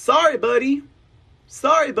 sorry, buddy.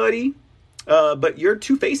 Sorry, buddy. But your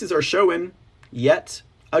two faces are showing yet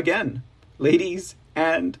again, ladies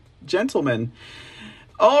and gentlemen.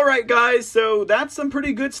 All right, guys, so that's some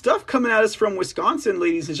pretty good stuff coming at us from Wisconsin,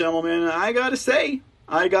 ladies and gentlemen. I gotta say,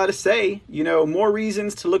 more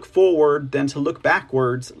reasons to look forward than to look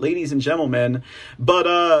backwards, ladies and gentlemen.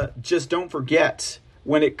 But just don't forget,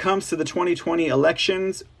 when it comes to the 2020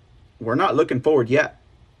 elections, we're not looking forward yet.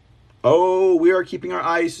 Oh, we are keeping our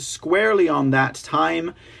eyes squarely on that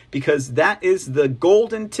time, because that is the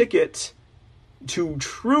golden ticket to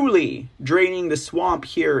truly draining the swamp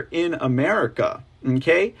here in America.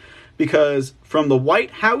 Okay? Because from the White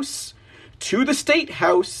House to the State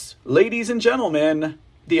House, ladies and gentlemen,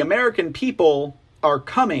 the American people are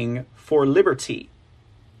coming for liberty,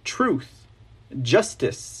 truth,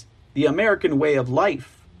 justice, the American way of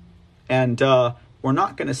life. And we're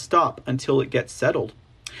not going to stop until it gets settled.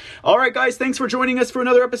 All right, guys, thanks for joining us for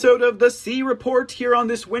another episode of The C Report here on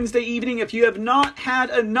this Wednesday evening. If you have not had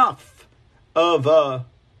enough of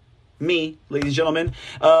me, ladies and gentlemen,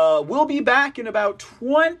 we'll be back in about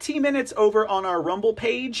 20 minutes over on our Rumble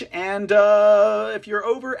page. And if you're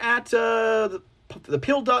over at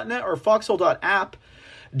thepill.net or foxhole.app,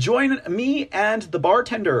 join me and the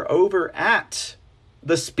bartender over at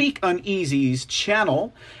the Speak Uneasy's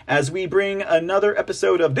channel as we bring another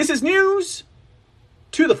episode of This Is News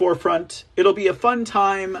to the forefront. It'll be a fun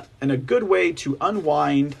time and a good way to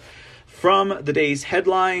unwind from the day's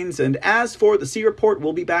headlines. And as for the C Report,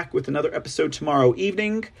 we'll be back with another episode tomorrow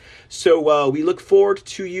evening. So we look forward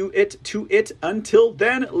to it. Until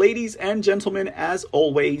then, ladies and gentlemen, as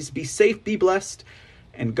always, be safe, be blessed,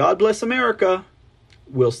 and God bless America.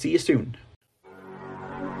 We'll see you soon.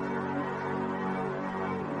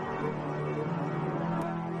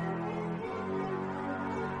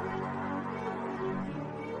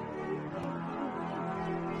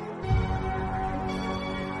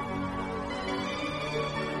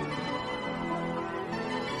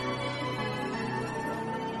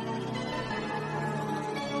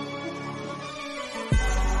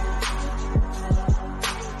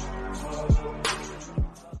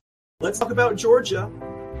 Let's talk about Georgia.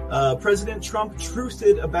 President Trump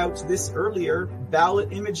truthed about this earlier. Ballot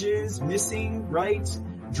images missing, right?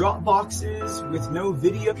 Drop boxes with no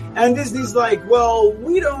video. And Disney's like, well,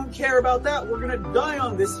 we don't care about that. We're going to die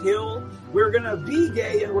on this hill. We're going to be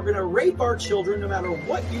gay and we're going to rape our children no matter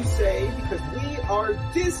what you say, because we are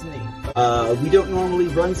Disney. We don't normally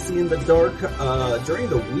run See in the Dark during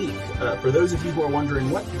the week. For those of you who are wondering,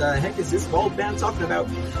 what the heck is this bald man talking about?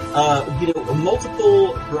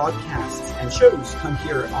 Multiple broadcasts and shows come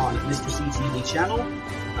here on Mr. C TV channel.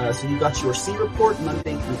 So you got your C Report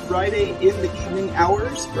Monday through Friday in the evening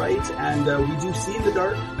hours, right? And we do See in the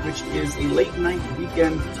Dark, which is a late night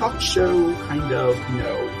weekend talk show kind of,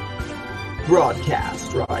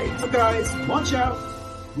 broadcast, right? So guys, watch out.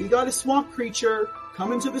 We got a swamp creature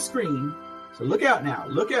coming to the screen. So look out now.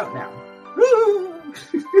 Look out now.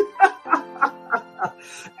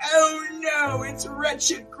 Oh no, it's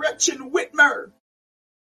wretched Gretchen Whitmer.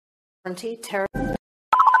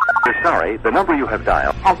 We're sorry, the number you have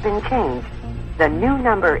dialed has been changed. The new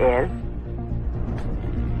number is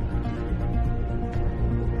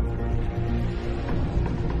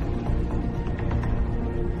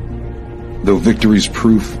Though victory's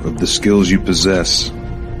proof of the skills you possess,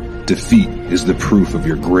 defeat is the proof of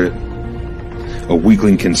your grit. A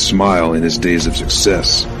weakling can smile in his days of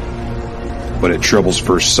success, but at trouble's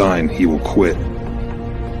first sign he will quit.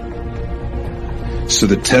 So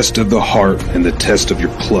the test of the heart and the test of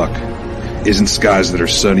your pluck isn't skies that are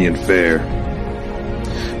sunny and fair,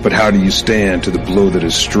 but how do you stand to the blow that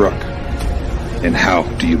is struck, and how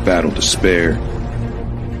do you battle despair?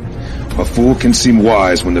 A fool can seem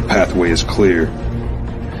wise when the pathway is clear,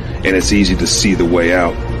 and it's easy to see the way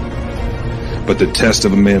out. But the test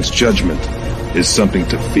of a man's judgment is something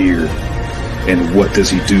to fear, and what does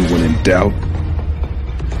he do when in doubt?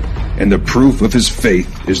 And the proof of his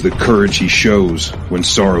faith is the courage he shows when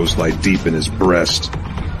sorrows lie deep in his breast.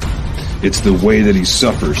 It's the way that he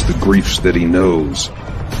suffers the griefs that he knows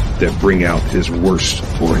that bring out his worst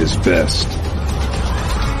or his best.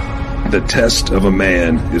 The test of a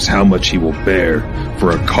man is how much he will bear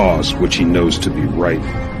for a cause which he knows to be right.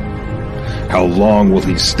 How long will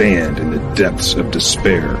he stand in the depths of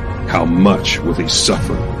despair? How much will he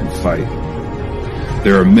suffer and fight?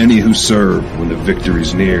 There are many who serve when the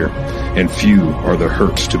victory's near, and few are the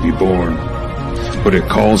hurts to be borne. But it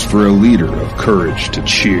calls for a leader of courage to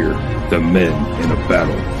cheer the men in a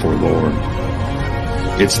battle forlorn.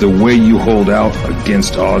 It's the way you hold out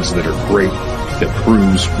against odds that are great that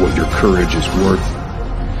proves what your courage is worth.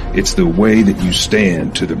 It's the way that you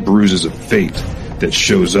stand to the bruises of fate that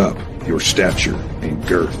shows up your stature and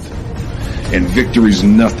girth. And victory's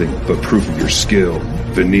nothing but proof of your skill,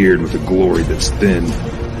 veneered with a glory that's thin,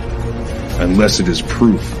 unless it is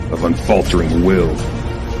proof of unfaltering will,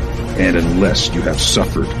 and unless you have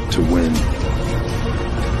suffered to win.